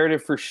changes that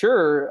narrative for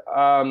sure.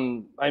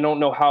 I don't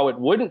know how it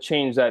wouldn't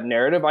change that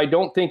narrative. I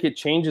don't think it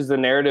changes the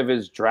narrative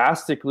as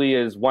drastically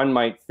as one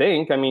might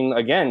think. I mean,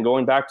 again,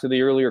 going back to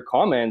the earlier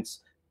comments,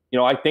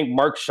 I think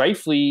Mark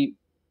Scheifele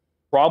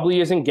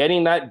probably isn't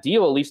getting that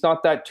deal, at least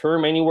not that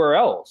term anywhere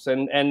else.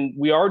 And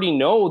we already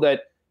know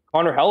that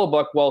Connor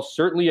Hellebuyck, while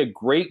certainly a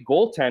great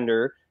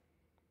goaltender,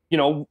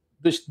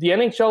 the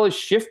NHL has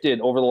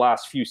shifted over the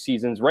last few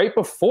seasons. Right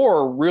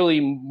before, really,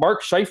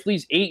 Mark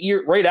Scheifele's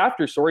 8-year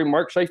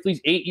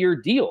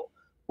deal,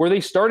 where they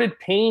started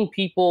paying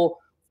people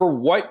for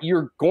what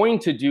you're going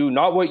to do,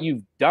 not what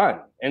you've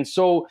done. And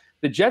so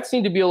the Jets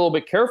need to be a little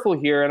bit careful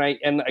here.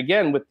 And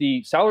again, with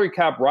the salary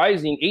cap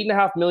rising,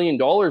 $8.5 million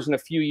in a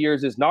few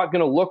years is not going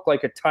to look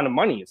like a ton of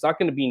money. It's not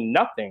going to be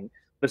nothing,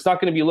 but it's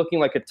not going to be looking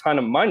like a ton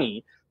of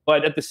money.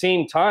 But at the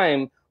same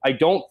time, I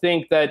don't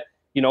think that,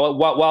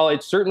 while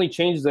it certainly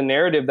changes the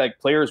narrative that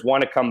players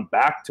want to come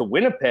back to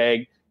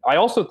Winnipeg, I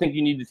also think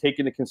you need to take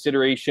into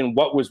consideration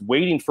what was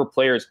waiting for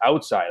players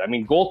outside. I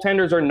mean,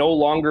 goaltenders are no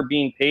longer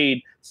being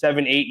paid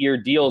 7-8-year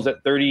deals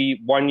at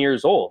 31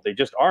 years old. They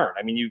just aren't.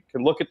 I mean, you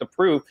can look at the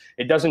proof.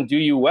 It doesn't do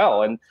you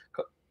well. And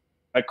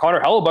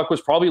Connor Hellebuyck was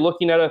probably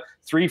looking at a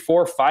 3,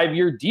 4,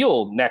 5-year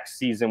deal next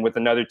season with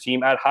another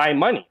team at high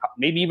money,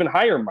 maybe even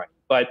higher money.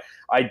 But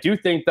I do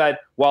think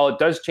that while it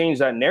does change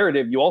that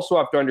narrative, you also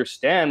have to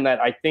understand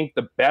that I think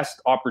the best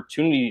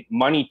opportunity,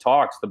 money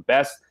talks, the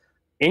best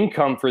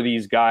income for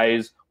these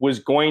guys was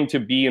going to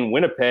be in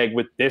Winnipeg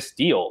with this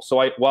deal.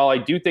 So while I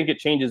do think it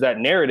changes that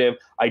narrative,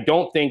 I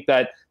don't think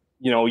that,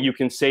 you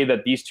can say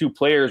that these two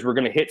players were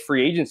going to hit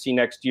free agency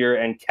next year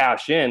and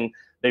cash in.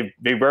 They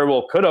very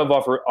well could have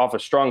off a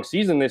strong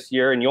season this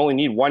year, and you only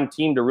need one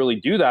team to really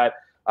do that,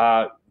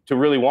 to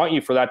really want you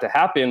for that to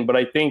happen. But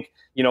I think,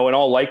 in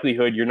all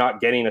likelihood, you're not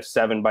getting a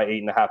 $7 by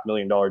 $8.5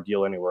 million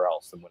deal anywhere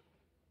else.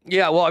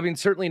 Yeah, well, I mean,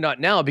 certainly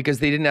not now because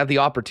they didn't have the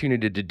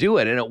opportunity to do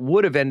it. And it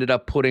would have ended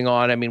up putting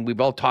on, I mean,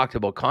 we've all talked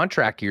about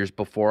contract years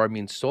before. I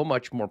mean, so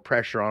much more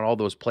pressure on all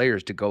those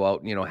players to go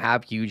out,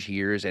 have huge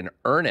years and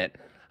earn it.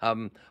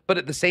 But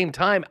at the same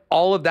time,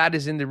 all of that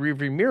is in the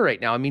rearview mirror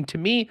right now. I mean, to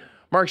me,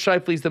 Mark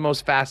Scheifele is the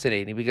most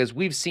fascinating because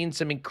we've seen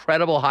some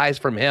incredible highs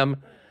from him.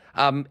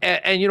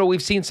 And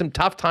we've seen some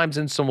tough times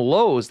and some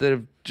lows that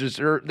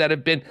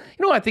have been,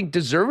 I think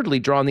deservedly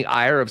drawn the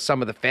ire of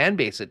some of the fan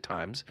base at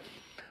times.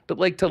 But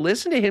like to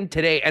listen to him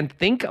today and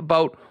think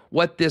about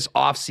what this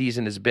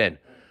offseason has been,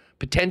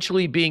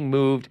 potentially being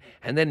moved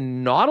and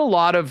then not a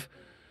lot of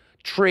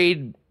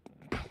trade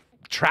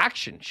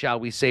traction, shall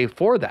we say,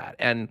 for that.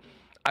 And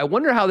I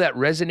wonder how that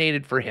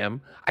resonated for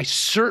him. I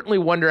certainly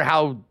wonder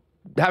how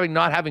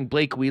not having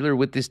Blake Wheeler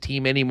with this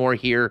team anymore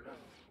here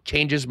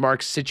changes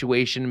Mark's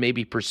situation,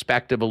 maybe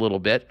perspective a little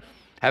bit.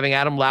 Having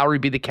Adam Lowry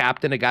be the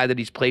captain, a guy that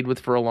he's played with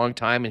for a long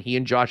time, and he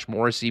and Josh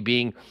Morrissey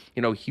being,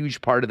 huge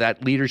part of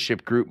that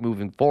leadership group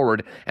moving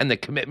forward and the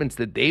commitments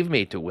that they've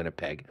made to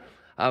Winnipeg.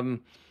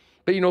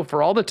 But,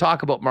 for all the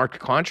talk about Mark's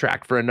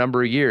contract for a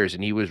number of years,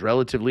 and he was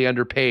relatively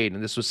underpaid,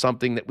 and this was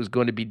something that was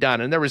going to be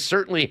done. And there was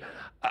certainly,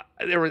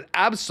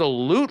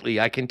 absolutely,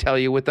 I can tell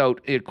you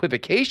without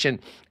equivocation,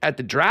 at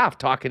the draft,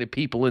 talking to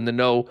people in the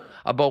know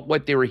about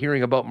what they were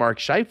hearing about Mark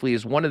Scheifele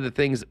is one of the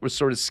things that was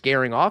sort of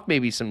scaring off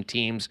maybe some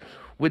teams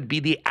would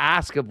be the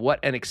ask of what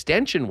an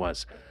extension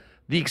was.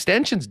 The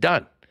extension's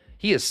done.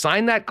 He has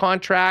signed that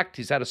contract.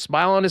 He's had a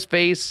smile on his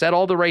face, said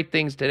all the right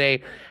things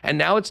today, and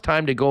now it's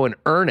time to go and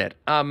earn it.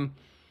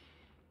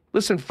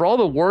 Listen, for all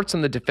the warts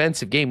in the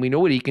defensive game, we know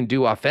what he can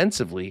do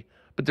offensively,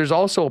 but there's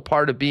also a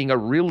part of being a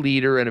real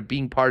leader and of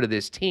being part of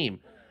this team.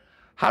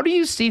 How do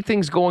you see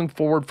things going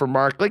forward for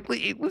Mark? Like,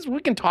 we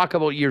can talk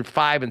about year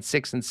 5 and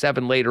 6 and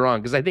 7 later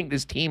on, because I think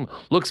this team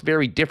looks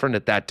very different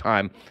at that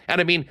time. And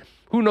I mean,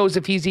 Who knows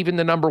if he's even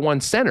the number one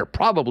center?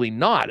 Probably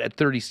not at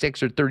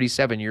 36 or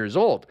 37 years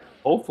old.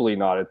 Hopefully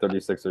not at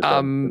 36 or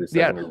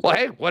 37 years old. Well,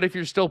 hey, what if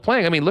you're still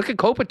playing? I mean, look at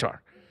Kopitar.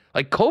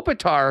 Like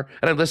Kopitar,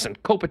 and listen,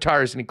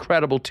 Kopitar is an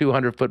incredible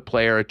 200-foot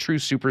player, a true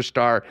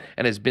superstar,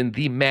 and has been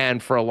the man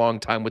for a long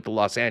time with the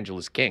Los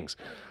Angeles Kings.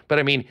 But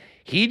I mean,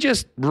 he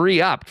just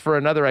re-upped for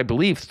another, I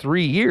believe,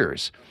 3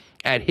 years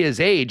at his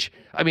age.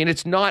 I mean,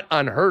 it's not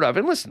unheard of.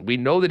 And listen, we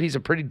know that he's a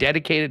pretty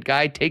dedicated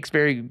guy, takes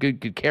very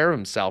good care of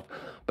himself.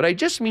 But I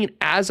just mean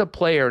as a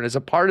player and as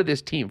a part of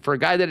this team, for a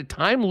guy that at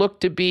time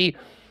looked to be,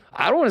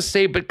 I don't want to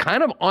say, but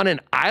kind of on an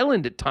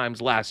island at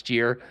times last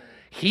year,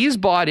 he's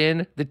bought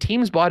in, the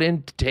team's bought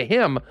in to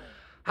him.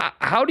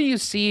 How do you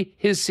see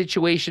his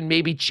situation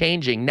maybe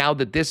changing now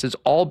that this has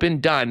all been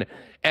done?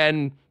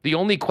 And the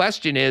only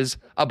question is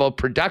about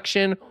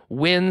production,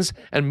 wins,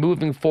 and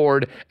moving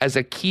forward as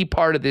a key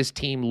part of this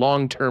team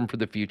long-term for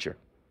the future.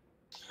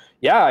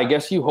 Yeah, I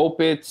guess you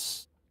hope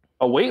it's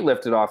a weight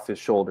lifted off his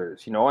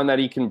shoulders, and that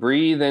he can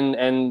breathe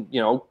and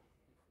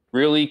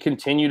really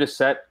continue to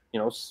set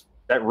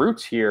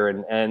roots here.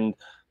 And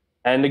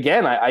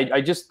again,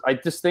 I just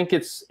think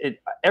it's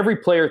every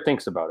player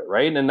thinks about it,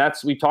 right? And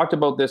we talked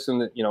about this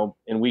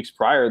in weeks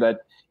prior,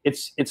 that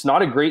it's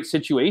not a great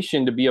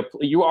situation to be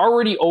you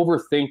already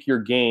overthink your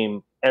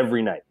game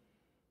every night,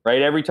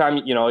 right? Every time,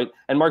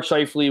 and Mark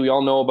Scheifele, we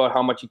all know about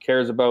how much he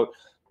cares about,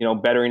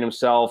 bettering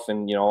himself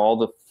and, all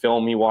the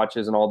film he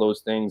watches and all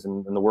those things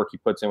and the work he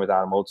puts in with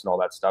Adam Oates and all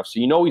that stuff. So,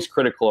 he's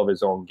critical of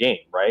his own game,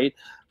 right?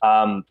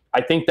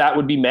 I think that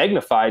would be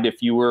magnified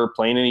if you were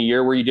playing in a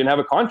year where you didn't have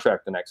a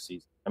contract the next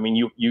season. I mean,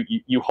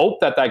 you hope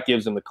that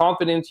gives him the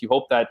confidence. You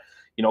hope that,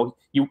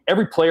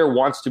 every player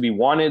wants to be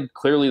wanted.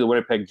 Clearly the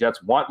Winnipeg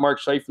Jets want Mark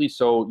Scheifele.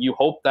 So you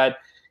hope that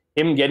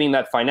him getting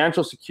that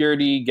financial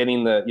security,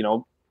 getting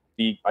the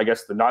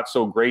not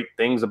so great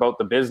things about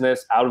the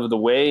business out of the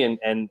way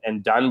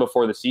and done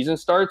before the season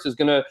starts is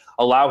going to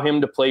allow him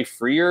to play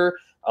freer,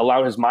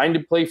 allow his mind to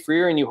play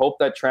freer. And you hope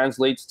that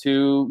translates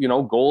to,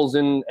 goals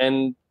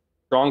and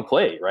strong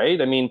play,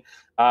 right? I mean,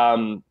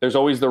 there's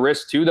always the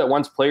risk too that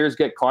once players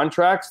get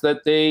contracts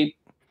that they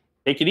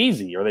take it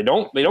easy or they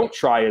don't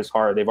try as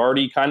hard. They've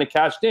already kind of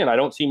cashed in. I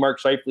don't see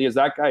Mark Scheifele as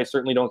that guy. I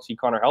certainly don't see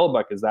Connor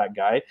Hellebuyck as that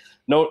guy.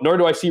 Nor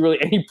do I see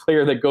really any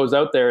player that goes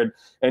out there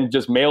and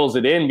just mails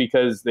it in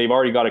because they've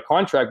already got a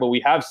contract. But we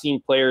have seen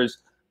players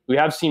who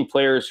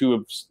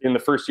have, in the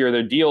first year of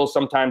their deal,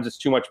 sometimes it's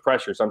too much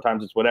pressure.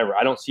 Sometimes it's whatever.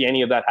 I don't see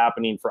any of that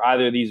happening for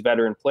either of these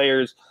veteran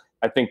players.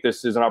 I think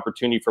this is an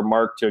opportunity for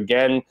Mark to,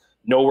 again,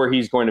 know where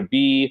he's going to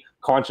be,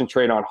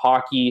 concentrate on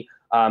hockey.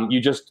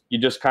 You just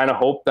kind of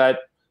hope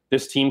that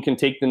this team can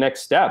take the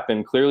next step.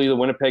 And clearly the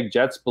Winnipeg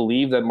Jets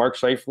believe that Mark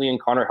Scheifele and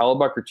Connor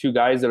Hellebuyck are two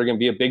guys that are going to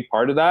be a big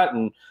part of that.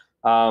 And,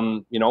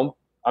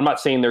 I'm not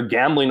saying they're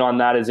gambling on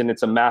that as in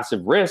it's a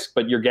massive risk,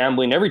 but you're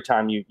gambling every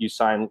time you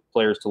sign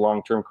players to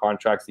long-term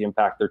contracts, the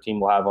impact they'll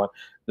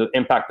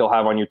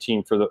have on your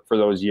team for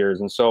those years.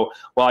 And so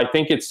while I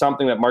think it's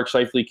something that Mark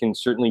Scheifele can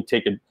certainly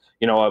take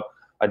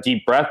a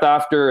deep breath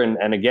after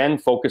and again,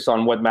 focus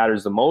on what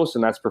matters the most,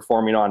 and that's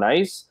performing on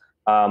ice.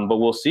 But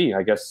we'll see.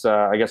 I guess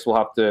we'll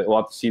have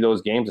to see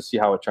those games to see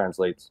how it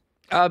translates.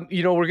 We're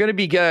going to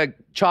be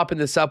chopping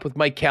this up with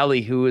Mike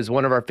Kelly, who is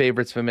one of our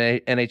favorites from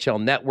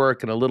NHL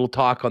Network, and a little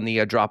talk on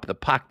the drop of the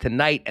puck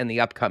tonight and the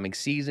upcoming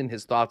season.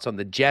 His thoughts on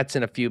the Jets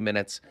in a few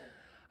minutes.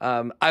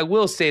 I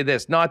will say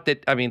this,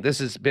 this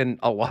has been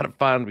a lot of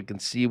fun. We can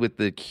see with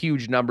the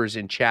huge numbers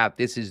in chat,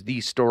 this is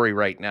the story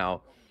right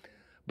now.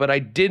 But I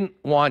didn't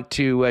want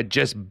to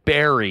just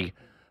bury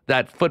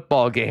that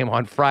football game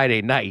on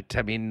Friday night.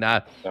 I mean,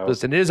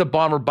 listen, it is a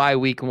Bomber bye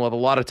week, and we'll have a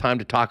lot of time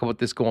to talk about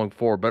this going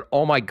forward. But,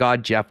 oh, my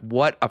God, Jeff,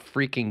 what a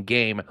freaking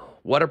game.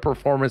 What a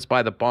performance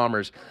by the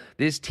Bombers.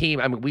 This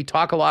team, we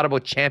talk a lot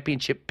about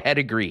championship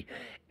pedigree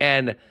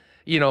and,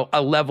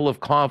 a level of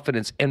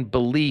confidence and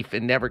belief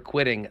in never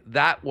quitting.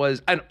 That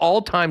was an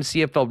all-time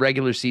CFL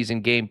regular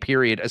season game,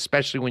 period,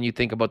 especially when you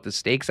think about the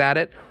stakes at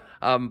it.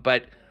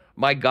 But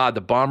my God,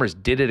 the Bombers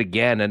did it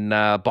again, and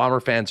Bomber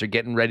fans are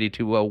getting ready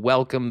to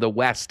welcome the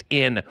West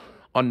in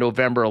on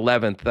November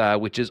 11th,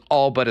 which is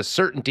all but a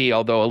certainty,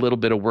 although a little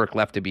bit of work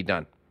left to be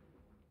done.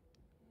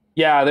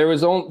 Yeah, there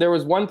was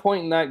one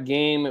point in that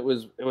game. It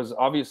was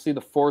obviously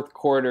the fourth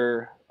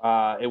quarter.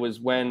 It was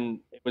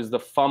when it was the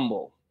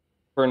fumble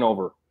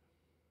turnover,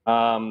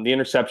 the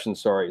interception.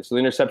 Sorry, so the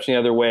interception the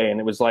other way, and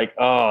it was like,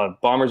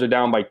 Bombers are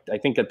down by, I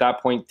think at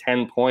that point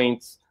 10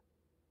 points.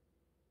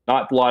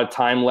 Not a lot of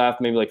time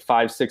left, maybe like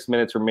 5-6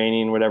 minutes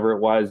remaining, whatever it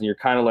was. And you're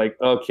kind of like,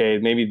 okay,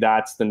 maybe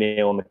that's the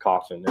nail in the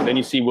coffin. And then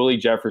you see Willie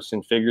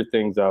Jefferson figure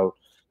things out.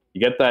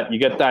 You get that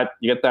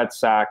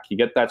sack, you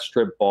get that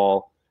strip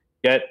ball,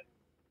 I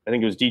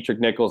think it was Dietrich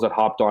Nichols that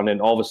hopped on,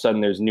 and all of a sudden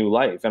there's new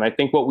life. And I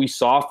think what we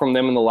saw from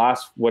them in the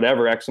last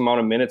X amount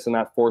of minutes in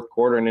that fourth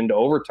quarter and into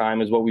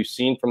overtime is what we've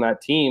seen from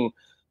that team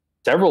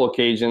several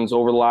occasions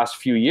over the last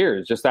few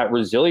years. Just that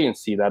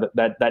resiliency,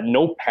 that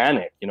no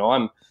panic.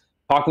 I'm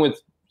talking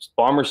with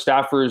Bomber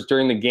staffers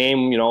during the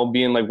game,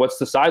 being like, what's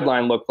the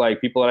sideline look like?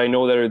 People that I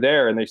know that are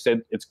there. And they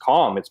said, it's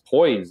calm, it's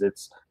poised.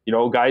 It's,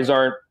 guys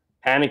aren't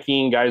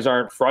panicking. Guys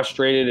aren't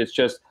frustrated.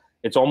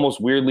 It's almost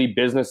weirdly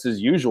business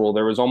as usual.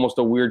 There was almost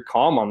a weird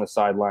calm on the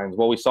sidelines.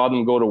 Well, we saw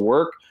them go to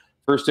work.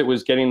 First, it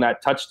was getting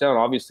that touchdown.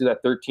 Obviously,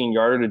 that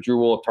 13-yarder to Drew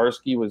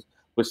Wolitarsky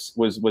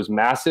was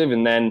massive,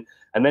 and then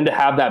to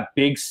have that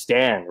big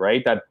stand,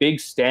 right? That big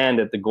stand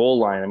at the goal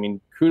line. I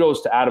mean,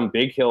 kudos to Adam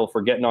Bighill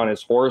for getting on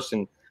his horse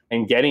and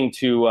getting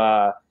to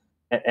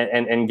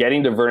and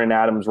getting to Vernon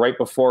Adams right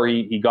before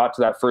he got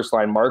to that first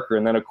line marker,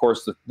 and then of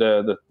course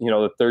the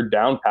third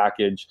down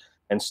package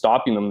and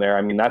stopping them there.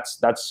 I mean, that's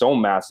so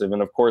massive.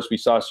 And of course, we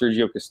saw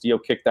Sergio Castillo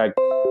kick that.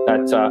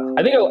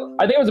 I think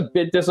I was a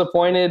bit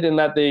disappointed in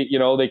that they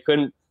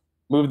couldn't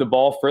move the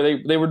ball further.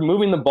 They were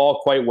moving the ball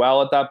quite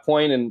well at that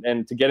point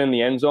and to get in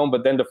the end zone,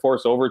 but then to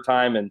force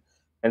overtime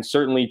and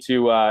certainly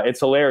to it's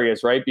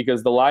hilarious, right?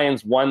 Because the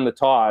Lions won the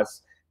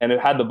toss, and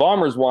had the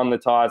Bombers won the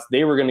toss,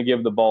 they were going to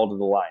give the ball to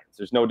the Lions.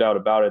 There's no doubt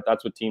about it.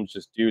 That's what teams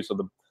just do. So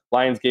the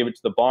Lions gave it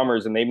to the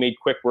Bombers, and they made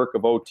quick work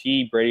of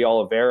OT. Brady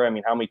Oliveira, I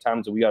mean, how many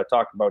times have we got to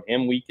talk about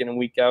him week in and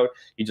week out?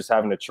 He's just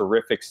having a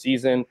terrific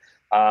season.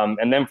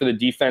 And then for the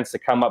defense to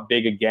come up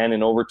big again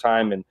in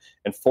overtime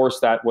and force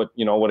that what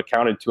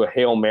accounted to a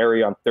Hail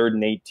Mary on 3rd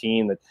and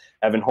 18 that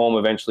Evan Holm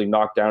eventually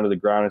knocked down to the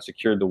ground and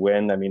secured the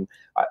win. I mean,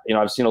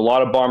 I've seen a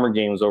lot of Bomber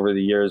games over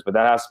the years, but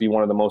that has to be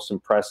one of the most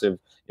impressive,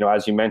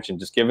 as you mentioned,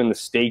 just given the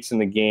stakes in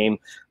the game,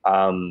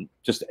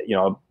 just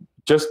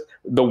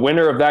the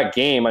winner of that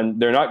game, and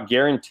they're not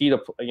guaranteed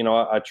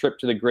a trip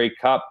to the Grey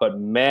Cup, but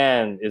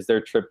man, is their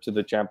trip to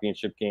the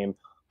championship game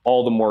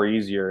all the more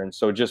easier. And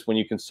so just when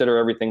you consider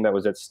everything that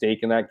was at stake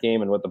in that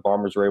game and what the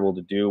Bombers were able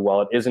to do,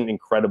 while it isn't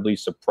incredibly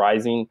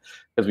surprising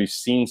because we've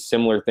seen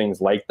similar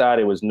things like that,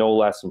 it was no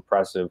less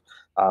impressive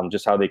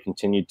just how they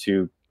continued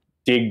to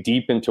dig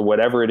deep into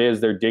whatever it is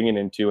they're digging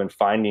into and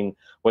finding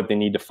what they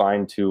need to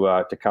find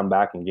to come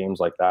back in games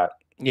like that.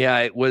 Yeah,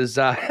 it was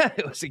a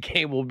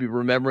game we'll be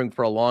remembering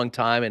for a long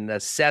time,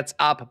 and sets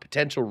up a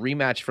potential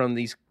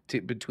rematch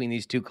between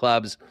these two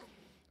clubs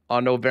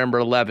on November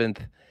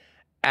 11th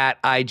at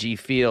IG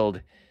Field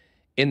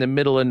in the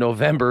middle of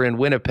November in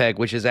Winnipeg,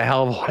 which is a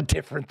hell of a lot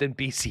different than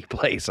BC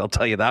Place. I'll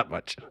tell you that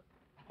much.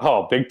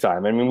 Oh, big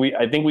time. I mean,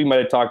 I think we might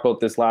have talked about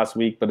this last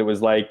week, but it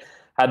was like,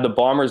 had the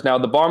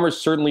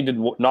Bombers certainly did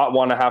not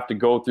want to have to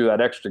go through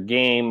that extra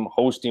game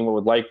hosting what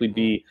would likely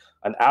be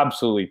an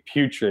absolutely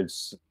putrid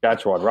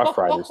Saskatchewan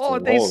Roughriders team. Oh,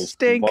 they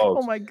stink.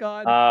 Oh my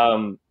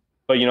God.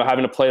 But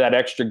having to play that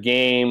extra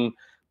game,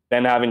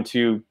 then having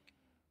to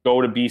go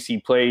to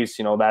BC Place,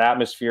 that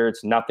atmosphere,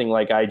 it's nothing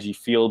like IG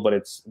Field, but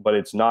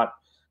it's not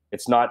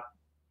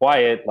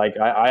quiet. Like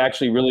I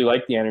actually really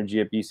like the energy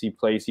at BC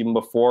Place, even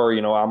before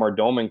Amar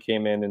Doman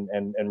came in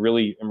and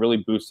really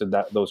boosted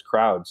those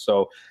crowds.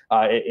 So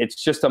it's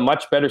just a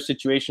much better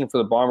situation for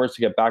the Bombers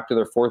to get back to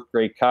their 4th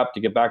Grey Cup, to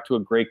get back to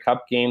a Grey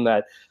Cup game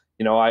that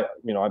I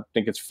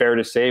think it's fair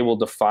to say will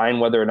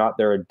define whether or not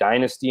they're a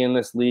dynasty in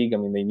this league. I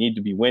mean, they need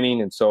to be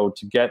winning, and so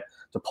to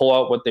pull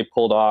out what they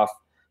pulled off.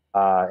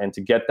 And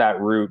to get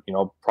that route,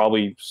 most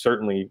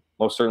certainly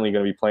going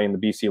to be playing the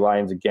BC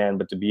Lions again,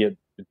 but to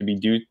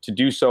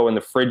do so in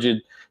the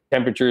frigid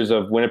temperatures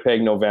of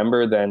Winnipeg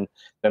November, than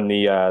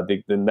the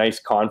nice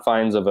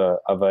confines of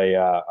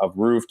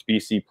roofed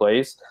BC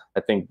Place,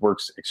 I think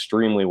works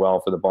extremely well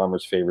for the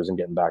Bombers' favors in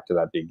getting back to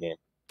that big game.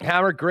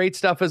 Hammer, great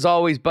stuff as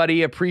always,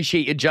 buddy.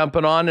 Appreciate you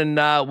jumping on, and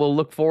we'll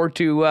look forward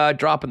to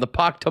dropping the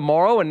puck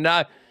tomorrow and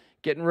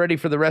getting ready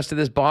for the rest of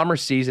this Bomber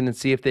season and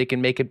see if they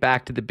can make it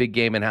back to the big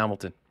game in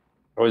Hamilton.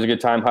 Always a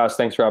good time, Huss.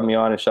 Thanks for having me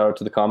on, and shout out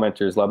to the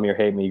commenters. Love me or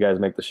hate me, you guys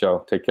make the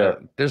show. Take care.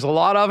 There's a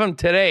lot of them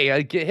today.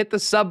 Hit the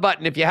sub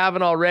button if you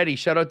haven't already.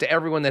 Shout out to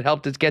everyone that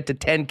helped us get to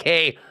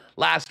 10K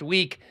last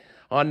week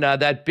on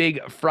that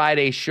big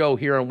Friday show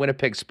here on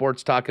Winnipeg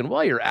Sports Talk. And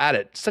while you're at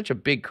it, such a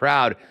big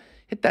crowd,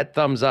 hit that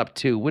thumbs up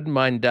too. Wouldn't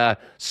mind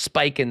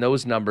spiking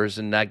those numbers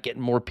and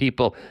getting more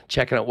people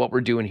checking out what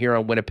we're doing here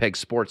on Winnipeg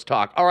Sports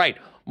Talk. All right,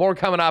 more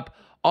coming up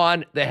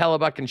on the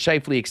Hellebuyck and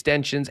Scheifele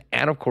extensions,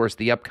 and of course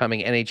the upcoming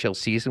NHL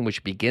season,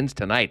 which begins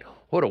tonight.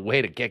 What a way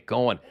to get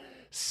going.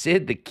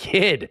 Sid the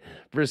Kid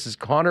versus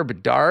Connor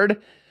Bedard.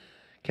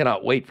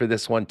 Cannot wait for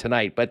this one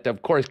tonight. But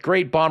of course,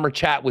 great Bomber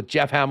chat with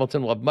Jeff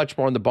Hamilton. We'll have much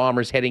more on the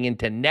Bombers heading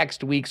into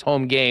next week's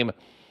home game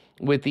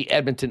with the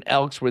Edmonton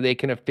Elks, where they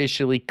can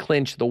officially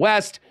clinch the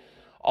West.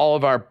 All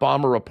of our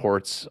Bomber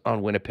reports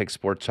on Winnipeg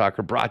Sports Talk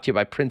are brought to you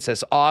by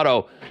Princess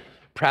Auto,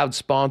 proud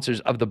sponsors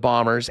of the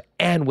Bombers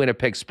and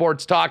Winnipeg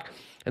Sports Talk,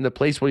 and the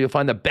place where you'll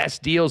find the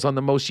best deals on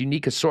the most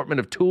unique assortment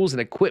of tools and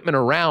equipment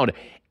around.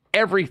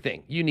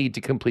 Everything you need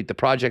to complete the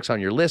projects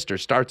on your list or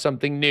start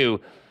something new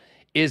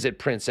is at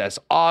Princess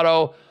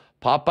Auto.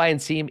 Pop by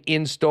and see him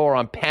in-store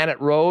on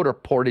Panet Road or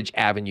Portage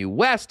Avenue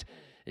West.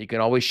 You can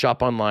always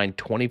shop online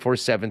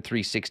 24/7,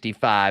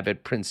 365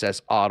 at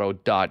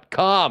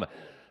princessauto.com.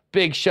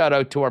 Big shout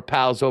out to our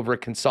pals over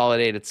at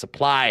Consolidated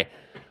Supply.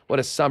 What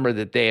a summer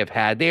that they have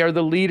had. They are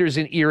the leaders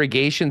in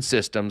irrigation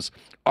systems,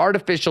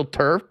 artificial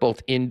turf,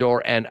 both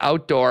indoor and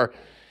outdoor,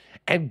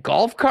 and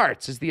golf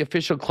carts is the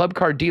official club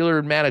car dealer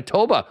in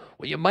Manitoba.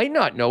 What you might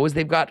not know is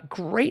they've got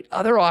great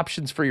other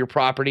options for your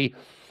property,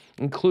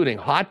 including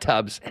hot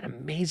tubs and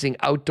amazing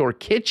outdoor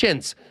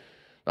kitchens.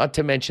 Not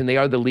to mention, they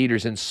are the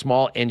leaders in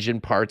small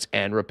engine parts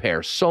and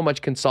repair. So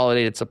much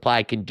consolidated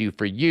supply can do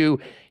for you,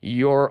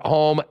 your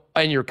home,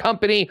 and your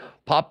company.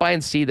 Pop by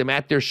and see them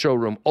at their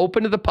showroom.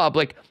 Open to the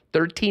public,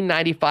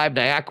 1395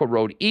 Niagara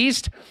Road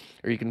East,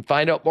 or you can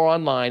find out more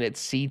online at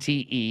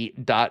cte.ca.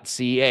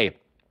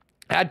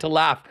 Had to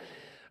laugh.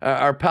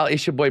 Our pal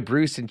Issue Boy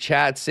Bruce in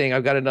chat saying,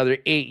 I've got another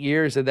 8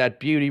 years of that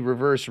beauty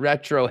reverse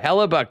retro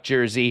Hellebuyck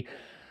jersey.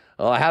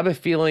 Well, I have a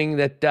feeling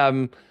that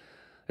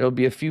there'll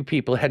be a few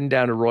people heading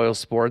down to Royal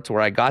Sports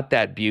where I got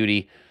that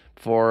beauty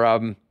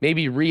for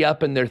maybe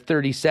re-upping their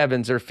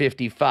 37s or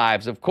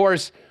 55s. Of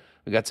course,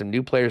 we got some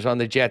new players on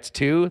the Jets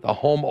too. The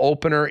home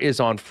opener is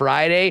on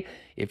Friday.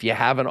 If you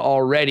haven't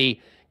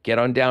already, get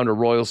on down to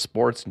Royal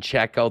Sports and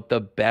check out the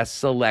best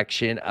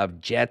selection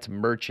of Jets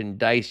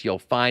merchandise. You'll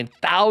find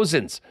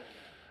thousands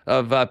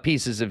of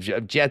pieces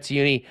of Jets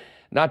uni,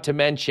 not to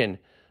mention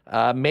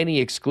many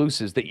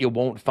exclusives that you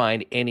won't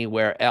find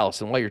anywhere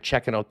else. And while you're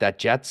checking out that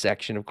Jets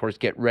section, of course,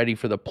 get ready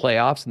for the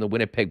playoffs and the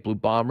Winnipeg Blue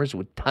Bombers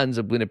with tons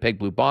of Winnipeg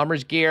Blue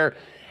Bombers gear,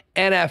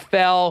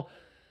 NFL,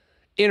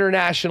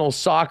 international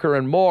soccer,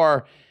 and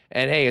more.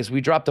 And hey, as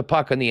we drop the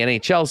puck on the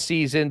NHL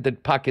season, the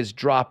puck is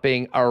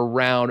dropping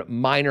around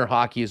minor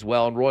hockey as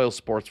well. And Royal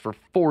Sports for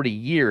 40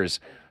 years,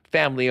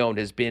 family-owned,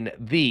 has been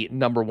the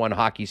 #1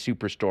 hockey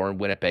superstore in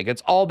Winnipeg.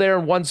 It's all there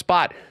in one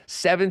spot,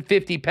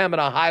 750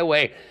 Pembina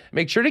Highway.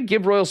 Make sure to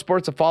give Royal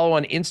Sports a follow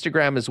on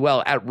Instagram as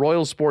well, at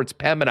Royal Sports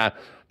Pembina,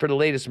 for the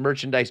latest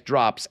merchandise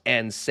drops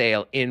and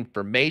sale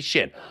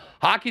information.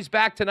 Hockey's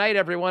back tonight,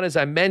 everyone. As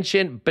I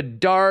mentioned,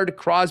 Bedard,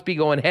 Crosby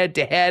going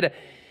head-to-head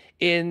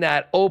in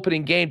that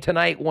opening game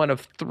tonight. One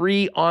of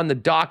 3 on the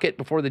docket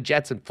before the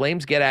Jets and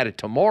Flames get at it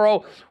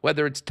tomorrow.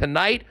 Whether it's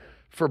tonight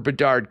for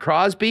Bedard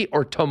Crosby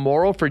or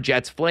tomorrow for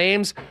Jets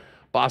Flames,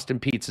 Boston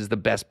Pizza is the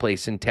best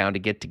place in town to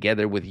get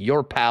together with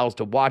your pals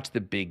to watch the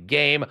big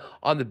game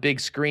on the big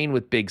screen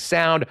with big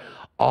sound,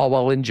 all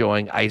while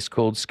enjoying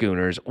ice-cold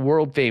schooners,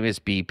 world-famous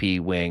BP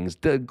wings,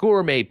 the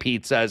gourmet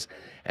pizzas,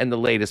 and the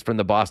latest from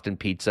the Boston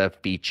Pizza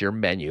feature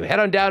menu. Head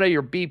on down to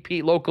your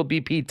BP, local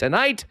BP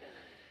tonight.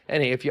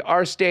 And hey, if you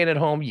are staying at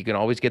home, you can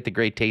always get the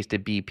great taste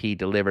of BP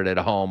delivered at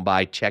home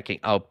by checking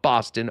out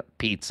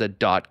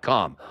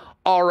bostonpizza.com.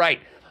 All right.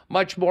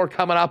 Much more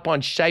coming up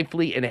on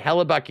Scheifele and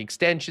Hellebuyck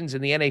extensions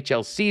in the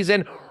NHL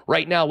season.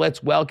 Right now,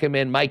 let's welcome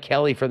in Mike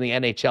Kelly from the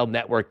NHL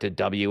Network to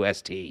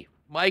WST.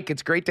 Mike,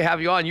 it's great to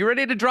have you on. You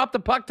ready to drop the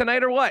puck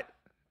tonight or what?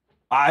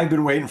 I've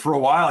been waiting for a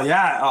while.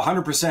 Yeah,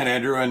 100%,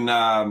 Andrew. And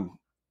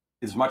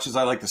as much as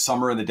I like the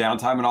summer and the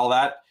downtime and all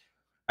that,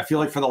 I feel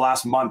like for the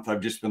last month, I've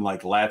just been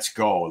like, let's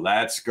go,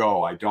 let's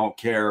go. I don't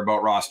care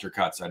about roster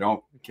cuts. I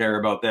don't care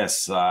about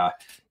this.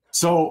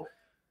 So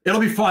it'll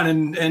be fun.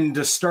 And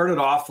to start it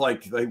off,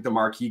 like the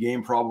marquee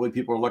game probably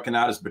people are looking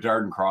at is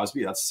Bedard and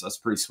Crosby. That's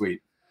pretty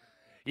sweet.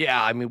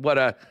 Yeah, I mean,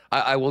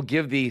 I will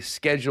give the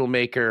schedule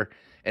maker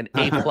an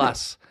A+.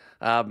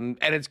 And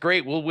it's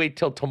great. We'll wait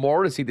till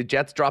tomorrow to see the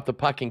Jets drop the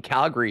puck in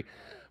Calgary.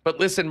 But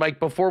listen, Mike,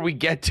 before we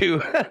get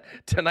to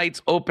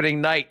tonight's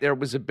opening night, there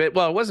was it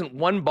wasn't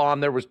one bomb.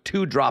 There was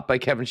 2 dropped by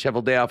Kevin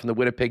Cheveldayoff from the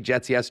Winnipeg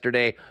Jets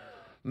yesterday,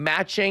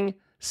 matching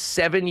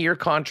 7-year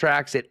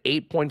contracts at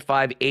 8.5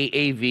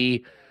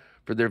 AAV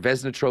for their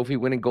Vezina Trophy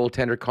winning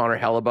goaltender Connor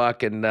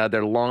Hellebuyck and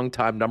their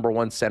longtime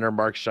 #1 center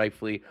Mark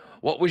Scheifele.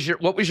 What was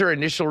your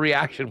initial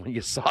reaction when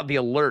you saw the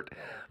alert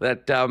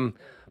that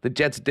the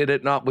Jets did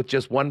it not with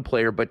just 1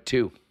 player but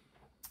 2?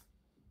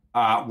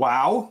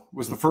 Wow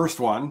was the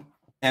first one.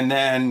 And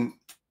then,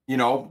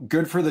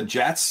 good for the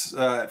Jets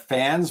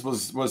fans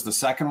was the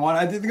second one.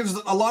 I think there's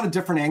a lot of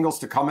different angles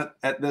to come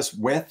at this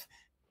with.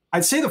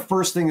 I'd say the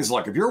first thing is,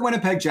 look, if you're a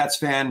Winnipeg Jets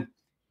fan,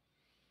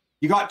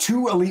 you got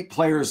 2 elite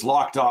players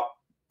locked up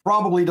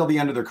probably till the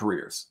end of their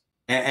careers.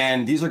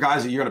 And these are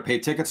guys that you're going to pay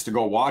tickets to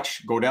go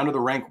watch, go down to the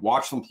rink,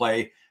 watch them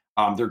play.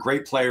 They're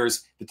great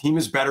players. The team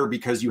is better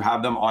because you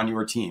have them on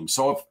your team.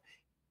 So if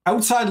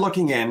outside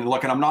looking in,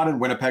 look, and I'm not in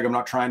Winnipeg, I'm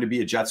not trying to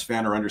be a Jets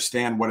fan or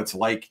understand what it's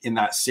like in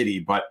that city,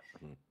 but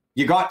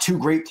you got 2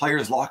 great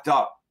players locked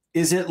up.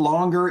 Is it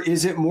longer?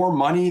 Is it more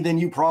money than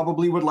you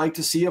probably would like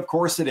to see? Of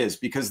course it is,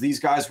 because these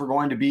guys were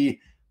going to be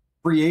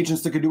free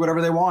agents that could do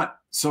whatever they want.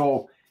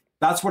 So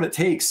that's what it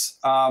takes.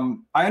 I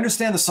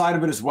understand the side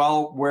of it as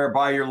well,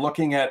 whereby you're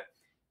looking at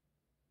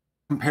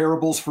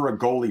comparables for a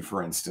goalie,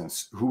 for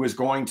instance, who is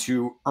going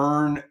to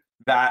earn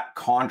that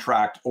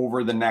contract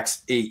over the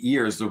next 8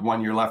 years, the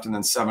 1 year left and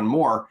then 7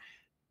 more.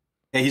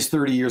 And he's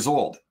 30 years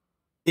old.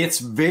 It's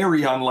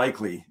very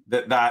unlikely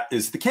that that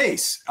is the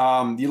case.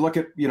 You look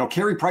at,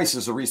 Carey Price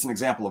is a recent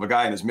example of a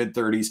guy in his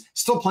mid-30s,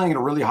 still playing at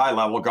a really high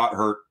level, got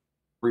hurt,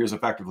 career's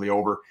effectively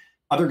over.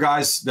 Other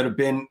guys that have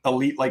been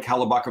elite like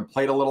Hellebuyck have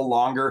played a little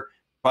longer,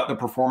 but the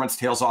performance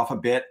tails off a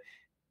bit.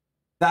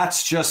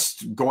 That's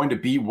just going to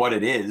be what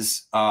it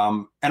is.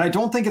 And I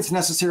don't think it's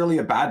necessarily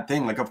a bad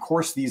thing. Like, of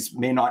course, these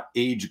may not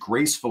age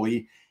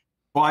gracefully,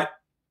 but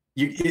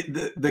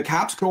the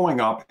cap's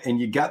going up and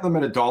you get them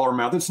at a dollar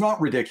amount. It's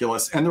not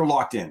ridiculous, and they're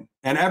locked in.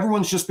 And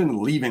everyone's just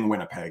been leaving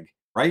Winnipeg,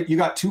 right? You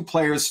got 2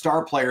 players,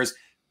 star players,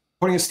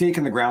 putting a stake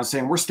in the ground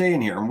saying, we're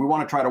staying here and we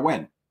want to try to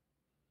win.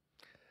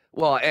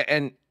 Well,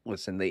 and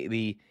listen,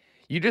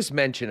 you just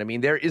mentioned, I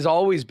mean, there has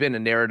always been a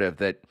narrative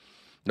that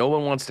no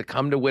one wants to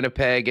come to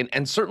Winnipeg.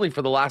 And certainly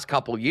for the last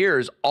couple of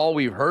years, all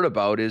we've heard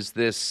about is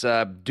this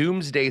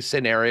doomsday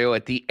scenario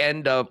at the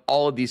end of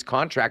all of these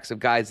contracts of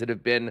guys that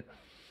have been,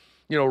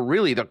 you know,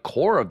 really the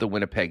core of the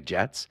Winnipeg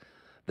Jets,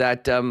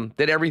 that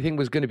everything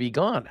was going to be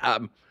gone.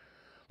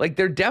 Like,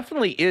 there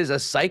definitely is a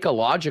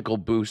psychological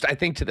boost, I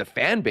think, to the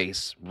fan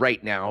base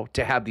right now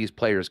to have these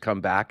players come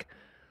back.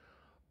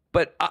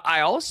 But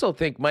I also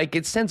think, Mike,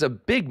 it sends a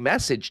big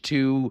message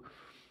to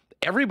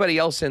everybody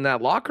else in that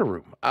locker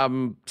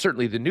room.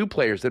 Certainly the new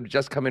players that have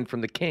just come in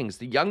from the Kings,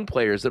 the young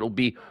players that will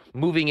be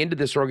moving into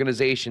this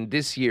organization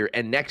this year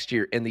and next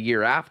year and the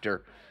year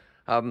after.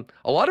 A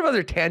lot of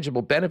other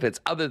tangible benefits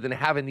other than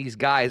having these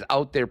guys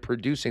out there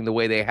producing the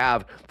way they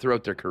have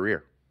throughout their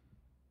career.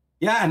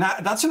 Yeah, and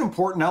that's an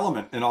important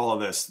element in all of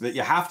this that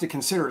you have to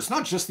consider. It's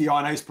not just the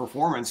on-ice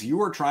performance. You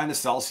are trying to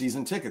sell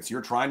season tickets.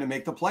 You're trying to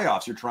make the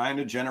playoffs. You're trying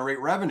to generate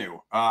revenue.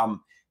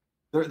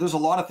 There's a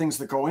lot of things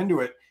that go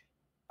into it.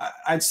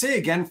 I'd say,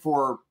 again,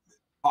 for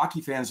hockey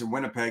fans in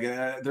Winnipeg,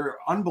 there are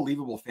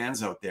unbelievable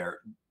fans out there.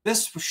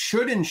 This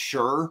should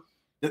ensure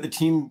that the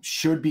team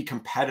should be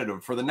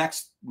competitive for the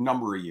next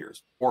number of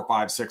years, 4,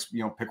 5, 6,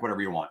 you know, pick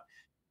whatever you want,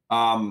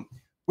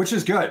 which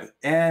is good.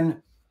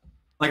 And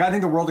like, I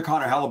think the world of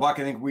Connor Hellebuyck,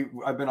 I think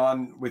I've been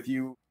on with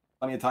you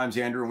plenty of times,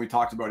 Andrew, and we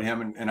talked about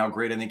him and how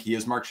great I think he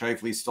is. Mark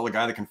Scheifele is still a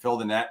guy that can fill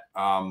the net.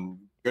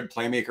 Good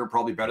playmaker,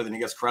 probably better than he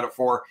gets credit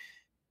for.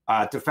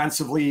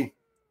 Defensively,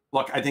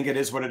 look, I think it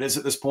is what it is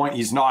at this point.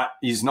 He's not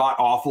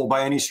awful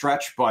by any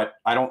stretch, but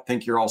I don't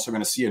think you're also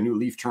going to see a new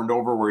leaf turned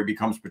over where he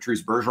becomes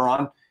Patrice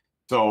Bergeron.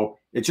 So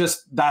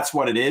that's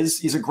what it is.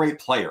 He's a great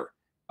player,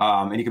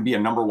 and he can be a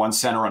number one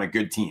center on a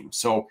good team.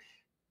 So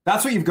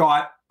that's what you've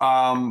got.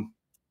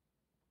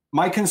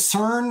 My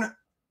concern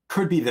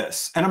could be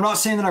this, and I'm not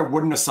saying that I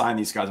wouldn't assign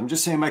these guys. I'm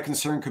just saying my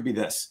concern could be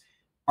this.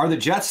 Are the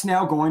Jets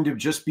now going to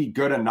just be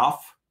good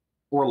enough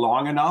or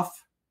long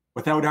enough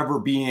without ever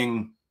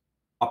being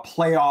a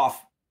playoff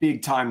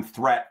big-time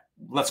threat?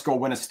 Let's go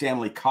win a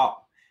Stanley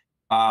Cup.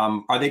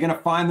 Are they going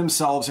to find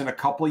themselves in a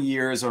couple of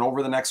years and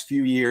over the next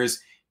few years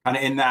kind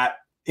of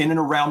in and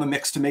around the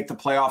mix to make the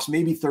playoffs,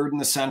 maybe third in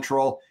the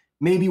Central,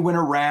 maybe win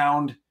a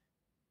round?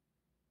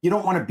 You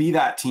don't want to be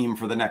that team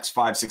for the next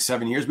 5, 6,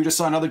 7 years. We just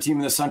saw another team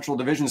in the Central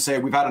Division say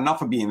we've had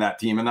enough of being that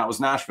team, and that was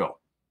Nashville.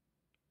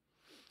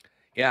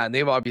 Yeah, and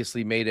they've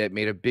obviously made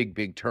a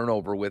big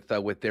turnover with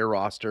their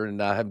roster and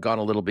have gone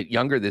a little bit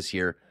younger this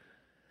year.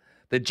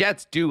 The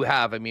Jets do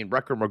have, I mean,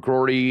 Rucker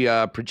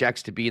McGrory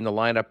projects to be in the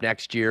lineup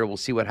next year. We'll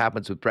see what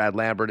happens with Brad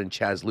Lambert and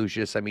Chaz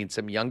Lucius. I mean,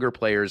 some younger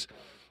players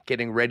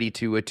getting ready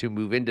to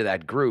move into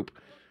that group.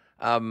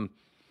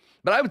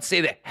 But I would say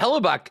that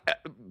Hellebuyck,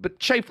 but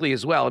Scheifele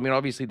as well. I mean,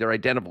 obviously they're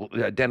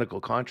identical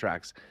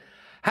contracts.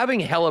 Having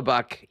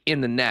Hellebuyck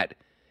in the net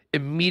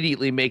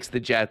immediately makes the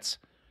Jets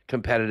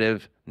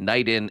competitive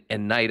night in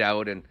and night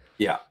out. And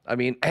yeah, I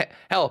mean,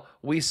 hell,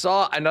 we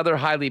saw another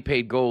highly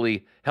paid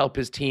goalie help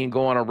his team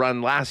go on a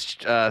run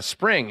last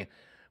spring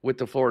with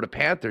the Florida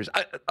Panthers.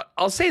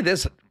 I'll say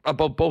this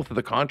about both of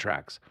the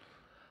contracts.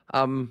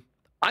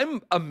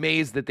 I'm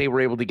amazed that they were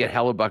able to get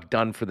Hellebuyck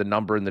done for the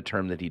number and the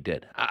term that he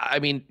did. I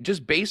mean,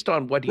 just based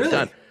on what he's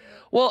done.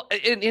 Well,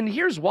 and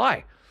here's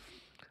why.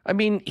 I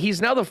mean,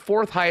 he's now the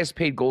 4th highest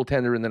paid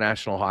goaltender in the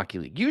National Hockey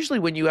League. Usually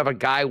when you have a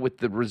guy with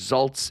the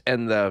results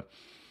and the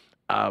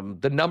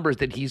numbers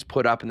that he's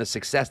put up and the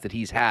success that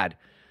he's had,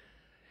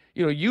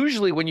 you know,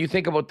 usually when you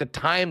think about the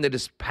time that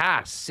has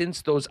passed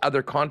since those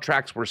other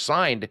contracts were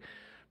signed,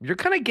 you're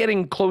kind of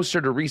getting closer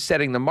to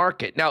resetting the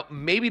market. Now,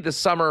 maybe the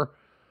summer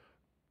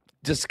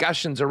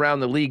discussions around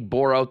the league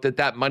bore out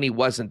that money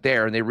wasn't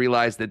there, and they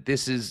realized that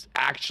this is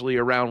actually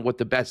around what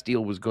the best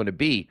deal was going to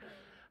be.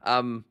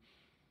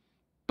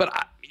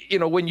 But you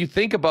know, when you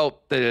think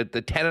about the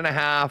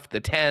 10.5, the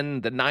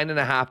 10, the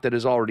 9.5 that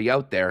is already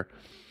out there,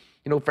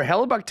 you know, for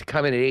Hellebuyck to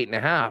come in at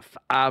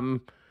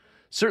 8.5,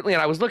 certainly,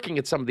 and I was looking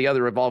at some of the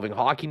other evolving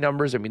hockey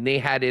numbers. I mean, they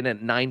had in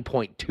at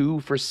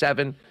 9.2 for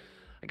 7.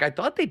 Like, I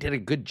thought they did a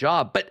good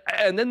job, but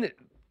and then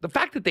the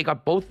fact that they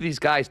got both of these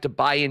guys to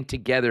buy in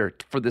together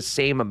for the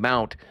same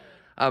amount,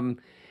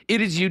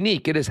 it is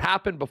unique. It has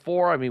happened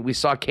before. I mean, we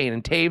saw Kane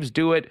and Taves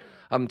do it.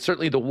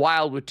 Certainly the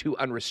Wild with 2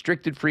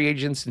 unrestricted free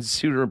agents in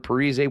Suter and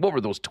Parise. What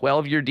were those,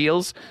 12-year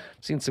deals?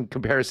 I've seen some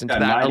comparison to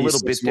that, a little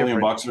bit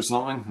different. $96 million or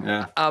something,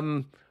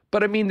 yeah.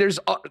 But I mean, there's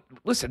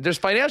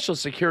financial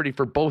security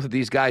for both of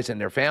these guys and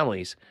their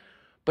families,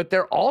 but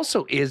there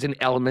also is an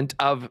element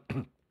of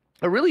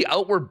a really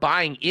outward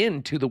buying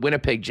into the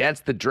Winnipeg Jets,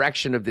 the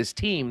direction of this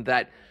team,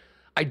 that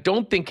I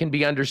don't think can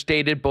be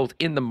understated both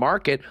in the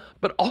market,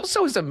 but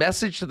also as a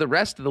message to the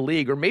rest of the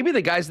league, or maybe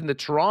the guys in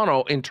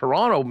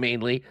Toronto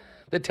mainly,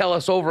 that tell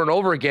us over and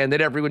over again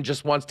that everyone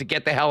just wants to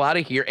get the hell out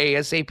of here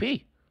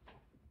ASAP.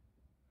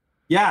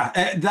 Yeah,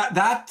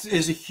 that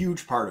is a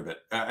huge part of it.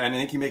 And I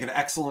think you make an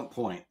excellent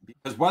point,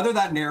 because whether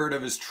that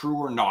narrative is true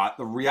or not,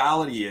 the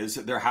reality is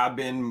that there have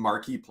been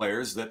marquee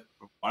players that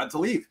wanted to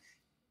leave.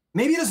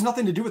 maybe it has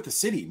nothing to do with the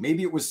city.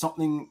 Maybe it was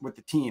something with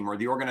the team or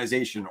the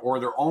organization or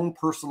their own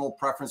personal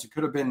preference. It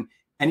could have been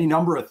any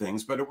number of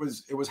things, but it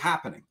was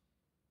happening.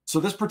 So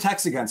this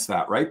protects against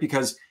that, right?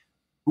 Because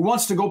who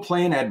wants to go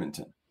play in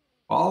Edmonton?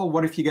 Well,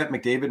 what if you get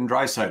McDavid and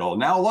Draisaitl?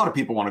 Now a lot of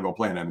people want to go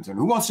play in Edmonton.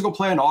 Who wants to go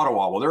play in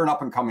Ottawa? Well, they're an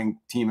up-and-coming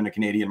team in the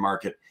Canadian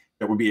market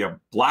that would be a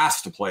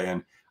blast to play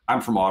in. I'm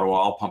from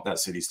Ottawa. I'll pump that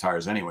city's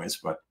tires anyways.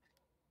 But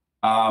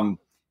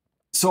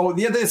so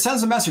it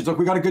sends a message. Look,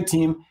 we got a good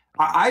team.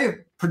 I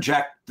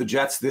project the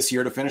Jets this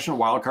year to finish in a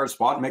wild card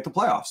spot and make the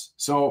playoffs.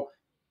 So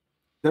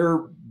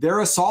they're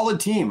a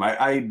solid team.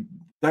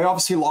 They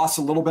obviously lost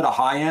a little bit of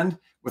high end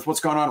with what's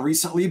gone on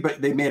recently,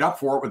 but they made up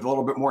for it with a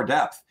little bit more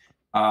depth.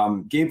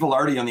 Gabe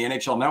Vilardi on the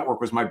NHL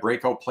Network was my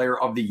breakout player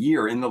of the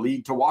year in the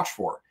league to watch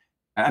for.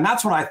 And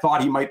that's when I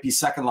thought he might be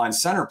second line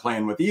center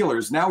playing with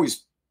Ehlers. Now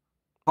he's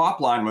top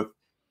line with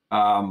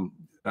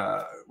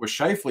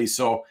Scheifele.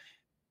 So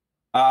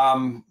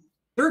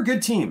they're a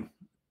good team.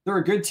 They're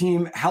a good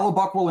team.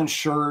 Hellebuyck will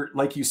ensure,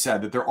 like you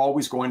said, that they're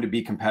always going to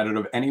be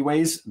competitive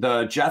anyways.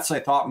 The Jets, I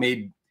thought,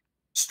 made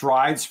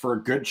strides for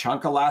a good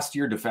chunk of last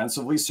year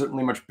defensively,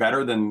 certainly much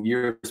better than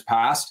years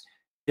past.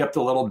 Dipped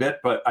a little bit,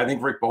 but I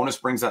think Rick Bowness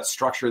brings that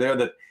structure there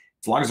that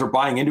as long as they're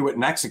buying into it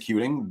and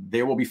executing,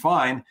 they will be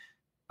fine.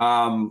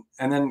 And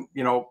then,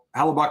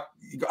 Hellebuyck,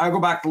 I go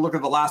back to look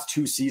at the last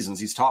 2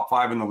 seasons. He's top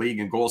 5 in the league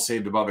in goals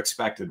saved above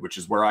expected, which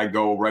is where I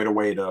go right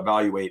away to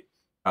evaluate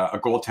a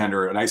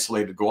goaltender, an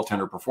isolated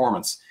goaltender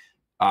performance.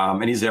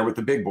 And he's there with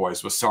the big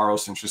boys, with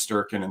Saros and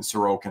Shesterkin and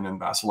Sorokin and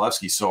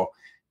Vasilevsky. So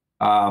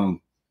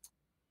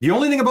the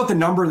only thing about the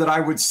number that I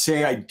would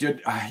say I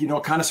did,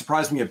 kind of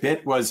surprised me a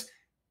bit was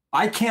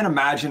I can't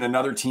imagine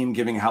another team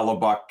giving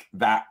Hellebuyck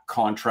that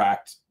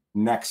contract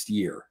next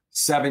year,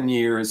 7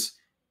 years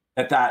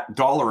at that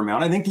dollar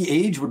amount. I think the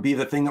age would be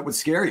the thing that would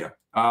scare you.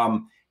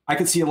 I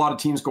could see a lot of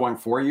teams going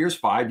 4 years,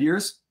 5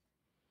 years.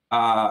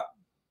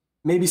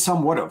 Maybe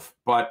some would have,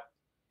 but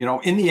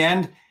in the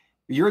end,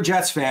 you're a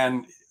Jets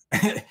fan.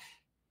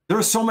 There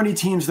are so many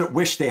teams that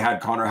wish they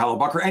had Connor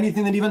Hellebuyck or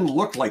anything that even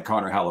looked like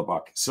Connor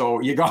Hellebuyck.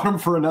 So you got him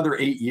for another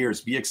 8 years.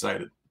 Be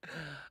excited.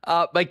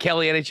 Mike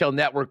Kelly, NHL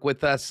Network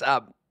with us.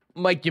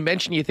 Mike, you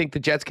mentioned you think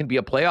the Jets can be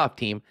a playoff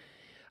team.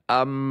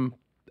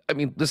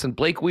 Listen,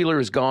 Blake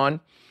Wheeler is gone,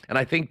 and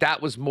I think that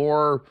was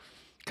more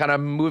kind of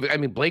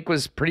moving. Blake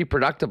was pretty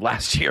productive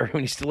last year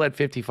when he still had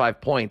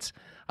 55 points.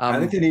 I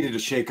think they needed to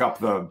shake up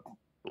the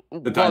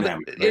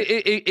dynamic.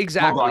 Right?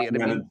 Exactly.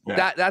 And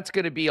that's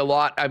going to be a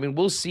lot.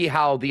 We'll see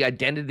how the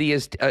identity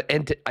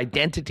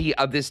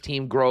of this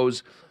team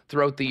grows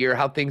throughout the year,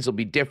 how things will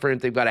be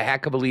different. They've got a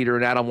heck of a leader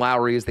in Adam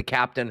Lowry as the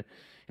captain,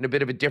 in a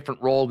bit of a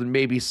different role than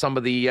maybe some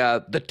of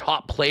the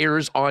top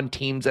players on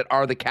teams that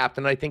are the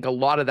captain. I think a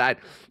lot of that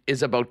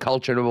is about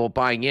culture and about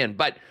buying in.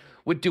 But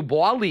with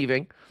Dubois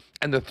leaving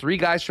and the 3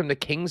 guys from the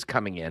Kings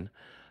coming in,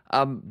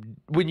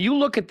 when you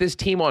look at this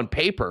team on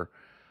paper,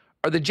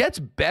 are the Jets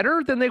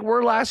better than they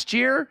were last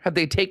year? Have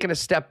they taken a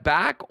step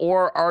back,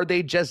 or are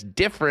they just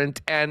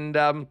different? And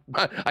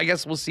I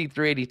guess we'll see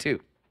 382.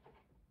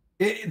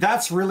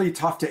 That's really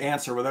tough to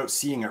answer without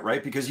seeing it,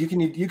 right? Because you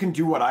can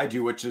do what I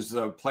do, which is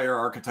the player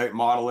archetype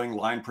modeling,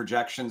 line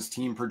projections,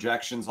 team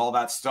projections, all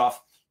that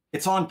stuff.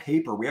 It's on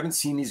paper. We haven't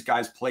seen these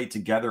guys play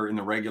together in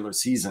the regular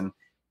season,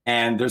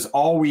 and there's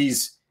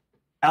always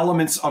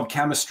elements of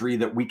chemistry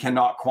that we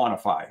cannot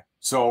quantify.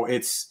 So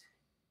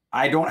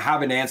I don't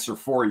have an answer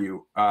for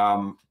you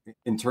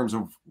in terms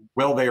of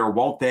will they or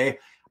won't they.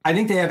 I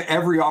think they have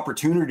every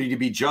opportunity to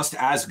be just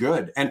as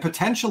good and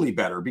potentially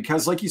better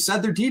because, like you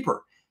said, they're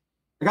deeper.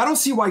 I don't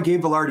see why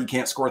Gabe Vilardi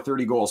can't score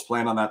 30 goals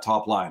playing on that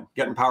top line,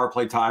 getting power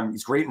play time.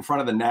 He's great in front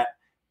of the net.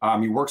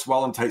 He works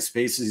well in tight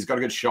spaces. He's got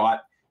a good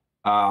shot.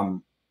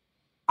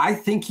 I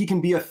think he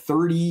can be a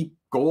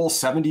 30-goal,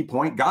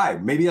 70-point guy.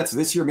 Maybe that's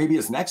this year. Maybe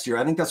it's next year.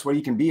 I think that's what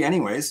he can be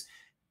anyways.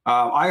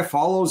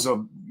 Iafallo's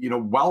a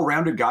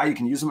well-rounded guy. You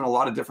can use him in a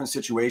lot of different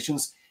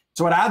situations.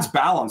 So it adds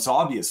balance,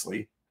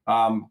 obviously.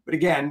 But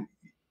again,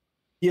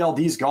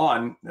 ELD's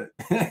gone.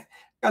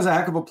 Guy's a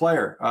heck of a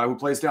player who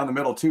plays down the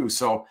middle too.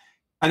 So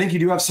I think you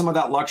do have some of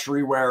that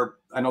luxury where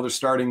I know they're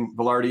starting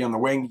Vilardi on the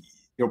wing.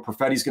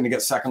 Perfetti's going to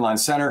get second line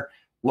center.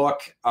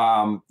 Look,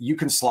 you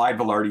can slide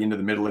Vilardi into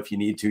the middle if you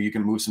need to. You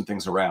can move some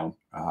things around.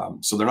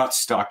 So they're not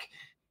stuck.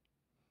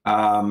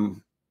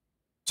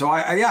 So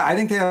I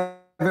think they have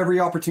every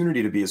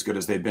opportunity to be as good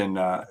as they've been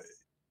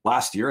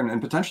last year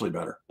and potentially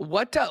better.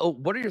 What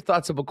are your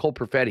thoughts about Cole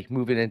Perfetti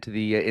moving into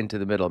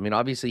the middle?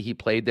 Obviously he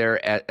played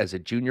there as a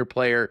junior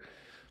player.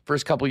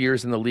 First couple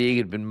years in the league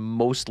had been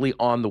mostly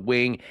on the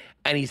wing,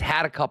 and he's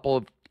had a couple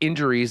of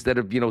injuries that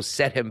have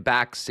set him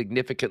back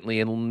significantly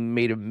and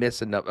made him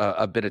miss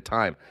a bit of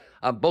time.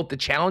 Both the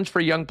challenge for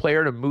a young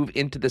player to move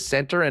into the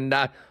center and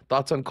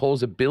thoughts on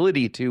Cole's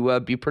ability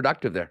to be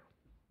productive there.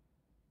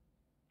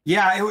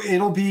 Yeah,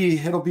 it'll be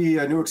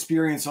a new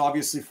experience,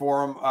 obviously,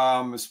 for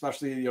him,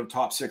 especially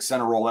top 6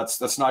 center role.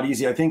 That's not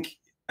easy. I think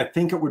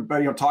it would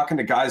be talking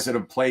to guys that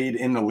have played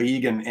in the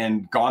league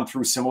and gone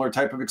through similar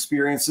type of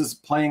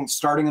experiences,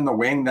 starting in the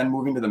wing, then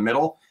moving to the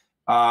middle.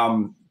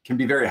 can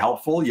be very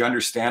helpful. You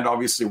understand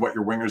obviously what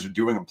your wingers are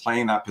doing and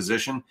playing that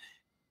position.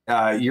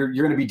 You're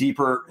going to be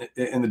deeper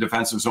in the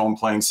defensive zone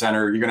playing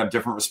center. You're going to have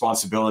different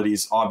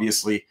responsibilities,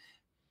 obviously.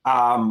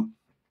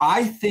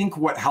 I think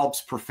what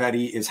helps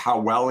Perfetti is how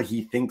well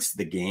he thinks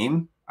the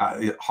game,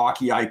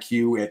 hockey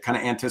IQ, kind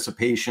of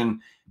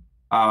anticipation.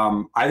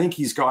 I think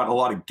he's got a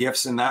lot of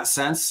gifts in that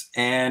sense,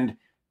 and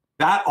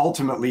that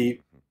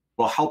ultimately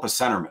will help a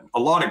centerman. A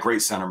lot of great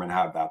centermen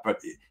have that, but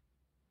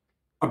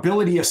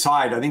ability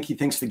aside, I think he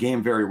thinks the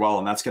game very well,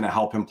 and that's going to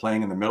help him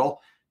playing in the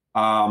middle.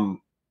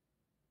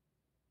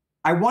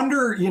 I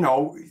wonder,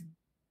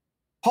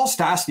 Paul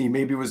Stastny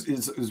maybe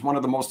is one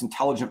of the most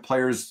intelligent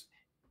players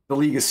the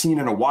league has seen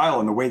in a while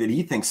in the way that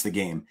he thinks the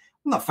game.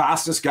 I'm the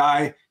fastest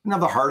guy, not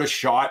the hardest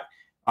shot,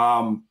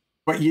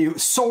 but you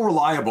so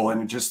reliable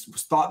and just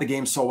thought the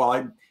game so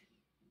well.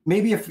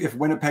 Maybe if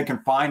Winnipeg can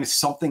find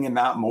something in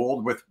that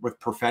mold with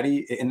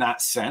Perfetti in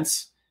that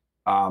sense,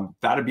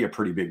 that'd be a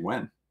pretty big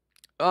win.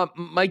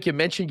 Mike, you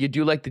mentioned you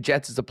do like the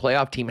Jets as a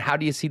playoff team. How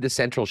do you see the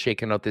Central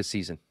shaking out this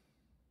season?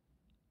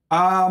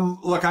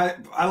 Look,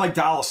 I like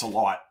Dallas a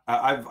lot.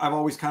 I've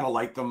always kind of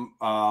liked them.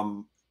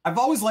 I've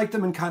always liked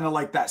them in kind of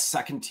like that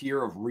second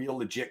tier of real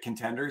legit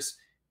contenders.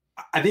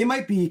 They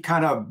might be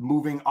kind of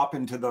moving up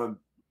into the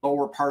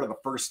lower part of the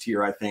first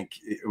tier, I think,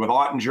 with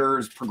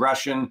Ottinger's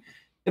progression.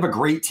 They have a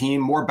great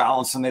team, more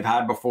balanced than they've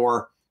had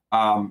before.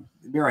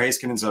 Miro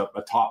Heiskanen's a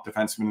top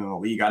defenseman in the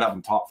league. I'd have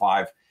them top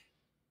 5.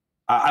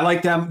 I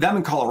like them. Them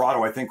in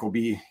Colorado, I think, will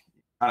be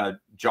kind of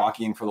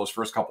jockeying for those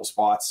first couple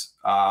spots.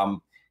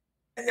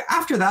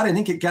 After that, I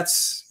think it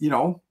gets,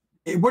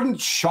 it wouldn't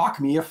shock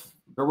me if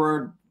there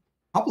were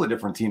a couple of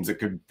different teams that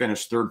could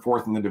finish 3rd,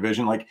 4th in the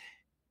division. Like,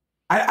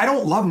 I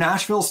don't love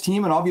Nashville's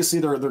team, and obviously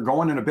they're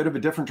going in a bit of a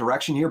different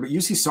direction here, but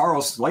UC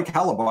Saros, like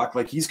Hellebuyck,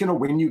 like he's going to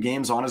win you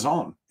games on his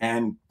own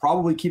and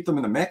probably keep them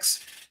in the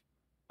mix.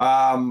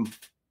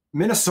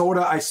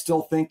 Minnesota, I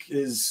still think,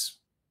 is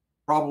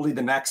probably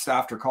the next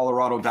after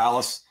Colorado,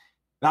 Dallas.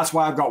 That's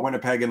why I've got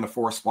Winnipeg in the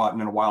 4th spot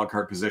and in a wild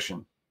card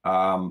position.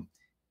 And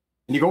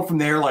you go from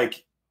there.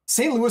 Like,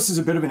 St. Louis is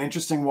a bit of an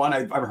interesting one.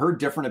 I've heard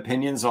different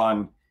opinions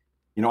on,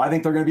 I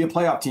think they're going to be a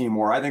playoff team,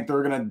 or I think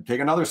they're going to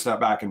take another step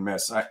back and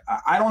miss.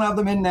 I don't have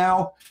them in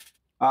now.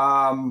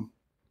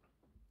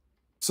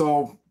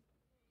 So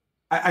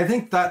I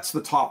think that's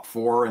the top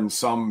 4 and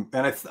some,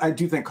 and I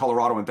do think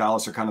Colorado and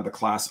Dallas are kind of the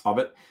class of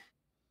it.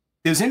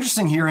 It was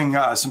interesting hearing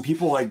some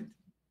people like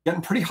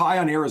getting pretty high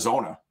on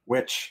Arizona,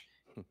 which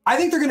I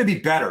think they're going to be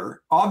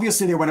better.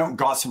 Obviously, they went out and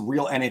got some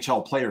real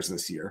NHL players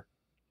this year.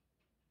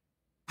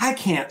 I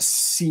can't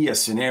see a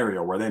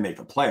scenario where they make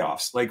the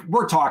playoffs. Like,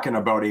 we're talking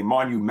about a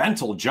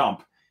monumental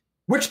jump,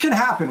 which can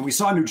happen. We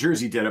saw New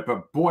Jersey did it,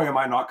 but boy, am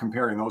I not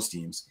comparing those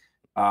teams.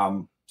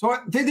 So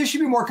they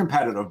should be more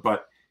competitive,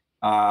 but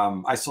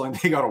I still think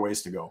they got a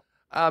ways to go.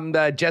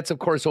 The Jets, of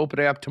course,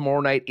 opening up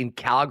tomorrow night in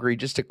Calgary.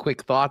 Just a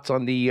quick thoughts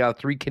on the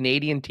 3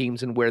 Canadian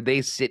teams and where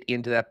they sit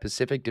into that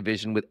Pacific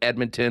division with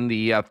Edmonton,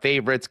 the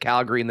favorites,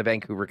 Calgary, and the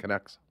Vancouver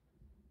Canucks.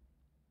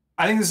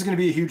 I think this is going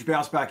to be a huge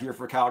bounce back year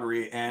for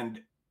Calgary,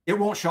 and it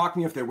won't shock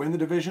me if they win the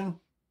division.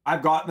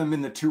 I've got them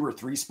in the 2 or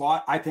 3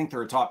 spot. I think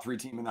they're a top 3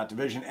 team in that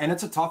division, and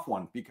it's a tough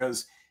one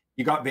because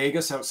you got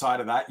Vegas outside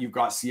of that. You've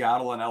got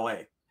Seattle and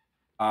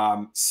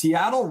LA.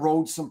 Seattle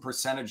rode some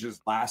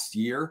percentages last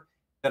year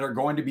that are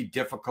going to be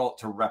difficult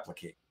to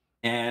replicate.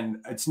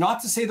 And it's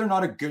not to say they're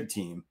not a good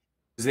team,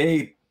 because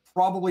they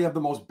probably have the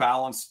most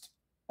balanced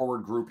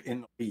forward group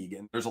in the league,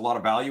 and there's a lot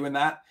of value in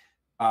that.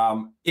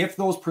 If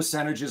those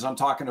percentages, I'm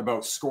talking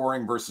about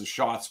scoring versus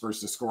shots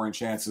versus scoring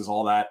chances,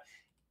 all that,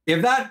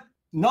 if that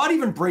not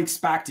even breaks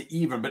back to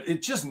even, but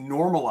it just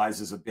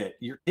normalizes a bit,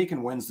 you're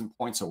taking wins and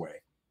points away.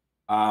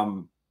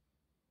 LA,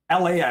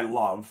 I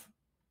love.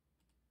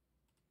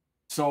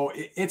 So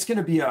it's going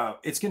to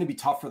be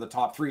tough for the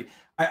top 3.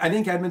 I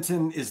think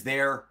Edmonton is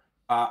there.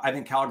 I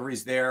think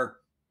Calgary's there.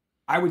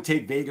 I would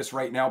take Vegas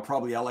right now,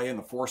 probably LA in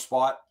the 4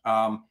 spot.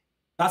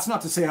 That's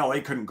not to say LA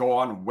couldn't go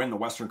on and win the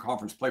Western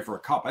Conference, play for a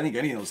cup. I think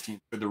any of those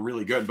teams, they're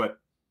really good, but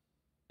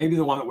maybe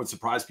the one that would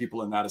surprise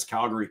people in that is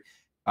Calgary.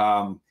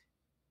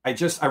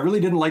 I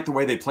really didn't like the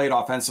way they played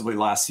offensively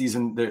last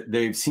season.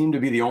 They seem to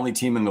be the only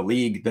team in the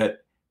league that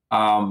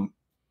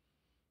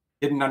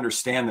didn't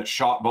understand that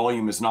shot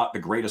volume is not the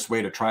greatest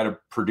way to try to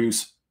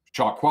produce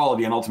shot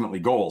quality and ultimately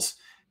goals.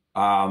 They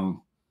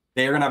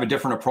are going to have a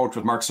different approach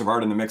with Mark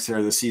Savard in the mix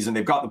here this season.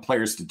 They've got the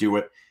players to do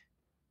it.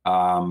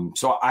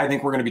 So I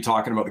think we're going to be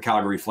talking about the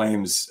Calgary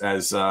Flames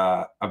as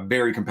a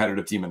very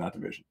competitive team in that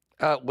division.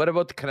 What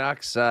about the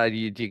Canucks? Do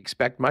you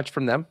expect much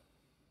from them?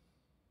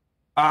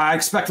 I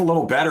expect a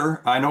little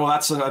better. I know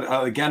that's,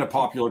 again, a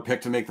popular pick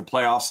to make the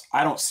playoffs.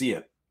 I don't see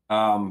it.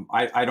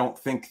 I don't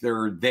think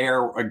they're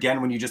there,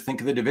 again, when you just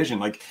think of the division.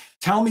 Like,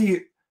 tell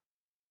me,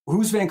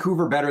 who's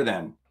Vancouver better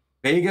than?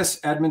 Vegas,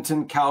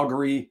 Edmonton,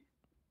 Calgary,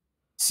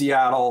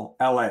 Seattle,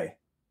 LA.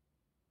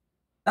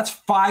 That's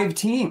 5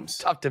 teams.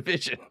 Tough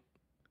division.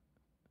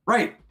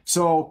 Right.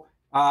 So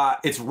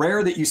it's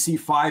rare that you see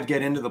 5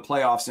 get into the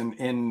playoffs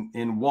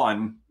in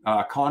one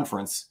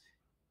conference.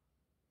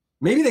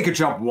 maybe they could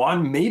jump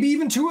one, maybe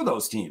even two of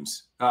those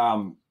teams.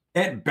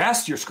 At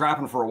best, you're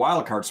scrapping for a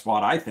wild card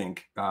spot, I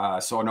think.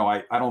 So no,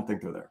 I don't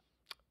think they're there.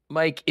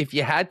 Mike, if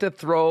you had to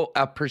throw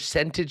a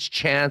percentage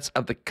chance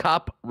of the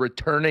Cup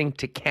returning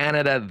to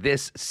Canada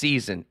this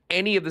season,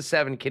 any of the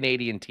 7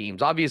 Canadian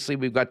teams, obviously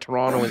we've got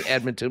Toronto and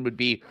Edmonton would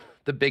be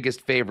the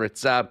biggest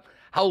favorites.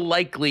 How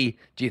likely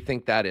do you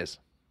think that is?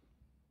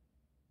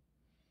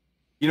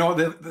 You know,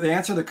 the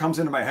answer that comes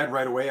into my head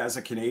right away as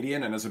a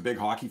Canadian and as a big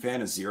hockey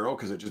fan is 0,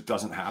 because it just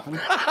doesn't happen.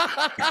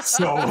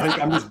 So like,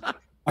 I'm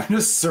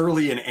just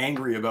surly and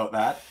angry about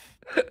that.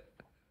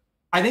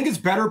 I think it's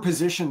better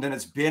positioned than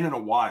it's been in a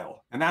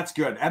while, and that's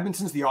good.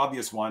 Edmonton's the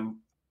obvious one.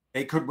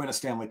 They could win a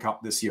Stanley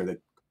Cup this year. They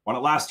won it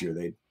last year.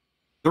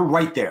 They're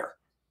right there.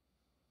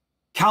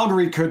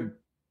 Calgary could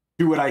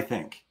do it, I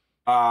think.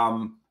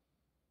 I've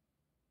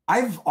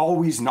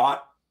always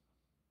not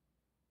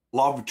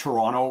loved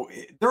Toronto.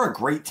 They're a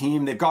great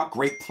team. They've got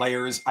great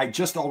players. I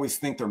just always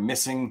think they're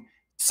missing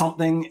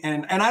something.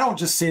 And I don't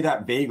just say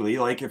that vaguely.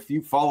 Like, if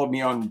you follow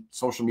me on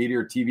social media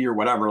or TV or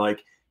whatever,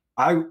 like,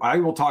 I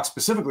will talk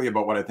specifically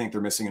about what I think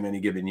they're missing in any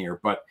given year.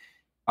 But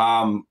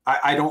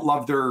I don't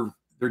love their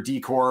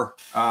decor.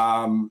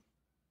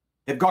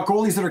 They've got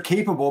goalies that are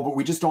capable, but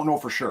we just don't know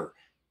for sure.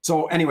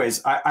 So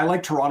anyways, I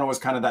like Toronto as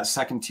kind of that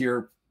second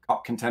tier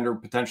Cup contender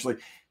potentially.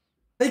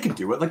 They could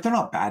do it. Like, they're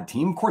not a bad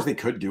team. Of course they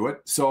could do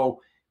it. So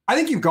I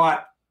think you've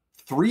got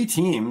 3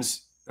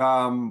 teams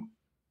that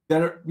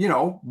are, you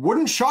know,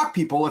 wouldn't shock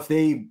people if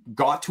they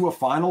got to a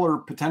final or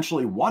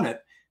potentially won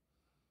it.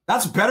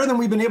 That's better than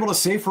we've been able to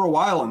say for a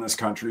while in this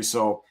country.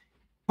 So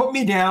put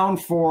me down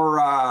for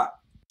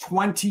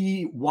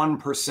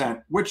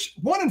 21%, which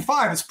 1 in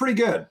 5 is pretty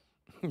good.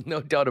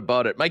 No doubt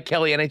about it. Mike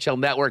Kelly, NHL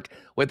Network,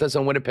 with us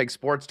on Winnipeg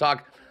Sports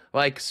Talk.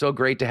 Mike, so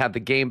great to have the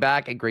game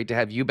back and great to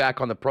have you back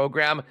on the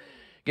program.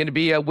 Going to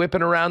be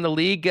whipping around the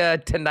league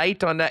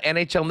tonight on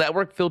NHL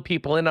Network. Fill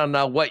people in on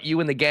what you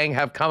and the gang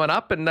have coming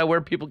up and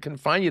where people can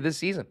find you this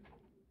season.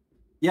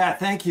 Yeah,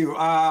 thank you.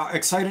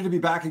 Excited to be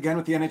back again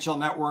with the NHL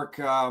Network.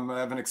 I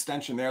have an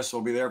extension there, so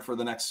I'll be there for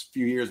the next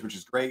few years, which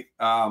is great.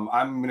 I'm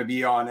going to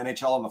be on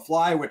NHL on the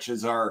Fly, which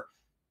is our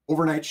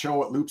overnight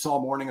show. It loops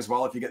all morning as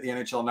well if you get the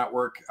NHL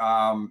Network.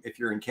 If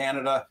you're in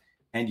Canada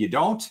and you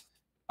don't,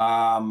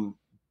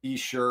 be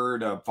sure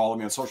to follow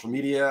me on social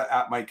media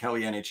at Mike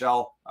Kelly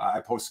NHL. I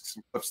post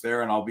some clips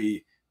there, and I'll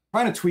be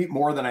trying to tweet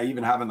more than I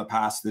even have in the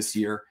past this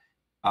year.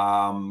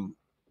 And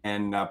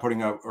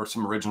putting out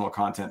some original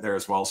content there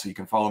as well. So you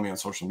can follow me on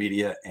social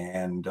media.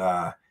 And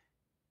I'm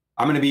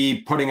going to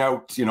be putting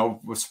out, you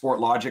know, with Sport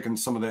Logic and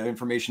some of the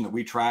information that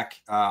we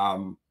track.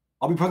 I'll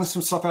be putting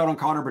some stuff out on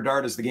Connor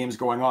Bedard as the game's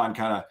going on,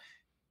 kind of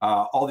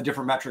all the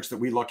different metrics that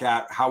we look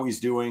at, how he's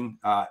doing.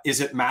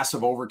 Is it massive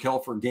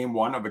overkill for game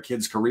 1 of a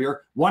kid's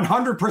career?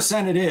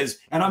 100% it is,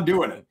 and I'm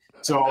doing it.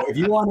 So if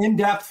you want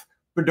in-depth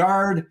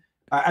Bedard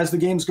as the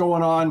game's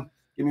going on,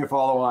 give me a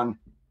follow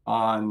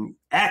on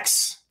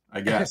X,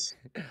 I guess.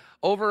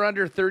 Over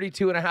under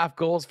 32.5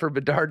 goals for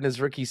Bedard in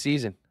his rookie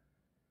season.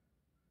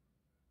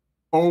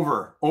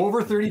 Over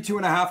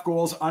 32.5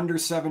 goals, under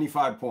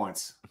 75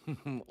 points.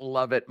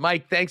 Love it.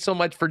 Mike, thanks so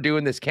much for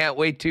doing this. Can't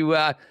wait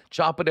to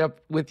chop it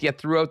up with you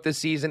throughout the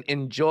season.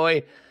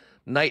 Enjoy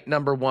night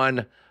number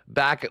 1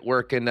 back at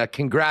work, and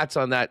congrats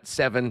on that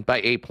 7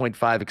 by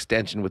 $8.5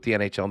 extension with the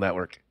NHL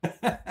Network.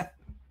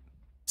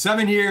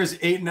 7 years,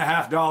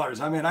 $8.50.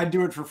 I mean, I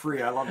do it for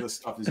free. I love this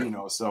stuff, as you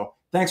know. So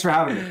thanks for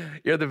having me.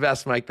 You're the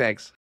best, Mike.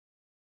 Thanks.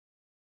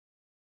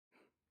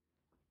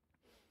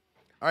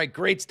 All right,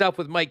 great stuff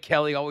with Mike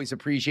Kelly. Always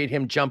appreciate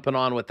him jumping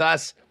on with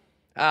us.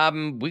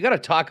 We got to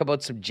talk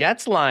about some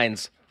Jets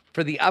lines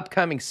for the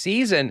upcoming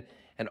season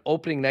and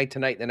opening night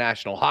tonight in the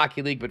National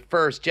Hockey League. But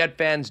first, Jet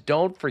fans,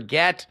 don't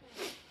forget,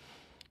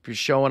 if you're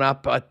showing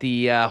up at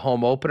the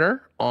home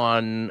opener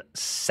on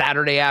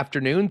Saturday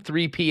afternoon,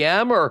 3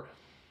 p.m., or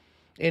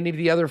any of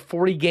the other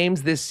 40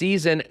 games this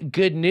season,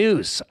 good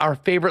news. Our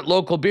favorite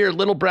local beer,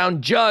 Little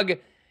Brown Jug,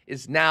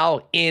 is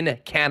now in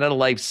Canada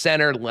Life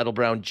Center. Little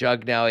Brown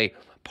Jug, now a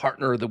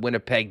partner of the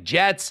Winnipeg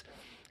Jets,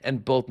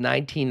 and both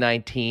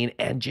 1919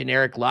 and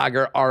generic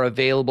lager are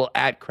available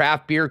at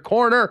Craft Beer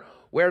Corner.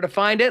 Where to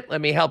find it?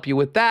 Let me help you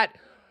with that.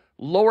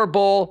 Lower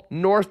Bowl,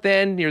 North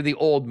End, near the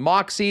old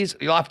Moxies.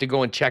 You'll have to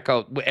go and check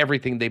out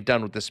everything they've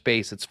done with the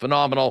space. It's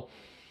phenomenal.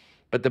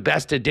 But the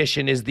best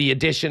edition is the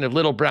edition of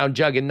Little Brown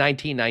Jug in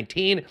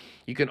 1919.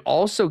 You can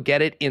also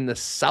get it in the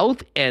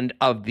south end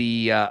of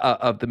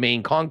the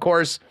main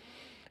concourse.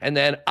 And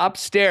then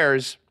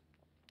upstairs,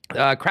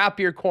 Craft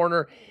Beer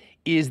Corner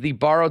is the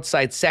borrowed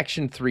side,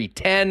 section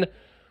 310,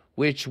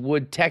 which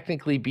would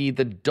technically be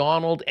the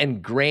Donald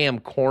and Graham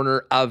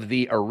corner of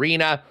the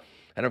arena.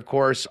 And of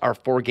course, our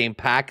 4-game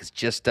pack is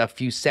just a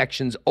few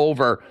sections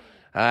over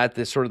at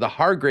the sort of the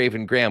Hargrave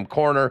and Graham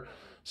corner.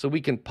 So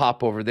we can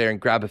pop over there and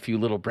grab a few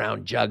Little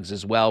Brown Jugs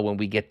as well when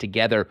we get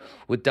together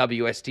with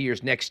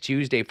WSTers next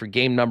Tuesday for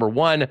game number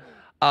 1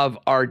 of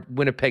our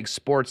Winnipeg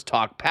Sports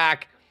Talk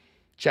pack.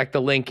 Check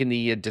the link in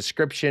the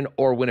description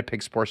or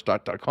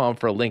winnipegsportstalk.com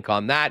for a link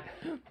on that.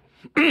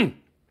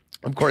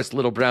 Of course,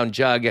 Little Brown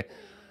Jug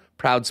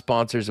proud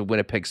sponsors of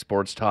Winnipeg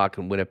Sports Talk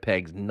and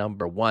Winnipeg's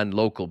 #1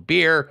 local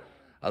beer.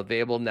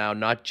 Available now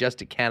not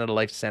just at Canada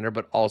Life Center,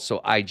 but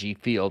also IG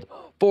Field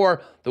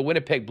for the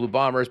Winnipeg Blue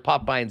Bombers.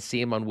 Pop by and see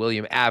them on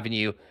William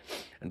Avenue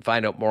and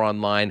find out more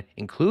online,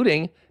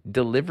 including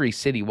delivery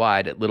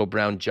citywide at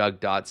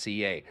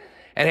littlebrownjug.ca.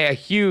 And hey, a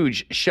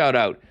huge shout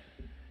out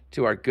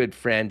to our good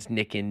friends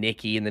Nick and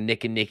Nikki in the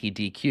Nick and Nikki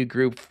DQ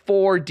group.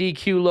 4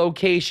 DQ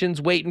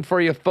locations waiting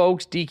for you,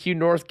 folks. DQ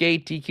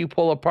Northgate, DQ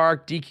Polo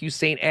Park, DQ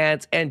St.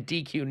 Anne's, and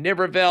DQ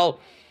Niverville.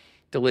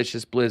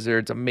 Delicious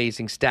blizzards,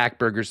 amazing stack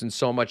burgers, and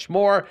so much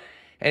more.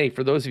 And hey,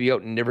 for those of you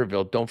out in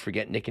Niverville, don't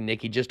forget Nick and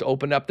Nikki just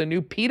opened up the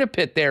new Pita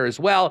Pit there as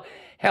well.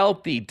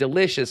 Healthy,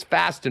 delicious,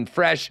 fast, and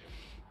fresh.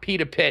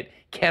 Pita Pit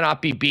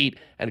cannot be beat,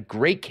 and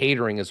great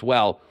catering as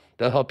well.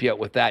 They'll help you out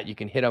with that. You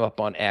can hit them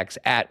up on X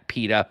at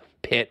Pita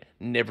Pit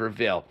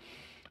Niverville.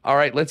 All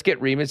right, let's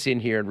get Remis in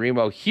here. And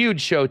Remo,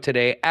 huge show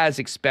today, as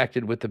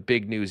expected with the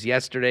big news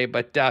yesterday.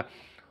 But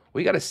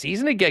we got a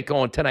season to get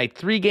going tonight.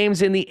 3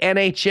 games in the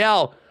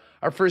NHL.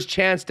 Our first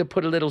chance to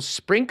put a little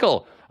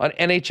sprinkle on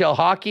NHL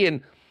hockey,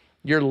 and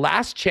your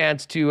last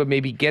chance to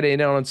maybe get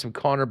in on some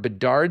Connor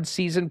Bedard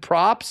season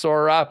props,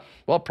 or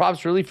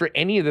props really for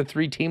any of the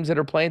 3 teams that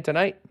are playing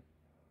tonight.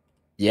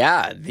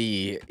 Yeah,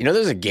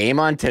 there's a game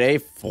on today,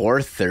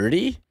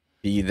 4:30.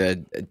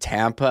 The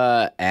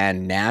Tampa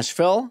and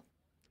Nashville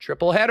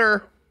triple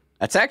header.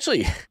 That's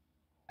actually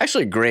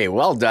great.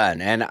 Well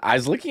done. And I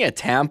was looking at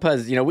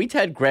Tampa's. We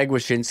had Greg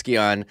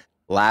Wyshynski on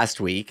last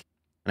week,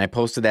 and I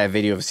posted that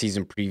video of a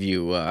season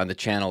preview on the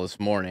channel this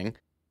morning.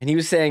 And he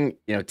was saying,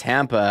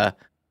 Tampa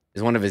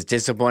is one of his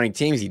disappointing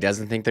teams. He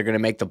doesn't think they're going to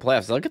make the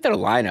playoffs. Look at their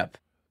lineup.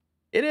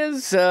 It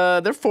is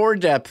their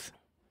forward depth,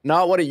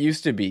 not what it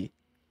used to be.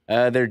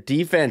 Their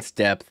defense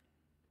depth,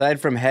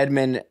 aside from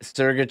Hedman,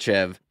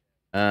 Sergachev,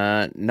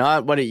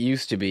 not what it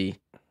used to be.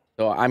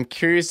 So I'm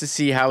curious to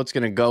see how it's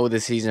going to go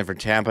this season for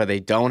Tampa. They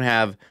don't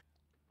have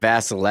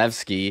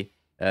Vasilevsky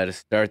to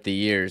start the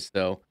year.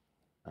 So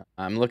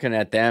I'm looking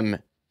at them,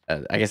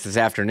 I guess this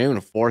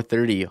afternoon,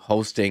 4:30,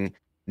 hosting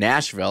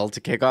Nashville to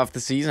kick off the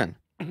season.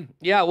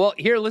 Yeah, well,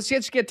 here, let's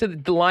just get to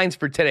the lines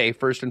for today,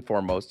 first and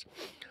foremost.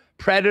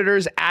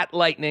 Predators at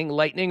Lightning.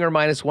 Lightning are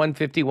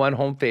 -151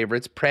 home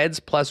favorites. Preds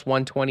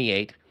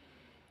 +128.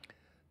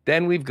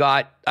 Then we've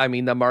got,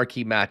 the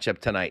marquee matchup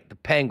tonight, the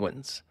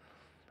Penguins.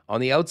 On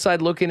the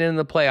outside looking in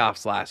the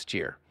playoffs last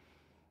year.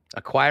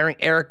 Acquiring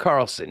Erik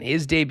Karlsson,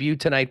 his debut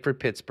tonight for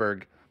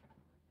Pittsburgh.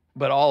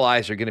 But all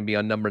eyes are going to be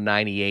on number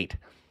 98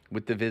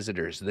 with the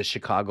visitors, the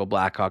Chicago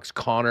Blackhawks.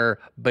 Connor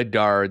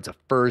Bedard's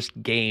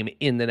first game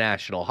in the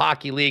National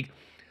Hockey League.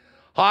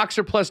 Hawks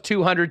are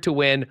 +200 to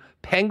win.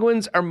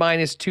 Penguins are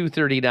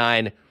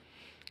 -239.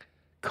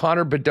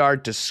 Connor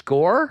Bedard to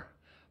score,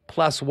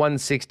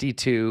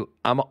 +162.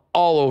 I'm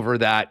all over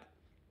that.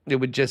 It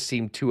would just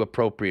seem too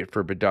appropriate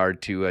for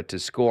Bedard to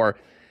score.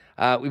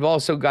 We've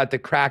also got the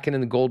Kraken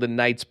and the Golden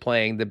Knights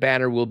playing. The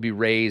banner will be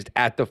raised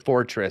at the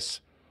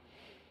Fortress.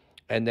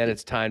 And then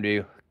it's time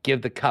to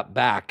give the cup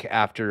back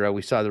after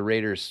we saw the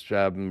Raiders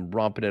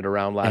romping it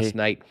around last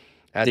night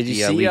at the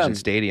Legion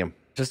Stadium.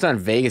 Just on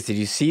Vegas, did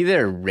you see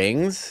their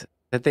rings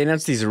that they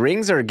announced? These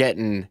rings are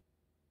getting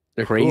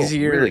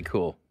crazier, cool, really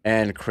cool,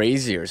 and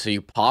crazier. So you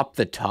pop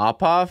the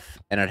top off,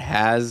 and it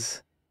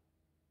has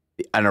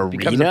an arena.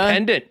 Becomes a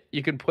pendant.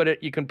 You can put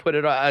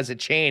it as a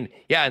chain.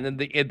 Yeah, and then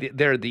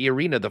the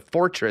arena, the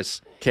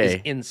Fortress, is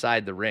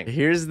inside the ring.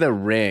 Here's the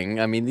ring.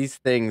 These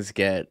things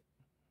get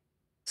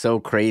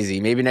so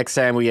crazy. Maybe next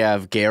time we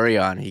have Gary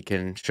on, he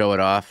can show it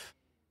off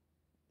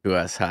to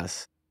us,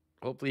 Huss.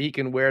 Hopefully he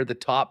can wear the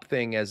top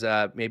thing as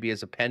maybe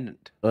as a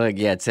pendant. Look,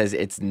 yeah, it says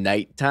it's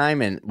nighttime,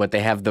 and what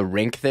they have the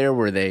rink there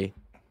and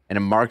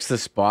it marks the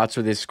spots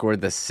where they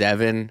scored the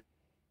 7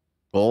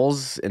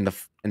 goals in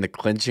the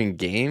clinching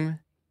game.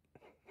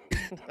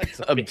 It's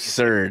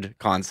absurd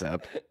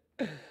concept.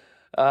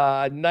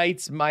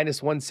 Knights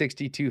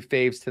 -162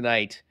 faves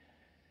tonight,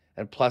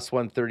 and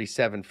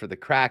 +137 for the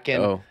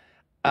Kraken.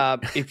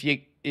 If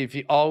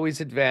you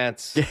always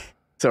advance.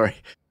 Sorry.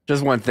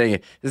 Just one thing.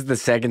 This is the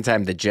second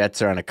time the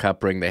Jets are on a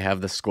cup ring. They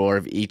have the score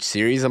of each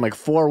series. I'm like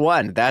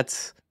 4-1.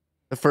 That's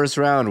the first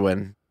round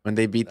when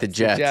they beat the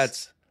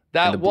Jets.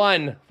 That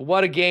one.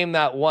 What a game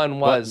that one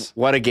was.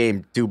 What a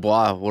game.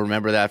 Dubois. We'll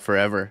remember that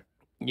forever.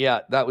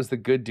 Yeah, that was the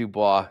good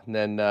Dubois. And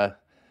then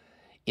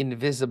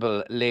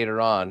Invisible later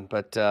on.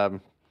 But,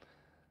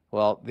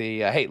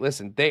 hey,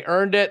 listen, they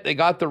earned it. They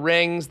got the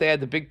rings. They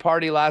had the big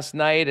party last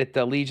night at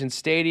the Legion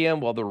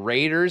Stadium. Well, the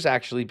Raiders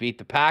actually beat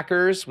the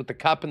Packers with the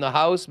cup in the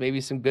house.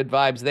 Maybe some good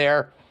vibes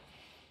there.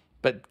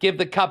 But give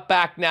the cup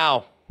back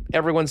now.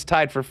 Everyone's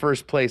tied for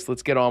first place.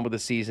 Let's get on with the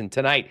season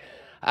tonight.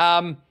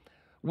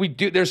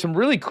 There's some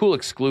really cool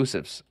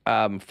exclusives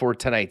for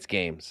tonight's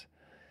games.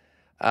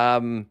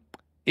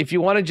 If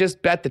you want to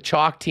just bet the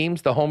chalk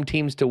teams, the home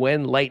teams to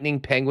win, Lightning,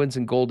 Penguins,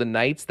 and Golden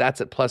Knights,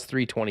 that's at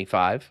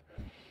 +325.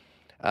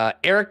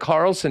 Erik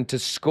Karlsson to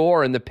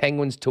score and the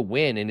Penguins to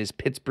win in his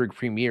Pittsburgh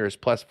premiere is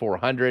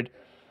 +400.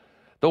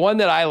 The one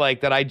that I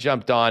like, that I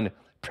jumped on,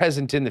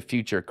 present in the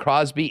future,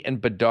 Crosby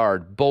and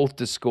Bedard, both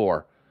to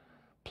score,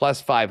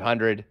 plus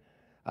 500.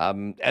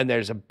 And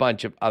there's a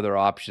bunch of other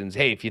options.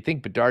 Hey, if you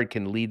think Bedard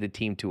can lead the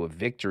team to a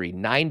victory,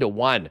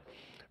 9-1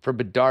 for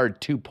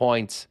Bedard, 2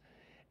 points,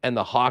 and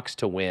the Hawks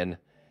to win.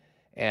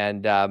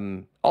 And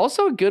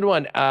also a good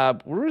one.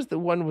 Where was the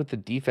one with the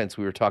defense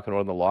we were talking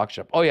about in the lock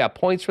shop? Oh, yeah,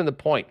 points from the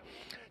point.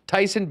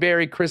 Tyson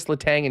Barrie, Chris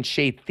Letang, and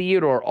Shea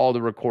Theodore all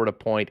to record a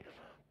point,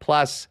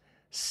 plus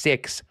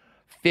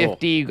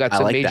 650. You got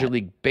some Major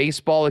League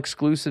Baseball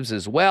exclusives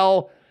as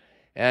well.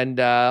 And,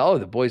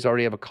 the boys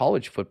already have a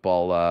college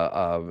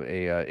football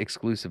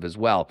exclusive as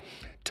well.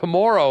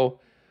 Tomorrow,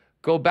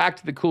 go back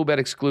to the Coolbet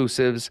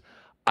exclusives.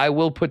 I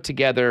will put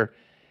together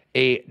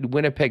a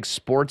Winnipeg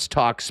Sports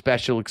Talk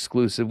special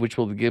exclusive, which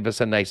will give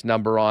us a nice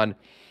number on.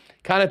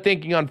 Kind of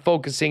thinking on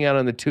focusing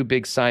on the two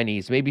big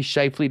signees. Maybe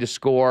Scheifele to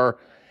score,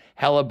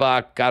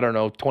 Hellebuyck, I don't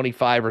know,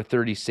 25 or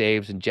 30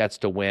 saves, and Jets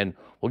to win.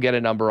 We'll get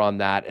a number on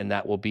that, and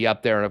that will be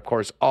up there. And, of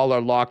course, all our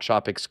Lock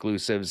Shop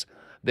exclusives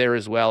there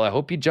as well. I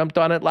hope you jumped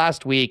on it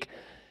last week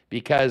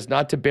because,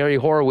 not to Barry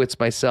Horowitz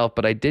myself,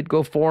 but I did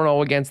go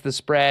 4-0 against the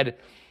spread,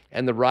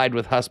 and the ride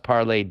with Huss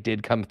Parlay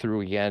did come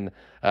through again.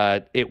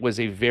 It was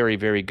a very,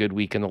 very good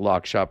week in the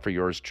Lock Shop for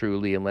yours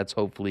truly, and let's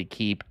hopefully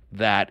keep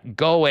that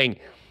going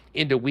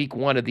into week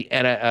 1 of the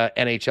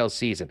NHL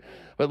season.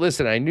 But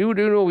listen, I knew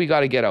we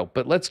got to get out,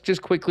 but let's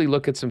just quickly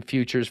look at some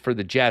futures for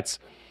the Jets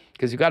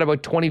because you've got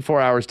about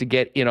 24 hours to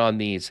get in on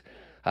these.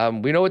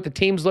 We know what the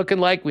team's looking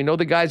like. We know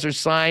the guys are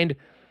signed.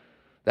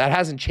 That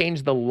hasn't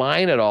changed the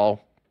line at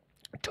all.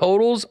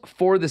 Totals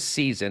for the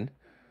season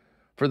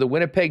for the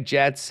Winnipeg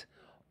Jets,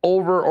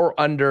 over or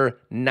under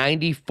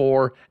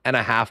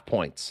 94.5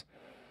 points.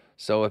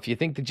 So if you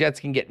think the Jets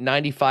can get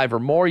 95 or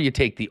more, you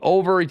take the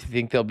over. If you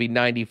think they'll be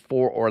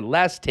 94 or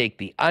less, take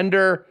the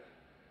under.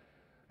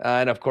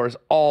 And, of course,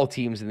 all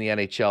teams in the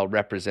NHL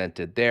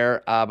represented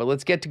there. But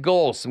let's get to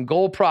goals. Some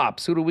goal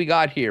props. Who do we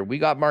got here? We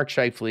got Mark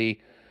Scheifele.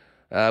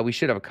 We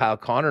should have a Kyle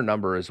Connor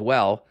number as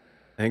well.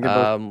 I think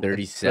about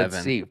 37.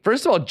 Let's see.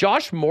 First of all,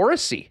 Josh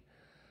Morrissey,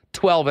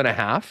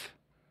 12.5.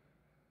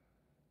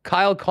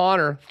 Kyle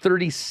Connor,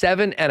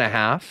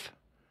 37.5.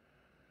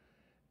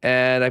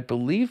 And I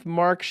believe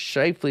Mark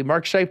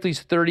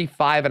Scheifele's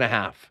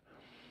 35.5.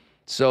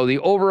 So the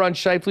over on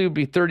Scheifele would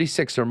be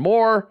 36 or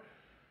more.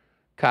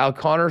 Kyle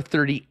Connor,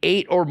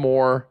 38 or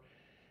more.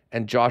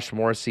 And Josh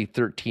Morrissey,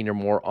 13 or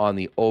more on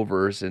the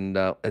overs. And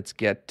let's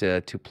get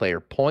to player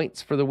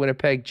points for the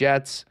Winnipeg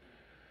Jets.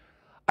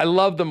 I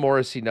love the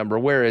Morrissey number.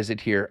 Where is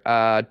it here?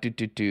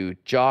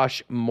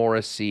 Josh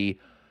Morrissey,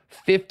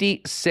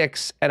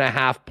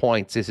 56.5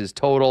 points is his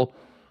total.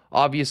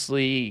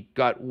 Obviously,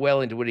 got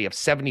well into, what do you have,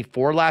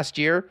 74 last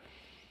year.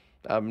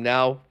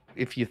 Now,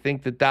 if you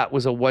think that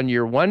was a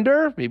one-year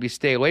wonder, maybe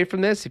stay away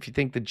from this. If you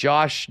think that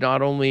Josh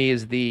not only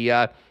is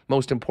the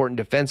most important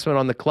defenseman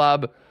on the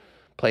club,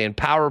 playing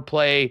power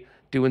play,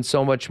 doing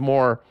so much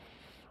more,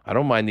 I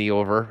don't mind the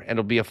over, and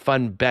it'll be a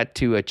fun bet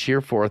to cheer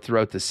for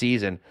throughout the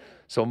season.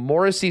 So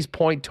Morrissey's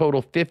point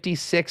total,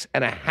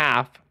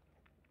 56.5.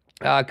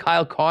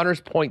 Kyle Connor's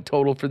point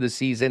total for the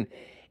season,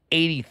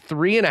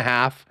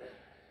 83.5.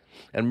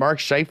 And Mark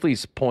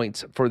Scheifele's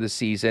points for the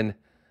season,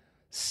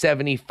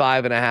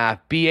 75.5.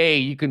 BA,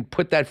 you can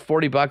put that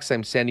 $40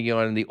 I'm sending you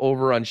on the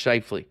over on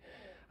Scheifele.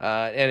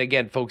 And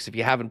again, folks, if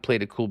you haven't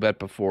played a Coolbet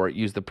before,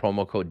 use the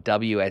promo code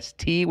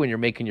WST when you're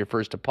making your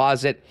first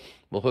deposit.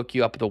 We'll hook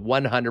you up with a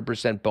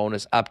 100%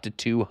 bonus up to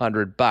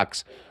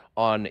 $200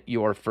 on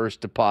your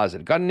first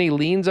deposit. Got any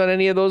leans on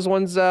any of those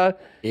ones? Yeah.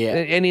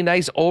 Any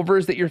nice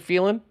overs that you're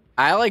feeling?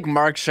 I like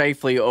Mark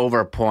Scheifele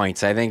over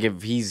points. I think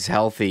if he's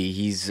healthy,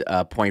 he's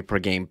a point per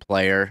game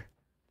player.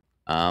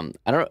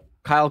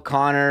 Kyle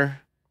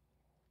Connor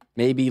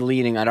maybe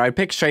leaning under. I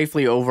picked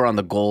Scheifele over on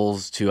the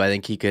goals too. I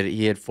think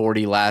he had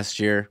 40 last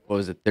year. What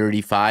was it,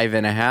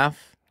 35.5?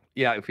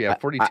 Yeah, if you have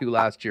 42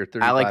 last year,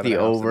 35. I like the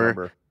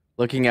over.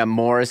 Looking at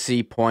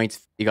Morrissey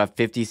points, he got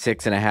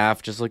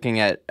 56.5. Just looking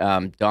at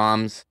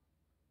Dom's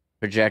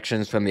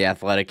projections from the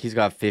Athletic, he's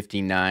got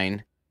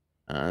 59.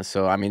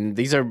 So, I mean,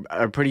 these are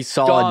pretty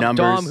solid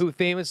numbers. Dom, who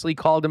famously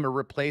called him a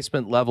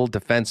replacement level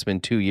defenseman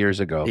 2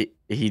 years ago.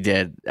 He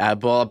did.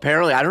 Well,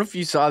 apparently, I don't know if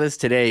you saw this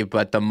today,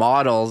 but the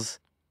models,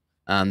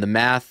 the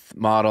math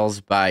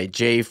models by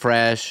Jay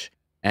Fresh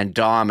and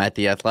Dom at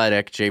the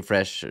Athletic, Jay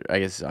Fresh, I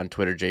guess on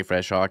Twitter, Jay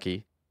Fresh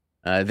Hockey,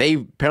 they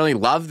apparently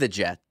love the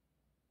Jets.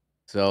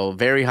 So,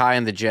 very high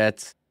on the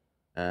Jets.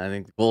 I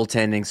think the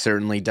goaltending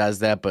certainly does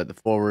that, but the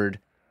forward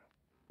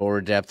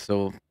depth.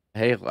 So,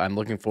 hey, I'm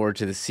looking forward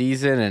to the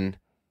season, and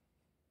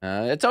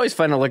it's always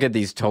fun to look at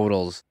these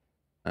totals.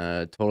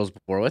 Totals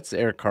before. What's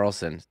Erik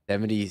Karlsson?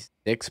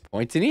 76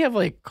 points. Didn't he have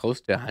like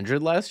close to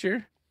 100 last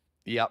year?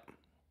 Yep.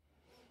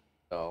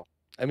 So,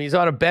 I mean, he's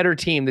on a better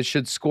team that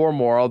should score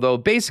more, although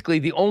basically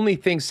the only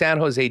thing San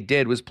Jose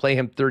did was play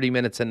him 30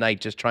 minutes a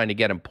night just trying to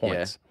get him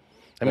points. Yeah.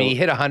 I mean, he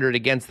hit 100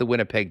 against the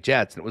Winnipeg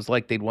Jets, and it was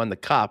like they'd won the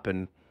cup,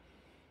 and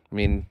I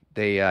mean,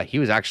 he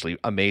was actually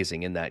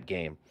amazing in that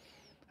game.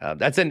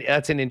 That's an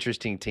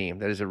interesting team.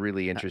 That is a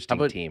really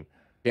interesting team.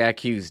 Jack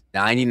Hughes,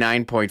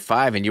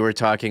 99.5, and you were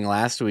talking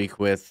last week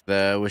with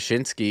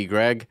Wyshynski,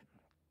 Greg.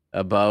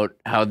 about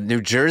how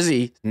New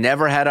Jersey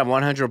never had a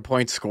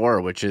 100-point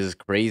score, which is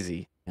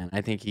crazy. And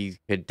I think he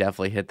could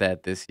definitely hit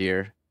that this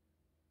year.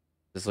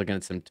 Just looking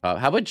at some top.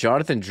 How about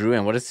Jonathan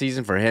Drouin? What a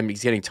season for him.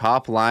 He's getting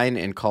top line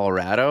in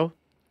Colorado.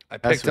 I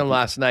picked him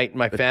last night in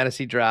my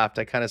fantasy draft.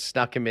 I kind of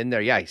snuck him in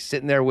there. Yeah, he's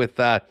sitting there with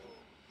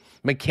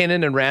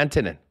McKinnon and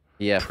Rantanen.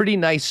 Yeah. Pretty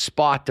nice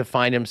spot to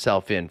find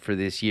himself in for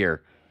this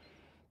year.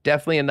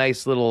 Definitely a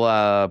nice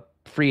little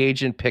free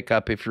agent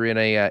pickup if you're in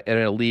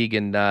a league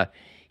and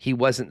he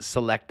wasn't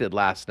selected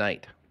last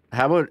night.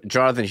 How about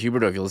Jonathan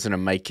Huberdeau? If you listen to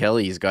Mike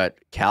Kelly, he's got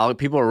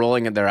people are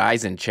rolling their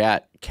eyes in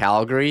chat.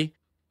 Calgary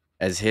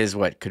as his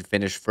could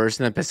finish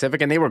first in the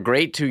Pacific, and they were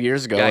great 2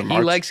 years ago. Yeah,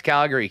 he likes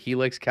Calgary.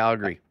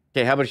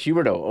 Okay, how about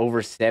Huberdeau?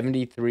 Over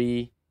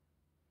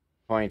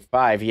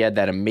 73.5. He had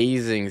that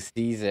amazing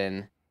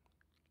season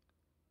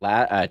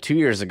 2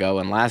 years ago,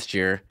 and last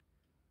year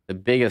the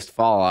biggest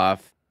fall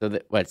off. So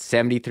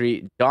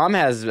 73? Dom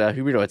has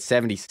Huberdeau at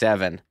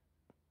 77.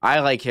 I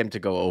like him to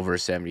go over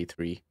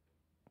 73.5.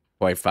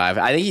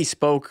 I think he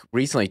spoke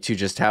recently too,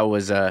 just how it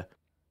was a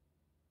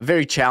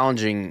very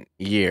challenging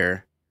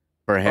year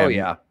for him. Oh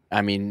yeah.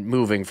 I mean,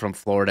 moving from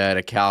Florida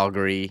to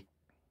Calgary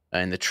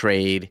and the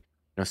trade,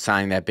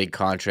 signing that big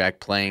contract,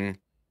 playing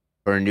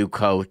for a new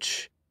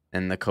coach,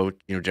 and the coach,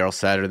 Daryl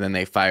Sutter, then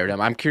they fired him.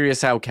 I'm curious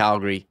how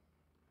Calgary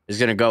is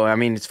going to go. I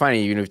mean, it's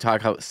funny, we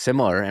talk how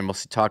similar, and we'll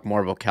talk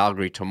more about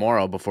Calgary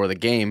tomorrow before the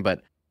game,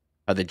 but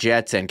the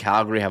Jets and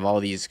Calgary have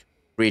all these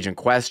region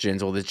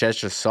questions. Well, the Jets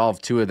just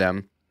solved two of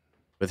them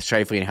with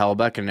Scheifele and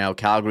Hellebuyck, and now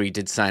Calgary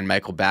did sign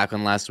Michael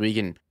Backlund last week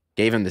and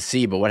gave him the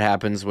C, but what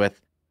happens with,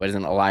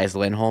 Elias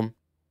Lindholm?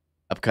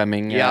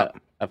 Upcoming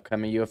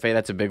UFA,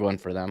 that's a big one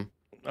for them.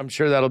 I'm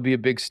sure that'll be a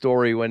big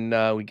story when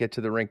we get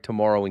to the rink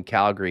tomorrow in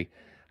Calgary.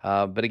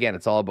 But again,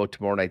 it's all about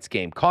tomorrow night's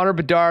game. Connor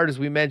Bedard, as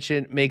we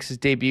mentioned, makes his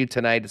debut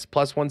tonight. It's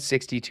plus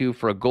 162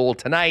 for a goal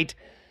tonight.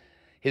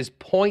 His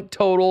point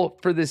total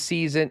for the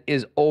season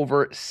is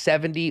over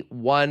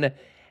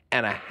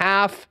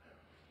 71.5.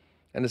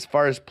 And as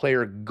far as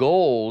player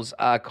goals,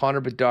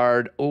 Connor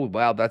Bedard, oh,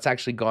 wow, that's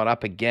actually gone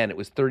up again. It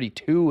was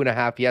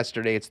 32.5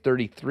 yesterday. It's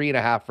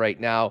 33.5 right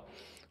now.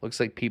 Looks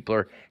like people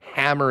are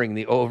hammering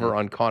the over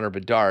on Connor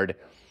Bedard.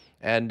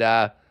 And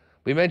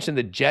we mentioned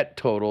the Jet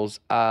totals.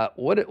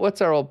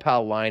 What's our old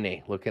pal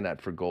Laine looking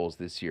at for goals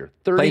this year?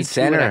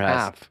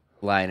 32.5.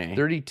 Laine.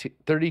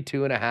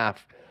 32.5.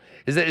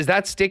 Is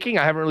that sticking?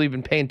 I haven't really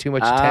been paying too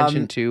much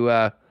attention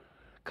to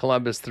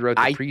Columbus throughout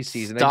the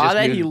preseason. I just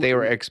knew that they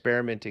were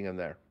experimenting in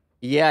there.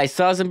 Yeah, I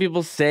saw some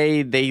people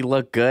say they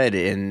look good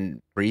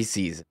in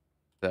preseason.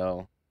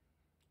 So,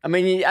 I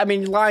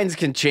mean, lines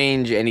can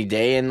change any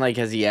day. And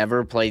has he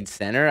ever played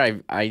center?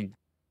 I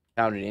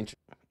found it interesting.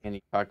 And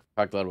he talked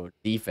a lot about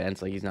defense.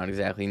 He's not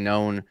exactly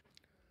known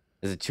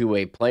as a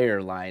two-way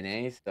player,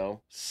 Laine.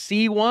 So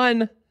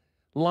C1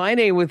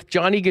 Laine with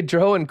Johnny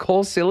Gaudreau and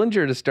Cole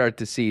Sillinger to start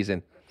the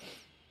season.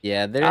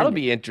 Yeah, that'll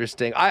be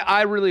interesting.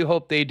 I really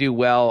hope they do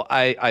well.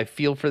 I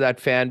feel for that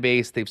fan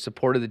base. They've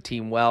supported the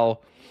team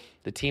well.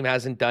 The team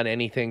hasn't done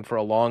anything for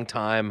a long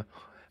time.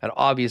 And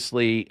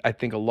obviously, I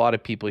think a lot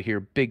of people here,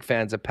 big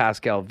fans of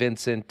Pascal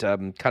Vincent.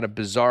 Kind of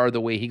bizarre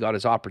the way he got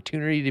his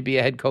opportunity to be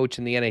a head coach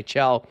in the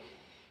NHL.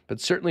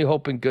 But certainly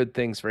hoping good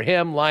things for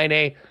him,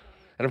 Laine.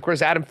 And of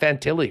course, Adam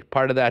Fantilli,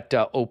 part of that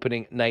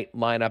opening night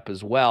lineup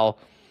as well.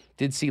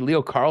 Did see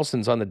Leo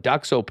Carlsson's on the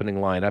Ducks opening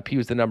lineup. He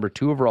was the number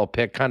 2 overall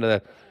pick, kind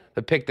of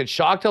the pick that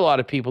shocked a lot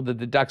of people that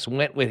the Ducks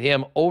went with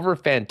him over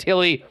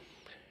Fantilli.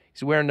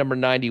 He's wearing number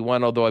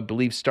 91, although I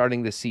believe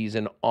starting the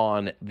season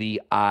on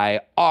the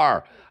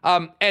IR.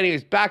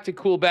 Anyways, back to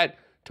Coolbet.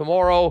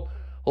 Tomorrow,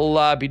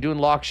 we'll be doing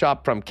Lock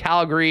Shop from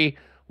Calgary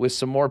with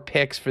some more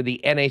picks for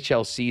the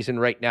NHL season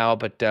right now,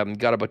 but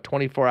got about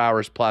 24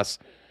 hours plus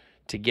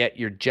to get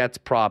your Jets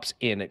props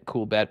in at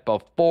Coolbet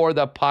before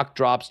the puck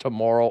drops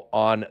tomorrow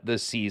on the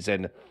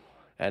season.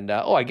 And,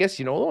 I guess,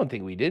 the one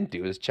thing we didn't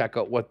do is check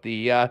out what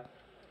the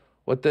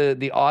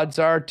odds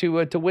are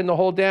to win the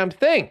whole damn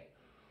thing.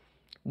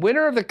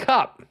 Winner of the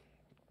Cup.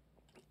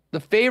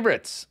 The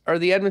favorites are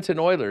the Edmonton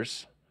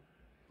Oilers,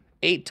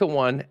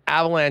 8-1.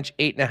 Avalanche,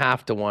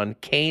 8.5-1.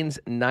 Canes,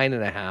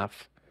 9.5.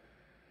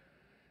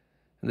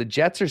 And the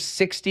Jets are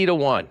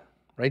 60-1,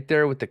 right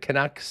there with the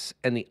Canucks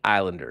and the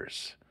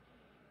Islanders.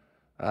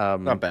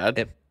 Not bad.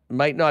 It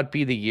might not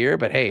be the year,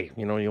 but hey,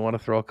 you want to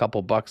throw a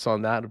couple bucks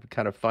on that. It'd be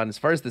kind of fun. As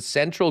far as the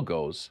Central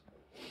goes,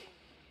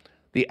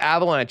 the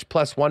Avalanche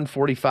plus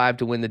 145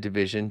 to win the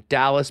division.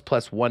 Dallas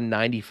plus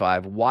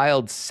 195.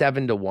 Wild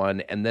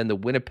 7-1. And then the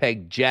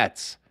Winnipeg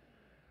Jets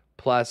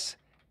plus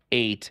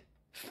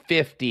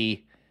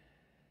 850.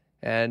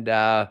 And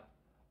I'm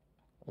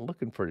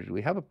looking for, do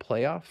we have a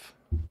playoff?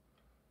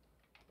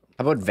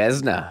 How about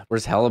Vezina?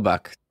 Where's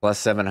Hellebuyck? Plus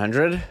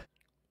 700?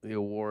 The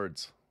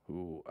awards.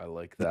 Ooh, I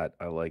like that.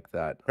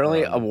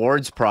 Apparently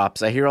awards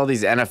props. I hear all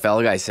these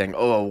NFL guys saying,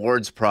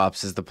 awards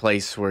props is the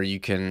place where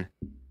you can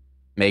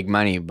make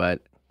money,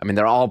 but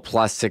they're all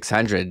plus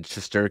 600.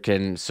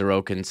 Shesterkin,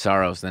 Sorokin,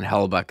 Saros, then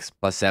Hellebuyck's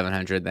plus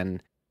 700,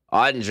 then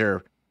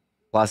Ottinger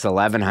plus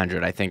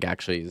 1100. I think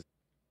actually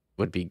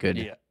would be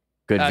good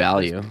Good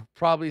value.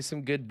 Probably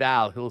some good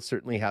val. He'll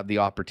certainly have the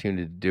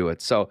opportunity to do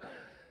it. So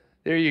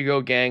there you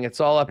go, gang. It's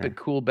all up at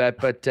Coolbet,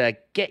 but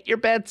get your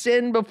bets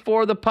in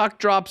before the puck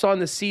drops on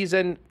the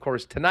season. Of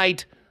course,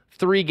 tonight,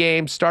 3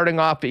 games starting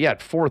off at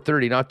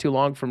 4:30, not too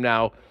long from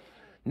now.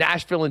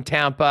 Nashville and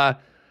Tampa.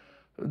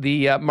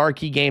 The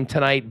marquee game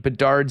tonight,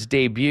 Bedard's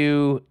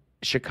debut.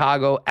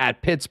 Chicago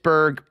at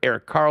Pittsburgh.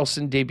 Erik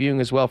Karlsson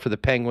debuting as well for the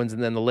Penguins.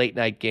 And then the late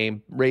night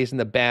game, raising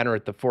the banner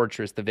at the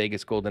Fortress, the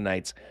Vegas Golden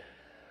Knights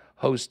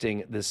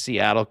hosting the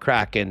Seattle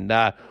Kraken.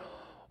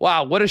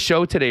 Wow, what a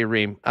show today,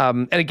 Reem.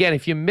 And again,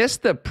 if you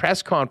missed the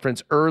press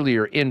conference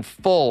earlier in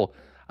full,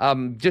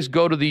 just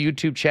go to the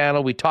YouTube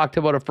channel. We talked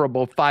about it for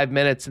about 5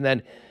 minutes and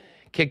then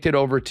kicked it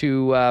over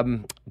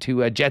to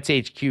Jets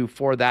HQ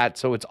for that.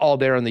 So it's all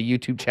there on the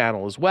YouTube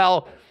channel as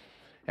well.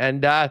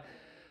 And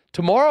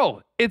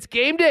tomorrow, it's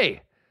game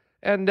day.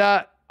 And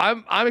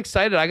I'm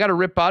excited. I got to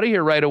rip out of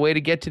here right away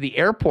to get to the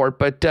airport.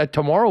 But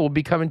tomorrow we'll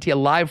be coming to you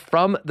live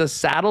from the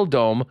Saddle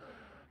Dome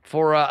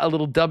for a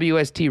little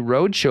WST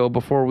roadshow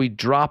before we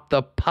drop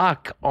the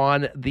puck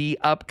on the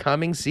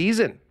upcoming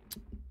season.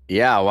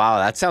 Yeah, wow,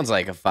 that sounds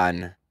like a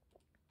fun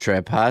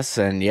trip, Huss.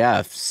 And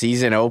yeah,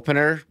 season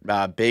opener,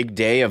 big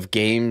day of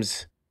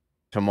games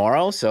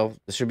tomorrow. So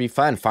this should be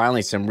fun.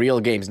 Finally, some real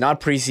games,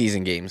 not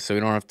preseason games, so we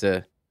don't have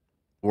to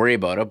worry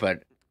about it.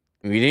 But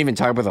we didn't even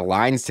talk about the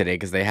lines today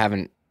because they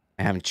haven't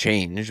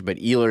changed. But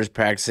Ehlers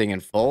practicing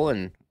in full,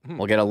 and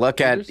we'll get a look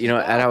at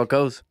how it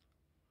goes.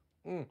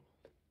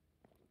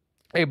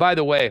 Hey, by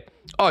the way,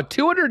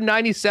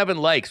 297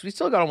 likes. We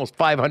still got almost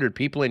 500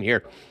 people in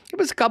here. Give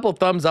us a couple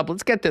thumbs up.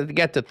 Let's get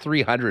to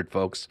 300,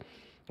 folks.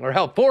 Or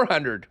hell,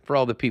 400 for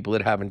all the people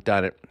that haven't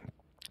done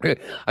it.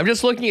 I'm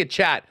just looking at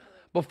chat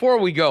before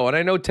we go, and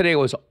I know today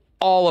was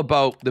all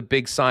about the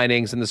big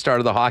signings and the start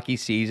of the hockey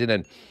season,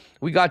 and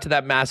we got to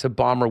that massive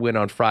Bomber win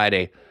on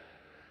Friday.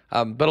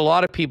 But a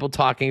lot of people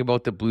talking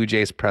about the Blue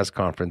Jays press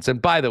conference.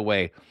 And by the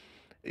way,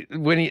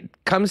 when it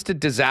comes to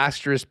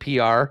disastrous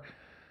PR,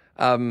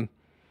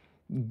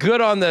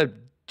 good on the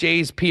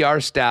Jays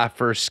PR staff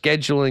for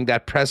scheduling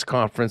that press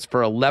conference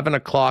for 11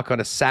 o'clock on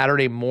a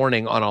Saturday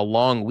morning on a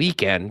long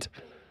weekend.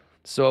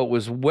 So it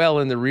was well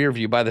in the rear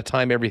view by the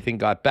time everything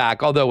got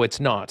back, although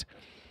it's not.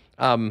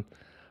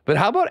 But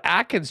how about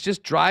Atkins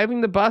just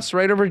driving the bus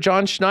right over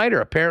John Schneider?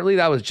 Apparently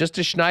that was just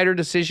a Schneider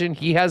decision.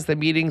 He has the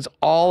meetings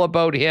all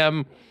about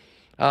him.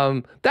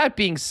 That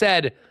being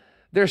said,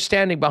 they're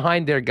standing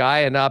behind their guy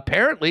and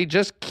apparently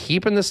just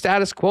keeping the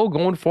status quo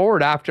going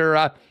forward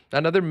after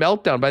another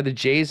meltdown by the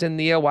Jays in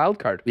the wild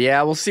card.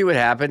 Yeah, we'll see what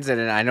happens.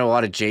 And I know a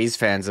lot of Jays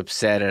fans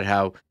upset at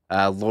how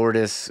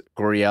Lourdes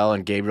Gurriel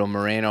and Gabriel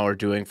Moreno are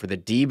doing for the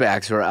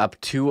D-backs who are up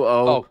 2-0.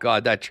 Oh,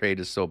 God, that trade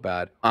is so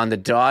bad. On the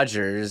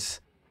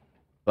Dodgers.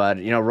 But,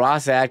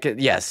 Ross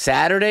Atkins,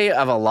 Saturday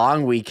of a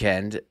long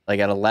weekend, like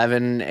at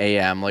 11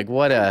 a.m. Like,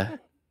 what a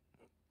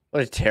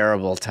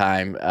terrible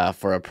time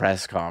for a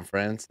press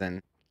conference.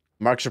 And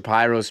Mark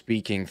Scheifele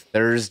speaking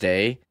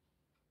Thursday.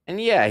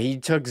 And yeah, he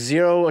took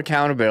zero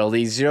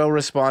accountability, zero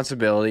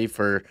responsibility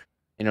for,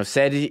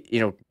 said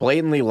he,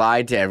 blatantly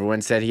lied to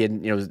everyone, said he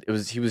had,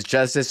 he was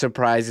just as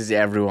surprised as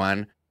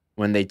everyone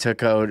when they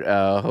took out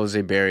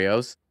Jose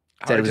Barrios.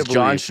 Said it was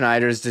John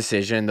Schneider's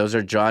decision. Those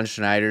are John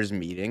Schneider's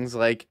meetings.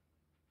 Like,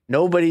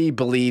 nobody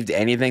believed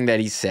anything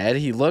that he said.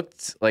 He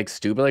looked like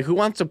stupid. Like, who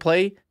wants to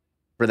play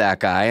for that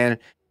guy? And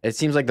it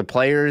seems like the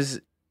players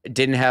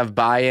didn't have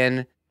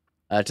buy-in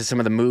to some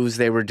of the moves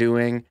they were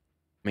doing.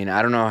 I mean,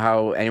 I don't know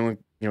how anyone,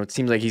 it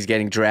seems like he's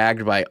getting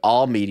dragged by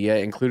all media,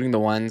 including the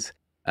ones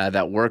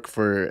that work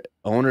for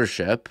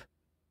ownership.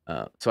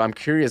 So I'm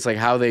curious, like,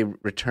 how they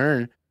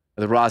return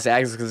the Ross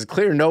Atkins, because it's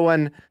clear no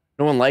one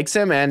likes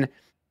him, and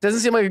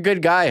doesn't seem like a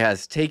good guy.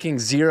 Has taking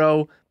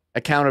zero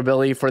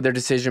accountability for their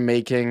decision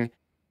making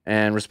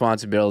and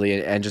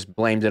responsibility, and just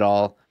blamed it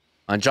all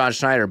on John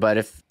Schneider. But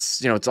if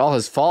it's all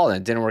his fault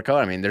and it didn't work out,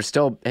 I mean, he's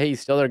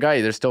still their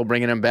guy. They're still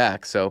bringing him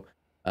back. So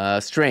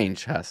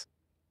strange, Huss.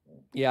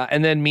 Yeah,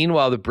 and then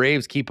meanwhile, the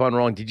Braves keep on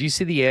rolling. Did you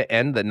see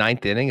the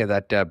ninth inning of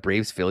that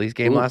Braves-Phillies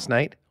game last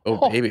night?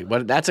 Oh, baby.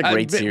 That's a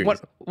great series.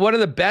 One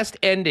of the best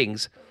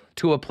endings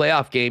to a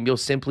playoff game you'll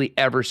simply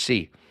ever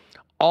see.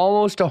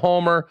 Almost a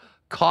homer,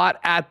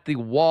 caught at the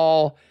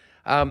wall,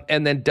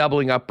 and then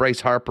doubling up Bryce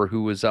Harper,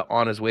 who was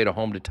on his way to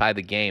home to tie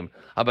the game.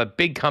 A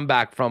big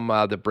comeback from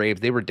the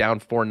Braves. They were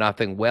down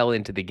 4-0 well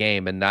into the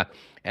game, and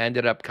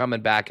ended up coming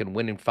back and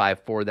winning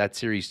 5-4. That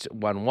series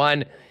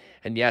 1-1.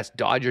 And yes,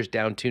 Dodgers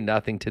down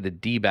 2-0 to the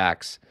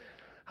D-backs.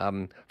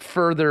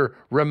 Further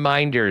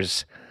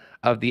reminders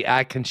of the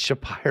Atkins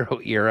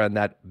Shapiro era and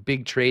that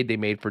big trade they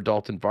made for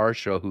Dalton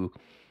Varsho, who,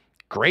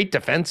 great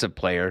defensive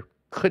player,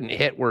 couldn't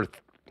hit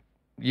worth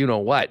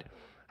you-know-what.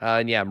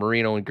 And yeah,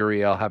 Moreno and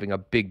Gurriel having a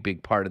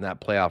big part in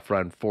that playoff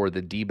run for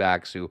the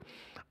D-backs, who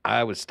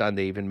I was stunned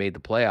they even made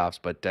the playoffs.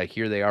 But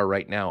here they are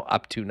right now,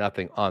 up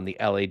 2-0 on the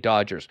LA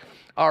Dodgers.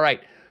 All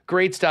right,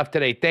 great stuff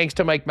today. Thanks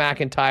to Mike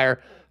McIntyre.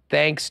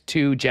 Thanks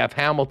to Jeff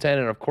Hamilton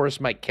and, of course,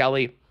 Mike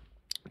Kelly.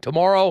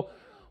 Tomorrow,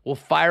 we'll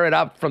fire it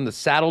up from the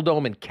Saddle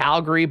Dome in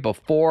Calgary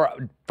before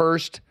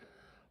first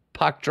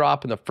puck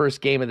drop in the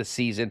first game of the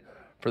season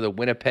for the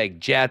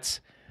Winnipeg Jets.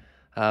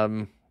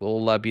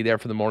 We'll be there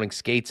for the morning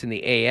skates in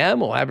the AM.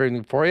 We'll have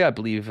everything for you. I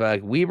believe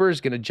Weber's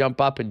going to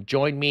jump up and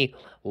join me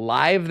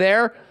live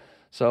there.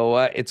 So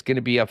it's going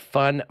to be a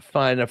fun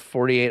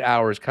 48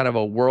 hours, kind of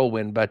a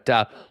whirlwind. But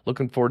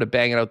looking forward to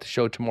banging out the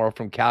show tomorrow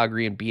from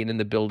Calgary and being in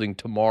the building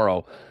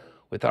tomorrow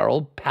with our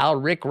old pal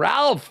Rick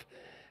Ralph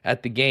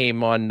at the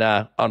game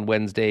on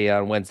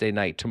Wednesday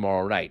night,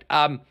 tomorrow night.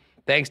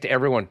 Thanks to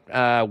everyone.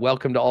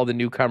 Welcome to all the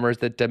newcomers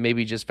that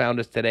maybe just found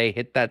us today.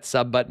 Hit that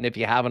sub button if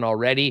you haven't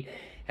already.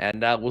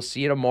 And we'll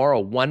see you tomorrow,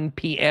 1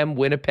 p.m.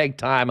 Winnipeg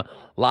time,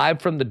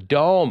 live from the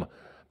Dome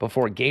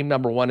before game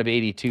number 1 of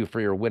 82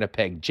 for your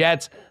Winnipeg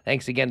Jets.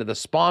 Thanks again to the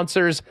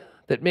sponsors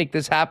that make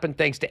this happen.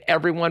 Thanks to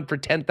everyone for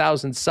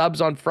 10,000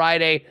 subs on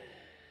Friday.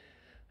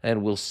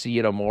 And we'll see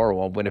you tomorrow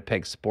on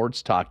Winnipeg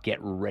Sports Talk. Get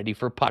ready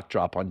for puck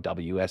drop on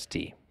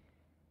WST.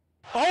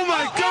 Oh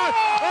my God!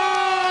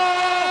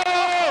 Oh!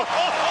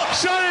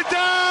 Shut it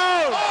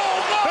down!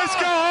 Let's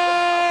go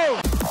home!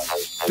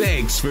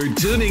 Thanks for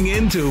tuning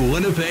in to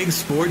Winnipeg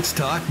Sports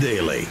Talk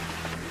Daily.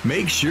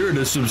 Make sure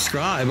to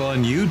subscribe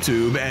on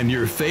YouTube and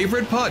your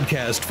favorite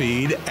podcast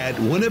feed at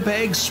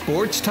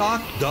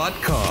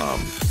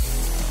winnipegsportstalk.com.